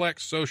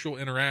complex social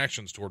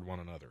interactions toward one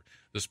another.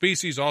 The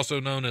species, also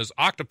known as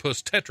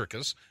Octopus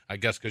tetricus, I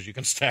guess because you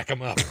can stack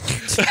them up,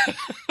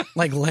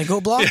 Like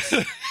Lego blocks?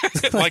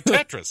 like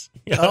Tetris.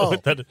 Oh.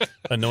 With that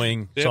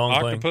annoying Yep, song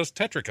playing. Octopus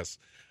tetricus.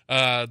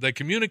 They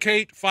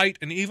communicate, fight,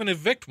 and even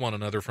evict one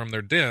another from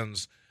their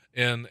dens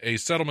in a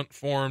settlement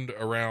formed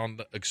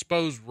around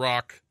exposed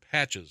rock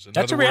patches. In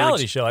That's other a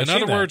reality words- show. I've In seen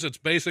other that. words, it's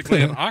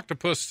basically an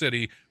octopus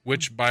city,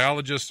 which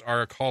biologists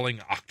are calling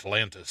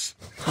Octlantis.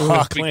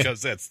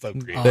 Because that's so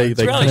creepy. They It's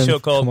a reality couldn't show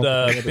called come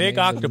up with any Big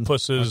other name than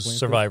Octopuses Octlantis.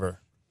 Survivor.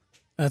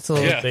 That's a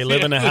Yeah. They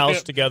live in a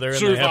house together and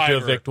they have to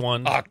Survivor. evict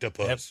one.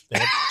 Octopus. They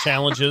have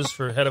challenges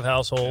for head of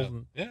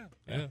household.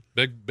 Yeah.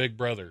 Big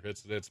brother.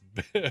 It's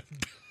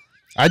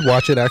I'd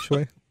watch it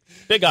actually.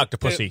 Big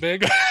Octopusy.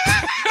 big.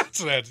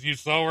 So that's, you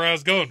saw where I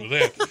was going with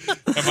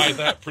that. Am I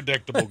that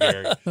predictable,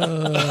 Gary?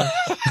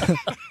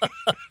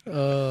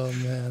 oh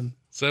man.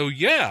 So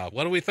yeah,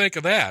 what do we think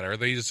of that? Are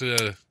these?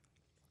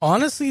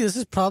 Honestly, this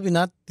is probably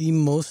not the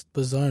most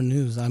bizarre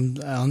news. I'm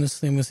gonna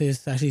say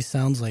this actually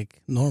sounds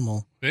like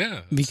normal.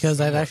 Yeah.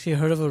 Because I've actually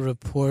heard of a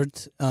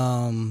report.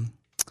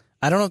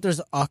 I don't know if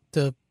there's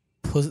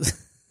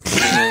octopus.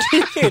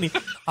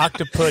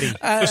 Octoputty.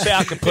 Just say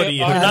Octoputty.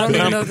 You're I not don't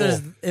even know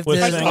comfortable if with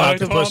there's saying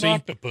octopus.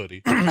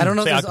 Octopusy. I don't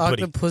know if Say there's octoputty.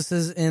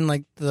 octopuses in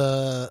like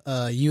the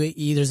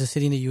UAE. There's a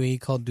city in the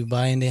UAE called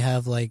Dubai, and they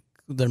have like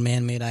their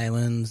man-made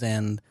islands.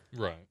 And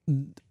Right.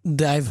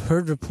 I've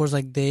heard reports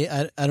like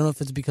I don't know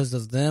if it's because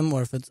of them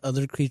or if it's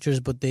other creatures,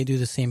 but they do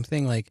the same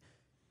thing. Like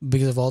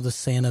because of all the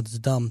sand that's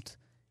dumped,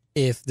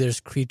 if there's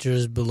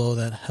creatures below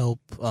that help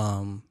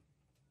form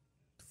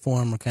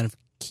or kind of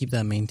keep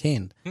that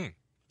maintained.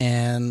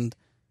 And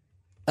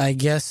I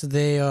guess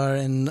they are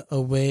in a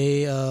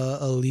way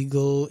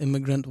illegal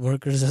immigrant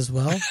workers as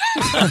well.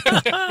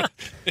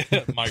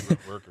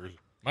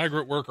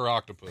 Migrant worker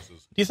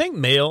octopuses. Do you think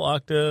male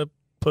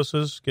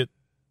octopuses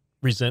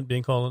resent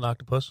being called an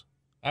octopus?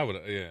 I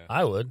would, yeah.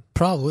 I would.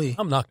 Probably.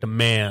 I'm an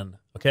octoman,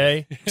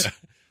 okay?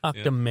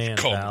 Octoman,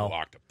 Call me pal. an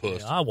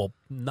octopus. Yeah, I will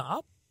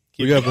not.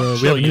 We have a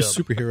new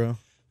superhero.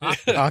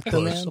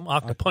 Octopus. I'm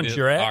octopunch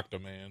your ass.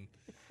 Octoman.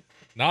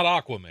 Not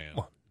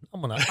Aquaman.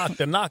 I'm going to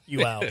octo-knock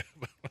you out.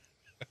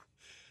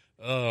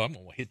 I'm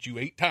going to hit you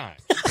 8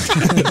 times.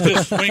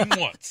 Swing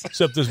once.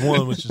 Except there's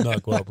one which is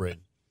not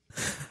cooperating.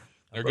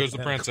 There goes the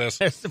princess.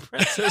 There's the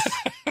princess.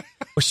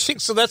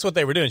 So that's what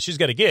they were doing. She's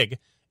got a gig,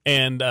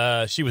 and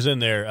she was in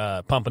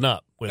there pumping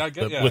up with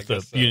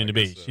the Beauty and the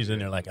Beast. She's in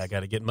there like, I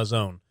got to get in my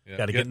zone.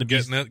 Got to get in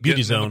the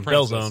beauty zone,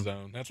 bell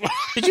zone. That's what.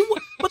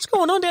 What's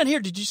going on down here?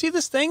 Did you see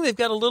this thing? They've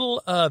got a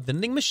little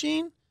vending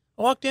machine.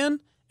 I walked in,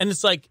 and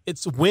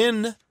it's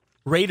Win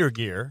Raider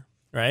gear,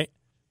 right?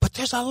 But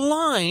there's a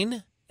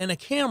line and a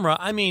camera.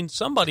 I mean,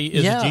 somebody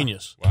is a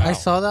genius. Wow. I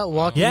saw that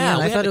walking in.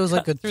 I thought it was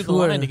like a through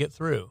tour. The line to get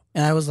through.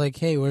 And I was like,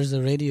 hey, where's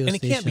the radio station?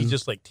 And it can't be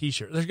just like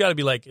T-shirt. There's got to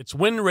be like, it's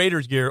Win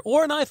Raiders gear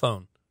or an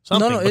iPhone.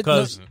 Something,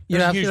 because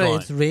you're absolutely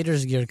right. It's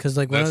Raiders gear. Because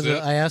like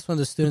I asked one of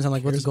the students, I'm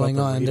like, what's going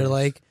on? And they're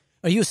like,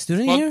 are you a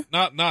student here?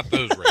 Not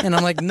those Raiders. And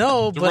I'm like,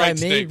 no, but I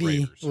may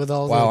be with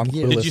all the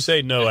gear. Did you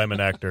say, no, I'm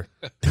an actor?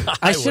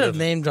 I should have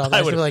name dropped.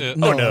 I should have like,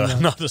 no,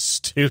 I'm not a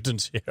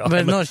student here. But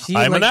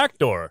I'm an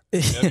actor.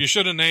 You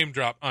should have name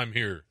dropped, I'm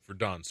here for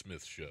Don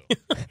Smith's show.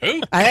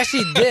 Who? I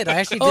actually did.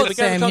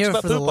 Say I'm here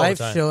for the live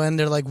show. And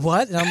they're like,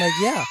 what? And I'm like,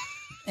 yeah.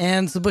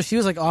 And so, but she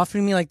was like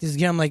offering me like this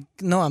gear. I'm like,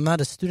 no, I'm not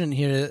a student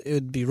here. It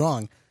would be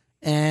wrong.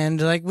 And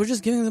they're like, we're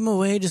just giving them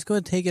away. Just go ahead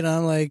and take it.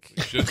 I'm like,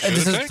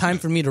 this is time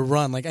for me to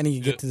run. Like, I need to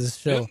get to this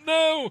show.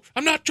 No,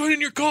 I'm not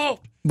joining your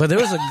cult. But there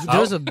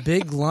was a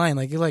big line.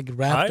 Like, it like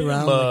wrapped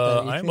around.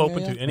 I'm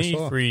open to any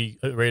free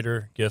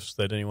Raider gifts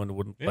that anyone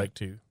would like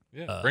to.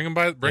 Yeah, bring them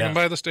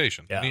by the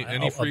station. Yeah,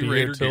 any free I'll be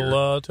Raider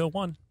here till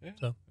 1. Yeah.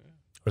 So.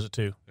 Or is it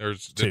 2?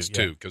 It's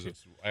 2 because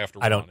it's after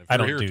 1. I don't.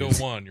 If you're here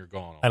till 1, you're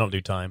gone. I don't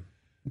do time.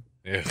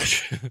 Yeah,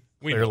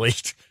 Clearly.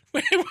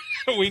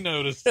 We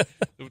noticed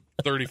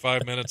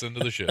 35 minutes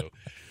into the show,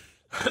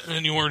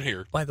 and you weren't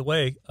here. By the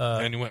way,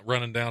 and you went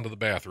running down to the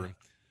bathroom.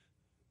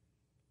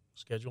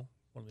 Schedule.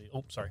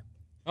 Sorry.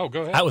 Oh,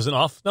 go ahead. That was an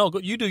off. No,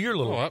 you do your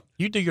little.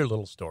 You do your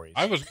little stories.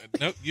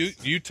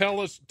 You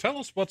tell us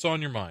what's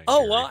on your mind. Oh,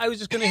 Jerry. well, I was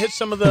just going to hit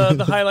some of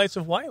the highlights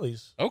of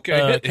Wiley's.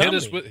 Okay, hit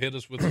us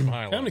with some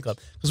highlights. Comedy Club,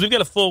 because we've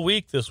got a full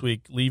week this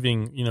week. We're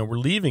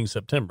leaving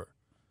September.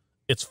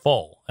 It's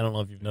fall. I don't know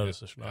if you've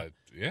noticed this or not.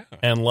 Yeah.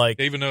 And like,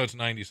 even though it's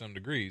 90-some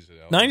degrees.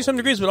 90-some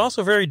degrees, but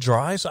also very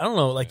dry. So I don't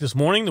know. Like this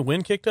morning, the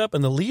wind kicked up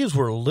and the leaves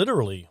were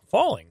literally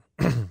falling,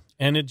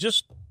 and it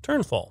just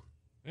turned fall.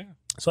 Yeah.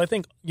 So I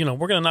think we're not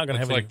going to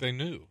have like they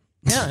knew.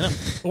 Yeah, I know.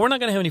 But we're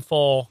not going to have any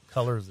fall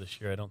colors this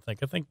year. I don't think.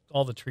 I think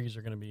all the leaves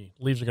are going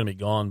to be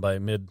gone by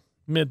mid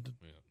to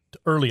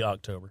early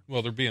October.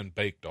 Well, they're being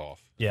baked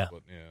off. Yeah.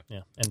 But,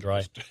 yeah, and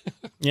dry.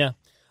 Yeah.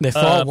 They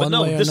fall one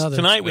way or another.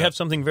 Tonight we have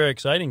something very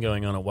exciting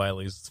going on at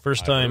Wiley's. It's the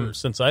first time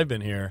since I've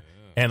been here,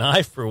 and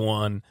I, for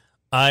one,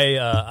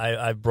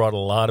 I brought a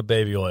lot of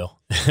baby oil.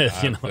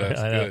 That's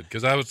good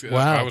because I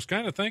was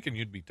kind of thinking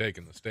you'd be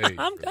taking the stage.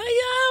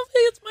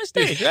 It's my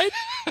stage, right?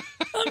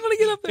 I'm going to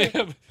get up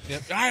there. Yeah,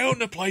 I own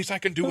the place. I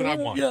can do what I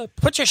want. Yeah,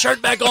 put your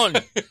shirt back on.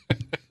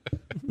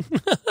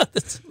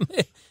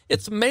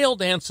 It's male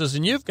dances,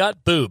 and you've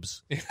got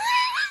boobs.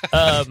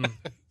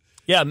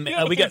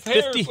 We got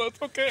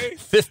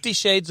 50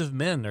 shades of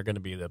men are going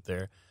to be up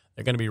there.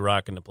 They're going to be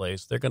rocking the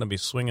place. They're going to be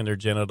swinging their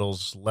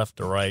genitals left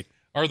to right.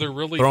 Are there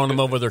really throwing them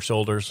over their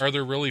shoulders? Are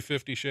there really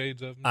 50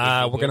 shades of them?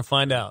 We're going to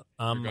find out.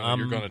 You're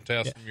going to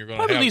test them. You're going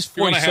to have at least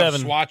 47 have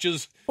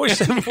swatches.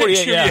 47,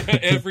 48. Yeah,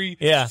 every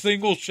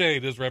single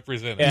shade is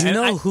represented.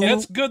 Yeah,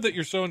 It's good that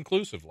you're so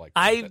inclusive like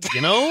that.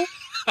 You know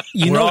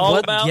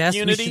what? Yes,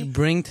 unity. We should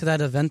bring to that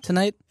event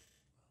tonight.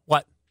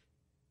 What?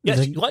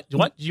 Yes. What? Do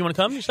you want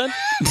to come? You said.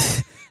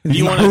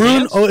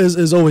 HaRoon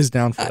is always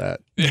down for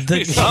that.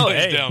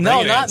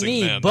 No, not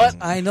me, but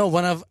I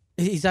know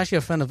he's actually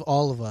a friend of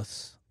all of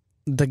us.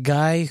 The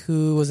guy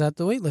who was at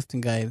the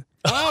weightlifting guy.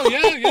 Oh,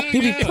 yeah.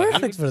 He'd be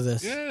perfect for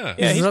this. Yeah.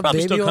 He's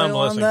probably still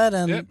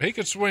convalescing. He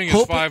could swing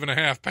his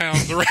 5.5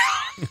 pounds around.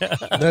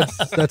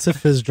 That's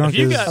if his junk is.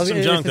 You got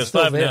some junk that's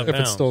 5.5 pounds. If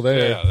it's still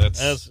there. Yeah,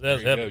 that's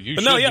you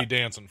should be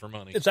dancing for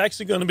money. It's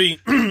actually going to be.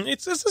 I'm going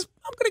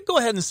to go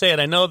ahead and say it.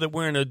 I know that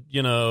we're in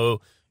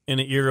an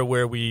era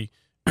where we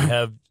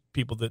have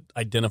people that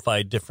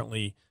identify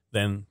differently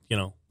than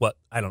what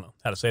I don't know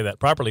how to say that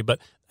properly, but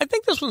I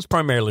think this one's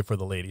primarily for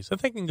the ladies. I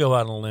think I can go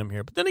out on a limb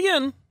here, but then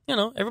again,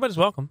 everybody's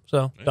welcome.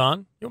 So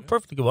Don, you're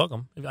perfectly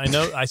welcome. I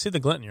know I see the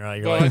glint in your eye.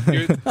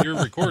 You're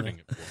recording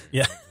it.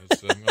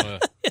 For me. Yeah,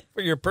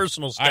 for your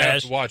personal stash. I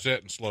have to watch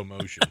that in slow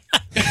motion.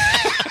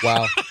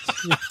 Wow.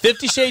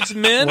 50 Shades of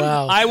Men.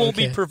 Wow. I will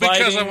be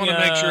providing because I want to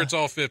make sure it's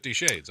all 50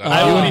 shades.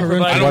 I will be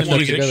providing the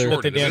music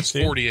short. that they If dance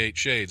it's 48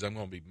 shades, I'm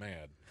going to be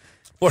mad.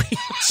 48.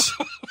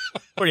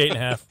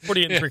 48.5,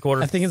 48 and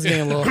 3/4. I think it's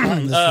getting a little hot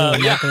in this room.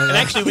 I'm not gonna And lie.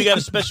 actually, we got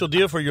a special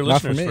deal for your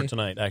Not for listeners for me.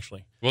 tonight.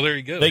 Actually, Well, there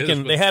you go.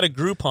 they had a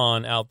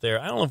Groupon out there.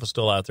 I don't know if it's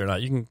still out there or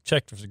not. You can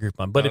check if it's a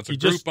Groupon. But No, if it's you a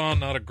just Groupon,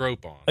 not a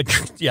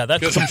Groupon. yeah,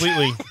 that's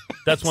completely.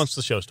 That's once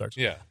the show starts.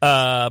 Yeah.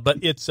 But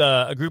it's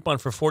a Groupon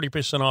for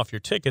 40% off your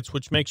tickets,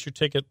 which makes your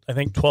ticket, I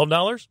think,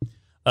 $12,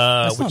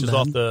 That's which not is bad.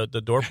 off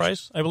the door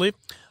price, I believe.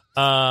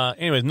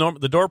 Anyways,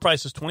 the door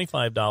price is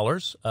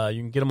 $25.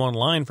 You can get them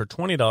online for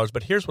 $20.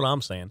 But here's what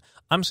I'm saying.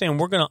 I'm saying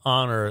we're going to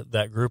honor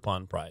that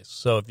Groupon price.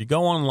 So if you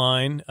go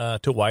online to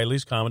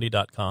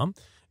wileyscomedy.com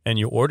and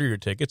you order your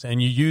tickets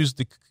and you use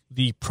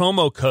the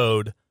promo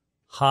code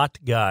Hot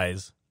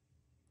Guys,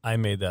 I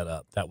made that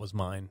up. That was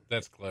mine.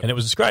 That's clever. And it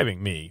was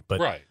describing me, but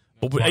Right.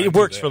 but Mine it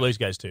works did for that. those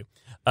guys too.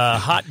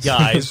 Hot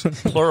Guys,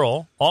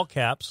 plural, all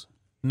caps,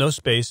 no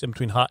space in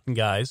between hot and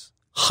guys.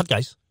 Hot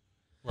Guys.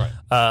 Right.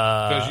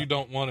 Because you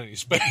don't want any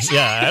space.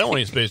 Yeah, I don't want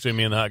any space between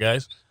me and the Hot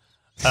Guys.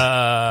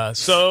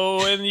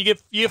 And you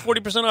get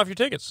 40% off your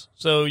tickets.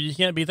 So you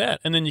can't beat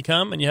that. And then you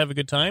come and you have a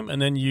good time,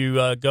 and then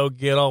you go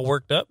get all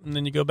worked up, and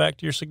then you go back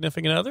to your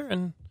significant other,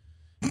 and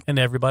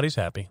everybody's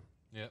happy.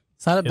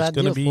 It's not a It's bad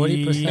gonna deal.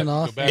 be- 40%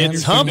 off. Go back to It's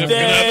your hump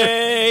significant other.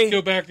 day.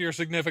 Go back to your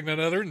significant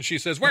other, and she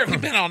says, "Where have you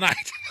been all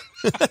night?"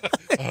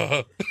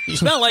 You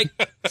smell like.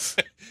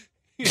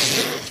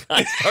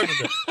 I started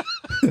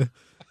to.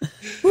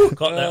 Whew,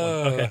 caught that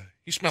one. Okay.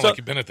 You smell So- like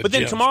you've been at the but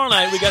gym. then tomorrow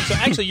night we got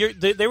actually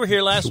they were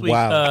here last week.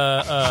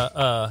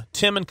 Wow.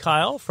 Tim and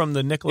Kyle from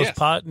the Nicolas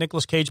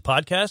Yes. Cage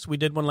podcast. We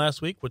did one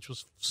last week, which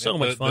was so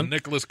much fun. The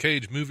Nicolas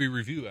Cage movie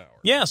review hour.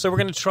 Yeah, so we're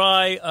going to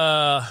try.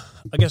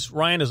 I guess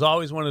Ryan has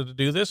always wanted to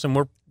do this, and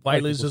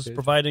Wiley's Nicolas is Cage.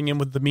 providing him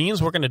with the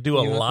means. We're going to do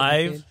a You want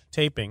live Cage?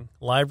 taping,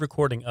 live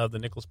recording of the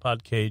Nicolas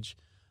Cage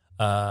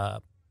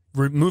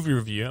movie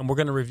review, and we're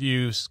going to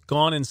review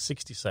Gone in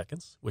 60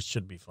 Seconds, which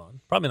should be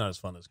fun. Probably not as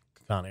fun as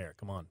Con Air.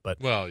 Come on, but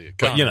Well, yeah,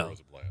 But, you Conor know, was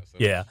a blast.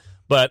 yeah.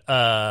 But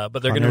they're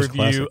going to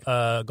Connor's review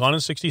Gone in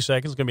 60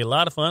 Seconds. It's going to be a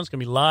lot of fun. It's going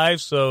to be live,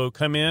 so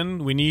come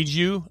in. We need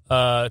you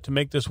to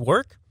make this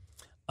work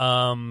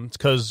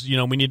because,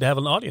 we need to have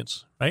an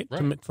audience, right?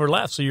 Right. For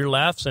laughs. So your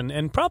laughs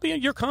and probably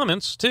your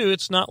comments, too.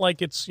 It's not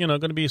like it's,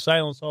 going to be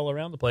silence all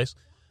around the place.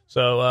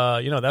 So,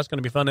 that's going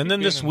to be fun. And then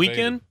Keep this being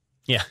weekend,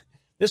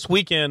 this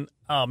weekend,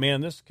 oh, man,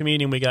 this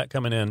comedian we got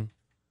coming in.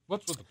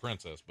 What's with the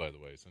princess, by the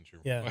way? Since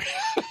you're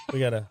We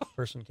got a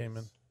person came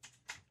in.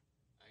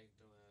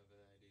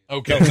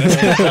 okay.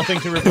 Nothing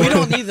to report. We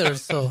don't either,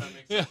 so.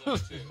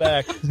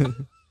 Back.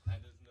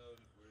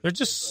 They're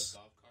just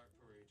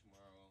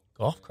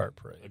golf cart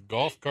parade. A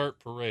golf cart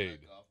parade.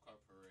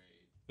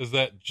 Is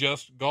that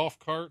just golf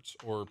carts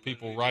or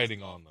people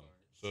riding on them?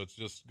 So it's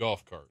just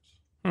golf carts.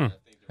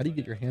 How do you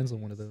get your hands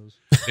on one of those?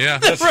 Yeah.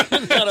 That's,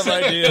 Running out of We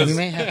ideas.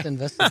 may have to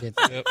investigate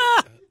that. yep.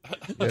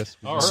 Yes.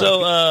 All right.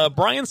 So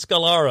Brian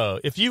Scalaro,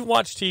 if you've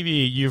watched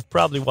TV, you've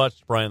probably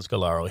watched Brian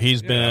Scalaro.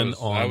 He's Yeah, been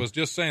on. I was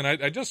just saying,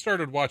 I just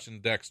started watching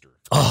Dexter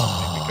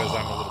Oh. because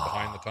I'm a little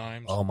behind the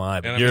times. Oh my!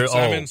 And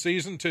I'm in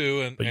season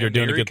 2, and, But you're and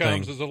doing a here he good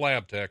comes thing. as a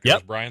lab tech. Yep.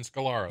 As Brian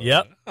Scalaro.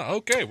 Yep. Oh,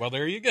 okay, well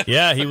there you go.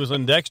 Yeah, he was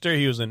in Dexter.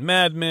 He was in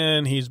Mad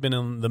Men. He's been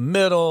in The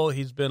Middle.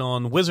 He's been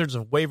on Wizards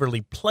of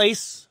Waverly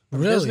Place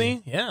from Really?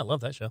 Disney. Yeah, I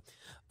love that show.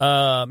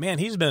 Man,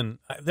 he's been.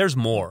 There's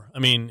more. I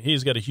mean,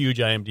 he's got a huge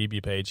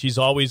IMDb page. He's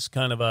always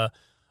kind of a.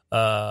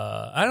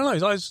 I don't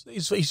know.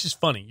 He's just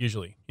funny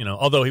usually.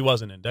 Although he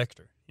wasn't in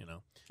Dexter.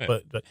 Yeah.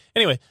 But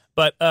anyway.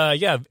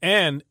 Yeah,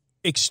 and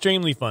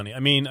extremely funny. I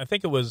mean, I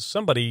think it was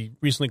somebody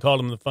recently called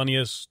him the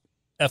funniest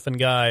effing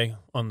guy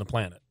on the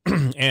planet.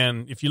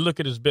 And if you look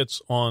at his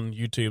bits on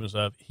YouTube and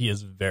stuff, he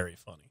is very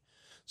funny.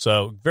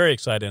 So very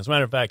excited. As a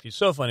matter of fact, he's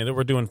so funny that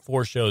we're doing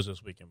 4 shows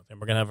this weekend with him.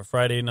 We're going to have a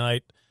Friday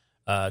night,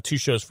 2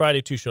 shows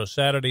Friday, 2 shows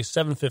Saturday,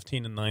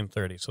 7:15 and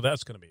 9:30. So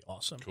that's going to be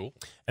awesome. Cool.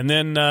 And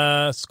then,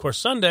 of course,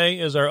 Sunday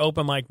is our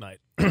open mic night.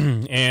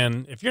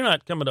 And if you're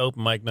not coming to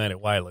open mic night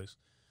at Wiley's,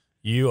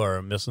 you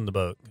are missing the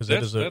boat because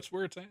That's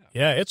where it's at.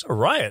 yeah, it's a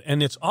riot,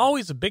 and it's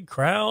always a big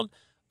crowd.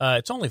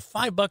 It's only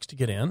 $5 to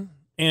get in,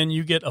 and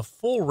you get a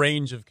full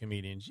range of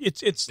comedians.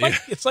 It's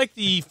like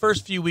the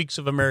first few weeks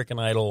of American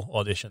Idol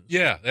auditions.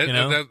 Yeah,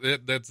 know?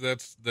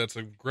 that's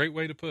a great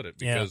way to put it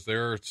because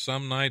there are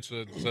some nights.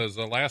 It says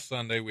last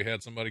Sunday we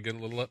had somebody get a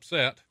little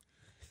upset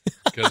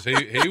because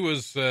he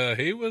was.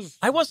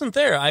 I wasn't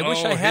there. I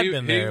wish I had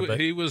been there, but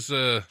he was.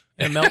 a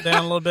meltdown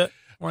a little bit.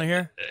 Want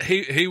to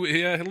hear?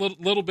 Yeah, a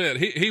little bit.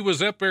 He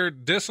was up there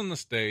dissing the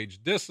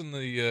stage, dissing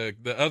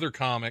the other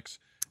comics,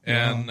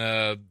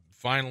 and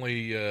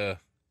finally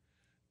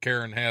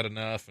Karen had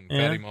enough and cut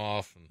him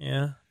off. And,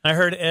 Yeah, I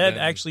heard Ed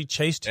actually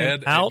chased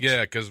him out.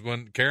 Yeah, because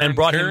when Karen and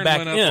brought him back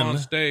went up in on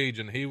stage,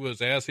 and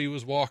as he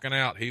was walking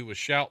out, he was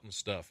shouting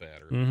stuff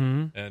at her.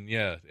 Mm-hmm. And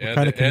yeah, What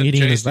kind of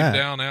comedian Ed chased is that?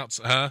 him down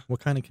outside. Huh? What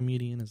kind of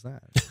comedian is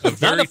that? A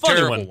very a funny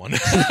terrible one.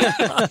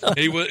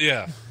 He was,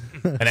 yeah.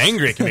 An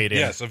angry comedian.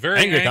 Yes, a very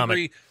angry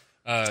angry,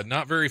 comic.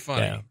 not very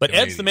funny. Yeah. But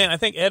Ed's the man. I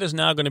think Ed is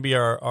now going to be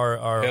our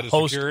Head of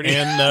host security.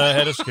 and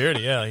head of security.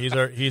 Yeah,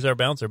 he's our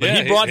bouncer. But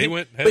Yeah, he brought he him.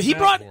 went But he heading out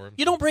brought. for him.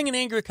 You don't bring an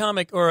angry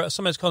comic or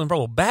somebody that's causing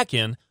trouble back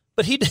in.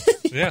 But he did.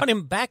 He brought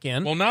him back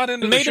in. Well, not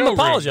into and the made show him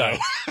apologize.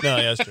 room, No,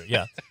 yeah, that's true.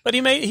 Yeah, but he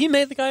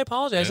made the guy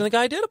apologize, and the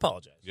guy did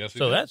apologize. Yes, he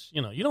so did. that's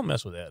you don't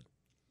mess with Ed.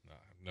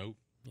 Nope.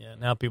 Yeah,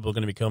 now people are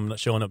going to be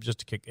showing up just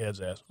to kick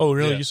Ed's ass. Oh,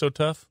 really? Yeah. You so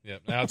tough? Yeah,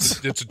 now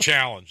it's a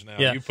challenge. Now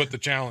Yeah. you put the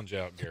challenge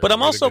out, Gary. But I'm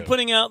Way to also go.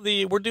 putting out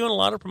we're doing a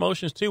lot of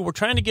promotions too. We're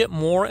trying to get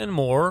more and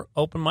more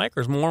open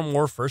micers, more and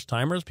more first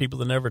timers, people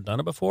that never done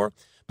it before.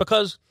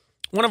 Because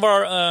one of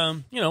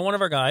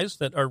our guys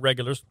that are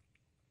regulars,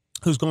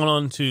 who's going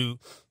on to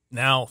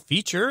now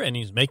feature and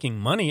he's making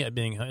money at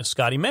being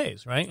Scotty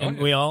Mays, right? And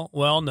we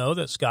all know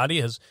that Scotty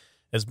is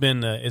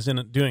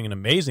doing an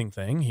amazing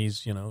thing.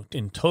 He's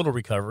in total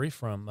recovery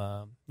from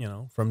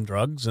from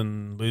drugs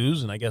and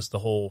booze and I guess the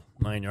whole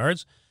 9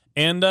 yards.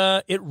 And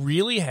it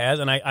really has.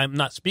 And I'm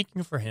not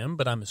speaking for him,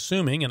 but I'm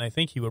assuming, and I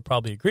think he would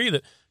probably agree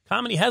that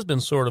comedy has been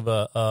sort of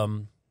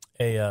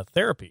a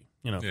therapy.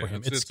 For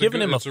him, it's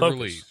given him a focus.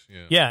 Release,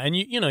 and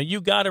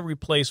you got to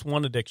replace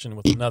one addiction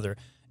with another.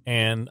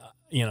 And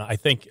I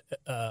think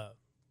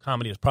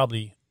comedy is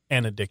probably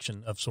an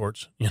addiction of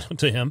sorts,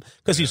 to him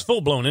because he's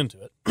full blown into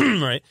it,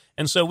 right?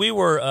 And so we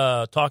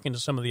were talking to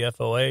some of the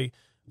FOA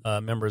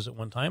members at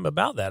one time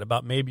about that,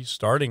 about maybe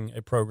starting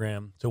a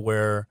program to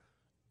where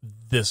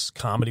this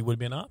comedy would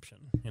be an option.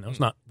 It's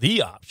not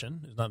the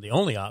option, it's not the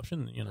only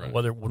option, right.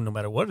 No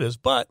matter what it is,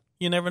 but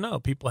you never know.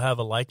 People have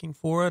a liking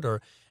for it,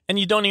 and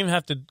you don't even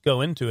have to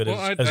go into it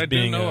as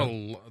being. I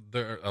do know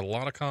there are a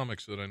lot of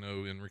comics that I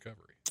know in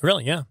recovery.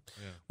 Really, yeah.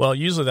 Well,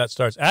 usually that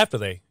starts after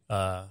they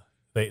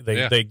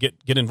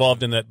get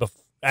involved in that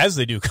as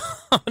they do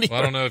comedy. Well,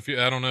 I don't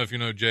know if you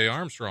know Jay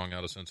Armstrong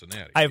out of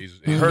Cincinnati. He's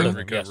heard been of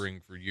recovering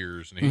him, for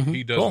years, and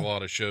he does cool. a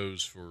lot of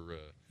shows for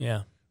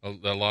a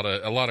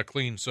lot of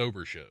clean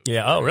sober shows.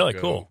 Yeah. Oh, really?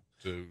 Cool.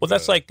 Well,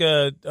 that's like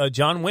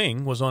John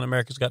Wing was on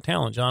America's Got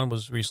Talent. John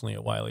was recently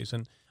at Wiley's,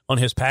 and on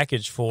his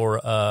package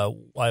for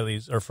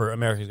Wiley's or for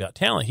America's Got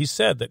Talent, he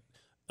said that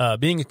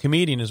being a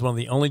comedian is one of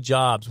the only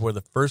jobs where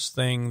the first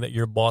thing that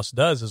your boss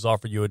does is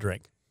offer you a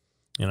drink.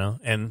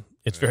 And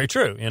it's very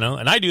true. And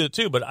I do it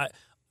too. But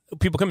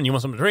people come in, you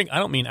want something to drink? I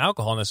don't mean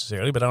alcohol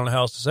necessarily, but I don't know how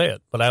else to say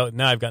it. But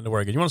now I've gotten to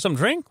where I go, you want something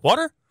to drink?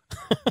 Water?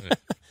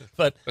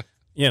 But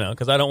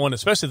because I don't want,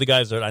 especially the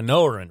guys that I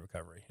know are in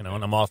recovery. And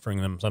I'm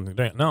offering them something to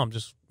drink. No, I'm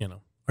just,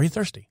 are you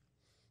thirsty?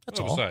 That's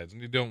all. Besides,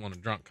 you don't want a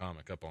drunk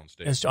comic up on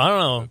stage. I don't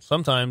know.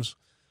 Sometimes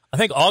I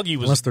think Augie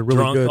was really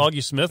drunk. good.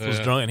 Augie Smith was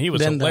drunk, and he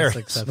was Then that's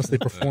hilarious. Unless they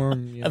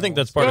perform. I think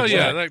that's part of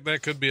it.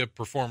 That could be a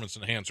performance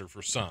enhancer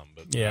for some.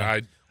 But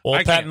I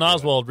can't Patton do it.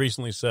 Oswalt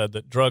recently said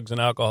that drugs and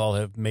alcohol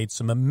have made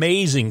some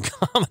amazing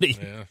comedy,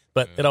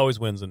 but it always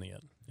wins in the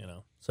end.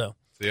 So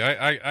see,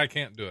 I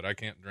can't do it. I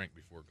can't drink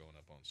before going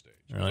up on stage.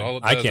 Really? All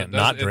it I does, can't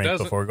not drink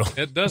before going.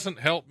 It doesn't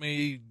help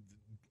me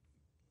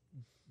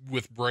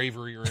with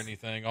bravery or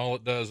anything. All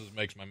it does is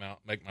make my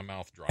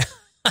mouth dry.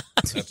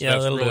 That's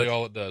really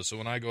all it does. So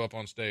when I go up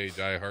on stage,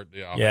 I'll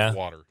have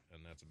water,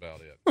 and that's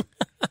about it. A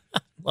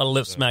lot of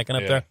lip smacking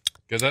up there.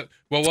 Because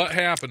what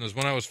happened is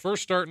when I was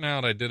first starting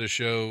out, I did a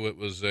show. It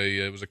was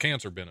a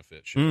cancer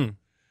benefit show,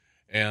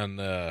 and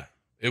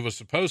it was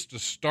supposed to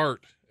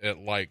start at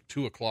like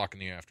 2:00 in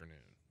the afternoon.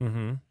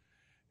 Mm-hmm.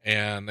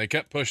 And they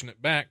kept pushing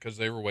it back because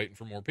they were waiting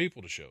for more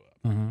people to show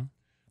up. Mm-hmm.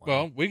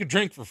 Well, we could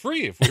drink for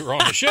free if we were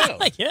on the show.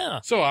 Yeah.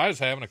 So I was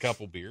having a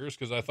couple beers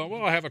because I thought,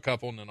 well, I'll have a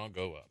couple and then I'll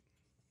go up.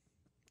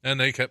 And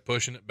they kept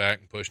pushing it back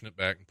and pushing it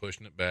back and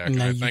pushing it back.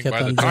 And I think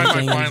by the time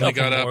I finally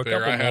got up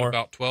there, I had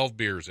about 12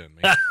 beers in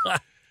me.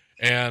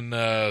 And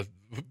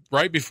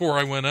right before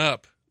I went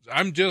up,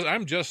 I'm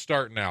just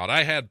starting out.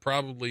 I had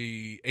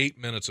probably 8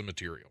 minutes of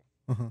material.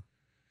 Uh-huh.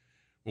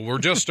 Well, we're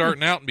just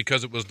starting out, and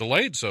because it was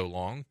delayed so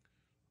long,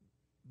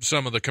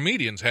 some of the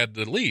comedians had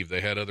to leave. They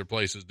had other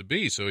places to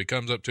be. So he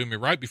comes up to me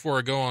right before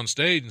I go on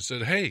stage and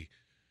said, "Hey,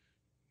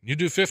 you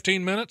do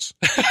 15 minutes?"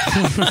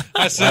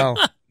 I said,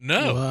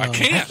 "No, I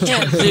can't." I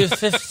can't do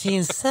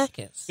 15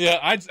 seconds. Yeah,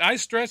 I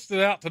stretched it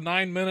out to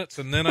 9 minutes,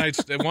 and then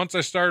once I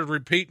started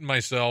repeating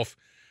myself,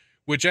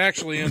 which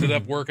actually ended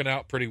up working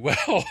out pretty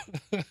well,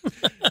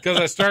 because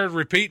I started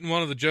repeating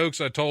one of the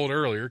jokes I told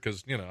earlier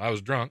because I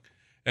was drunk,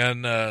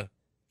 and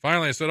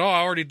finally I said, "Oh,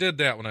 I already did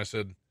that." When I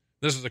said,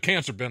 "This is a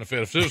cancer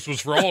benefit. If this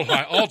was for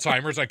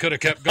Alzheimer's, I could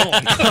have kept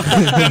going."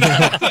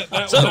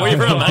 So, where you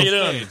from? How you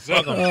doing?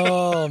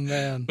 Oh,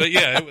 man. But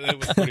yeah, it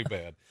was pretty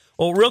bad.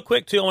 Well, real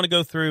quick, too, I want to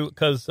go through,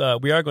 because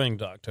we are going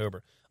to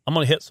October. I'm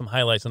going to hit some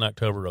highlights in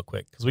October real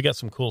quick, because we got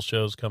some cool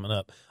shows coming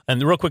up.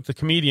 And real quick, the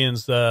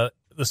comedians, the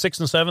 6th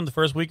and 7th, the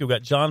first week, we've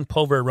got John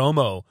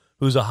Poveromo,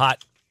 who's a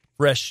hot,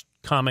 fresh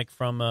comic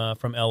from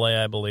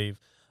L.A., I believe.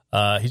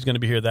 He's going to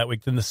be here that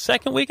week. Then the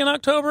second week in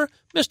October,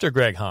 Mr.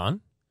 Greg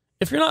Hahn.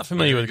 If you're not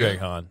familiar with Greg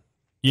Hahn,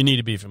 you need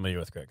to be familiar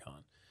with Greg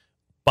Hahn.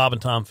 Bob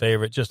and Tom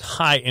favorite, just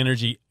high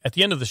energy. At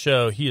the end of the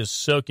show, he is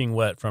soaking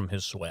wet from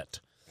his sweat.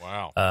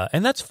 Wow.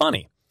 And that's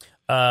funny.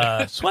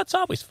 Sweat's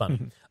always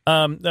fun.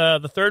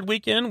 The third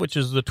weekend, which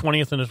is the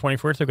 20th and the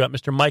 21st, they've got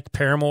Mr. Mike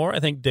Paramore. I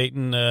think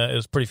Dayton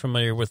is pretty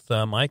familiar with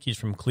Mike. He's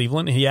from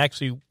Cleveland. He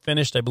actually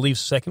finished, I believe,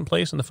 second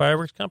place in the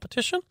fireworks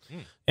competition.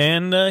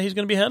 And he's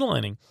going to be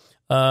headlining.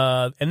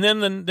 And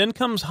then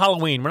comes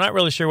Halloween. We're not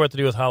really sure what to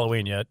do with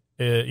Halloween yet.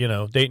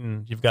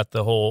 Dayton, you've got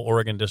the whole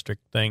Oregon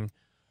District thing,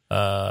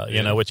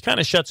 which kind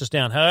of shuts us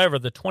down. However,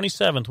 the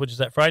 27th, which is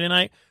that Friday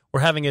night,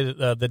 we're having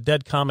the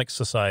Dead Comics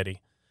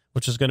Society,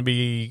 which is going to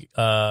be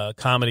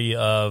comedy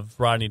of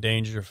Rodney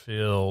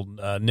Dangerfield,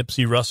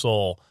 Nipsey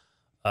Russell,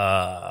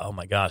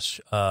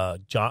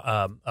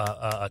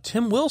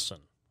 Tim Wilson,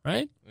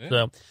 right? Yeah.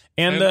 So,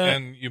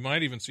 and you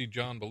might even see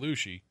John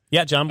Belushi.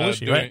 Yeah, John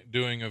Belushi, right?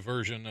 Doing a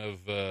version of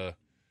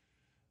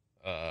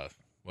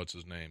what's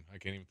his name? I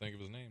can't even think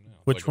of his name now.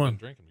 Which one? I've been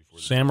drinking before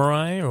this.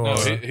 Samurai or no?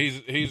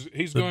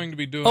 He's going to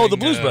be doing. the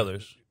Blues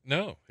Brothers.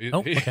 No.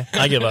 Okay.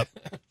 I give up.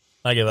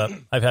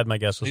 I've had my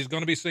guesses. He's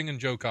going to be singing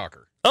Joe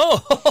Cocker.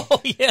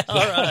 Oh, yeah.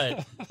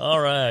 All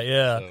right.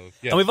 Yeah. So,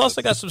 yeah, and we've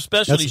also got some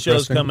specialty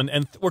shows coming,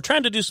 and we're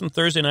trying to do some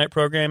Thursday night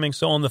programming.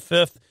 So on the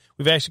 5th,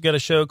 we've actually got a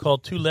show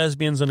called Two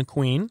Lesbians and a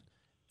Queen,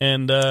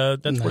 and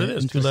that's what it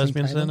is, Two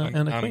Lesbians and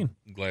a Queen.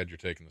 I'm glad you're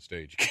taking the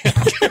stage.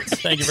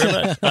 Thank you very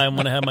much. I'm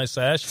going to have my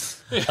sash.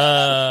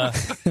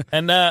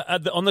 And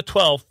on the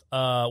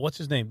 12th, what's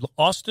his name?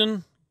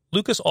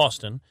 Lucas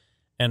Austin,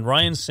 and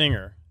Ryan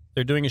Singer.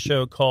 They're doing a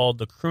show called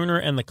The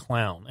Crooner and the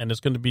Clown, and it's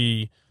going to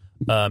be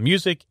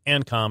music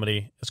and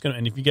comedy.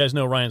 And if you guys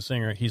know Ryan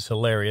Singer, he's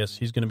hilarious.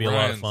 He's going to be a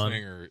lot of fun.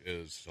 Ryan Singer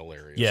is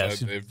hilarious.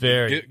 Yes,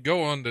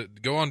 go on to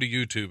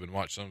YouTube and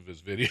watch some of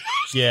his videos.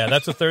 Yeah,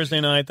 that's a Thursday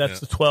night.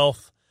 That's the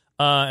 12th.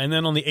 And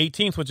then on the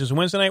 18th, which is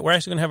Wednesday night, we're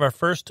actually going to have our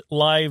first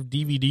live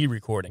DVD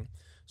recording.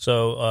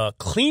 So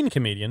clean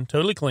comedian,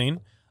 totally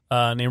clean,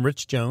 named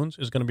Rich Jones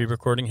is going to be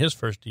recording his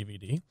first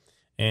DVD.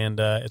 And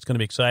it's going to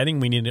be exciting.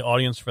 We need an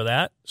audience for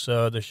that.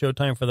 So the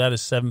showtime for that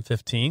is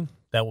 7:15.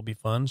 That will be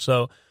fun.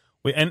 So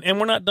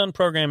we're not done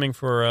programming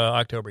for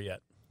October yet.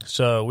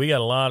 So we got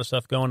a lot of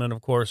stuff going. And,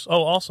 of course,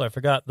 also I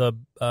forgot, the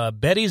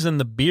Betty's and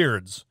the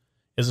Beards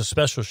is a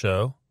special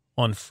show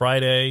on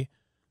Friday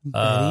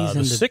Betty's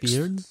and the 6th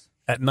Beards?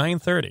 at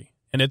 9:30.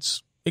 And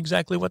it's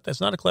exactly what that's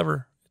not a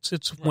clever.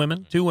 It's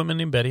women, two women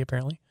named Betty,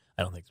 apparently.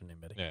 I don't think they're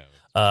named Betty.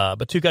 Yeah.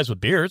 But two guys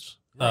with beards.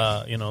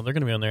 They're going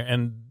to be on there.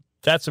 And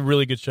that's a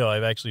really good show.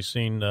 I've actually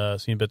seen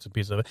bits and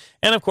pieces of it.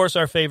 And, of course,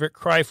 our favorite,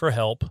 Cry for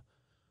Help.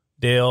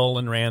 Dale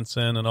and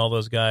Ranson and all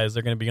those guys,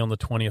 they're going to be on the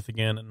 20th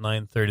again at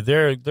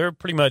 9:30. They're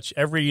pretty much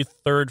every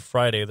third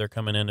Friday they're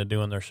coming in and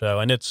doing their show,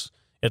 and it's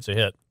a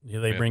hit.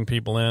 They bring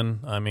people in.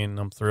 I mean,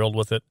 I'm thrilled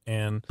with it,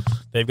 and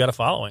they've got a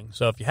following.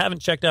 So if you haven't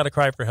checked out a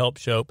Cry for Help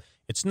show,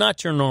 it's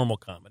not your normal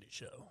comedy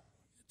show.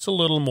 It's a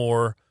little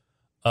more.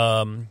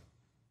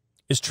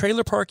 Is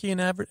trailer parky an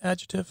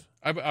adjective?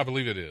 I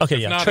believe it is. Okay,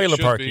 if yeah, not, trailer it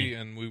should parky, be,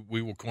 and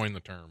we will coin the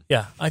term.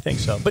 Yeah, I think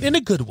so, but in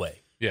a good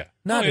way. Yeah,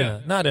 not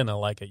in a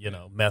like a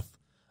meth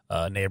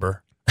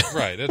neighbor.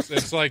 Right.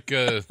 It's like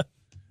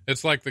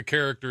the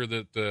character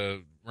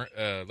that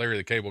Larry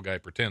the Cable Guy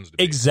pretends to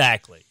be.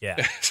 Exactly.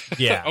 Yeah.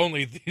 Yeah.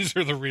 Only these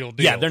are the real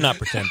deal. Yeah, they're not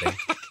pretending.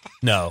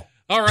 No.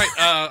 All right.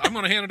 I'm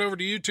going to hand it over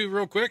to you two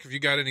real quick. If you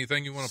got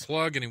anything you want to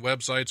plug, any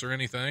websites or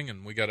anything,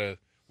 and we gotta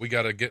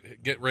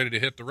get ready to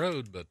hit the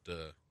road. But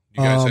you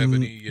guys have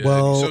any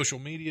social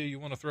media you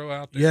want to throw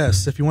out there?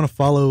 Yes. If you want to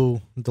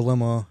follow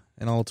Dilemma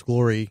in all its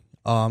glory,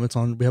 it's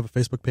on. We have a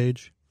Facebook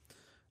page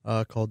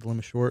called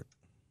Dilemma Short.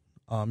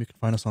 You can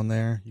find us on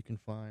there. You can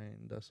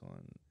find us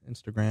on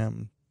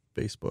Instagram,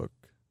 Facebook,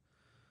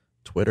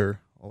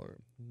 Twitter, all our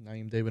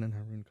Naim David and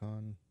HaRoon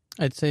Khan.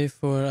 I'd say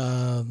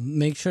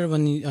make sure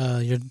when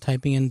you're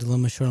typing in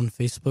Dilemma Short on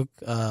Facebook,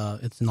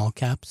 it's in all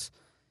caps.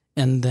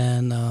 And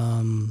then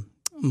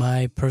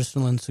my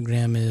personal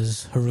Instagram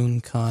is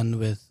HaRoon Khan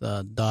with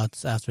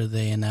dots after the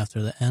A and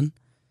after the N.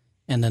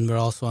 And then we're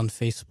also on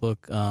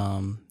Facebook,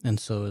 and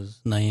so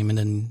is Naim. And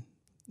then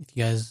if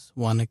you guys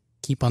want to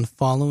keep on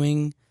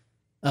following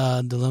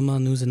Dilemma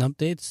news and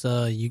updates,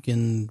 you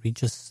can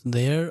reach us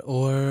there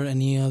or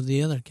any of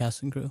the other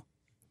cast and crew.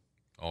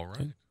 All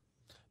right.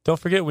 Don't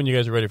forget when you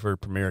guys are ready for a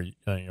premiere,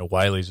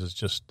 Wiley's is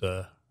just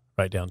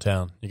right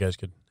downtown. You guys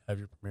could have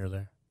your premiere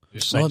there.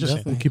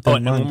 Definitely. Keep that in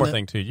and mind. one more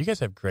thing, too. You guys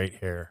have great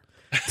hair.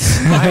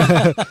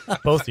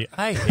 Both of you.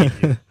 I hate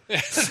you.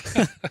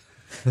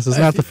 This is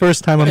not the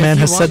first time a man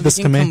has said this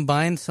to me.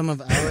 Combine some of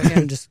our hair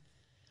and just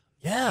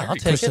I'll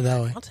take it.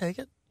 that way. I'll take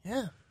it.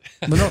 Yeah.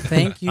 But no,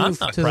 thank you I'm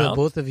to not proud.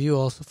 both of you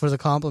also for the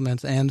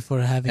compliments and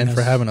for having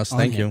us.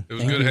 Thank you. It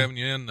was good having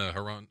you in,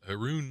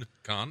 HaRoon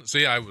Khan.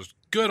 See, I was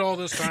good all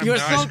this time. You're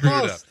now so I screwed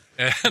close.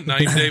 it up. And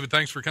Naim David,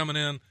 thanks for coming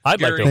in. I'd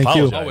Gary, like to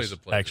apologize. Always a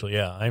pleasure. Actually,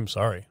 yeah, I'm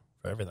sorry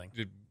for everything.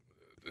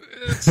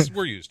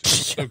 We're used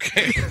to it.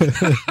 Okay.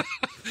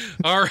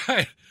 All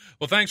right.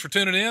 Well, thanks for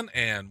tuning in,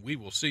 and we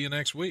will see you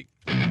next week.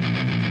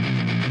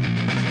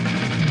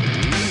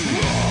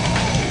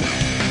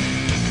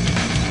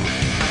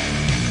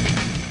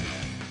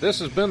 This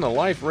has been the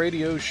Life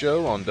Radio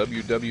Show on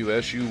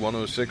WWSU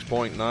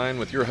 106.9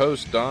 with your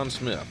host, Don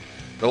Smith.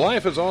 The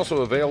Life is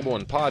also available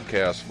in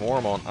podcast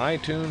form on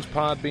iTunes,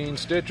 PodBean,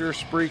 Stitcher,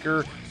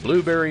 Spreaker,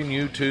 Blueberry, and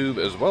YouTube,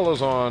 as well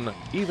as on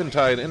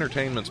Eventide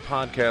Entertainment's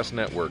podcast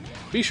network.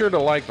 Be sure to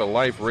like The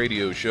Life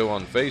radio show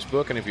on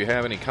Facebook, and if you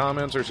have any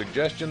comments or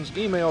suggestions,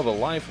 email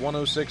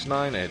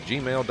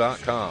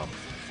thelife1069@gmail.com.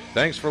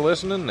 Thanks for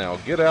listening. Now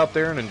get out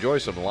there and enjoy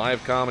some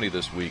live comedy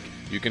this week.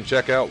 You can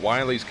check out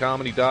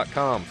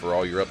wileyscomedy.com for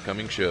all your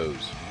upcoming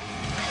shows.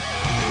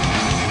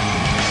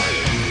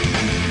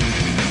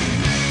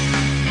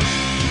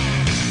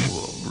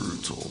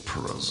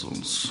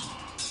 Presence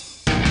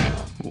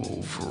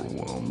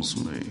overwhelms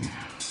me.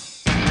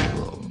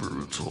 The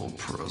brutal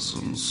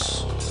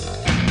presence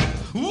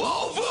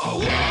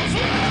overwhelms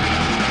me.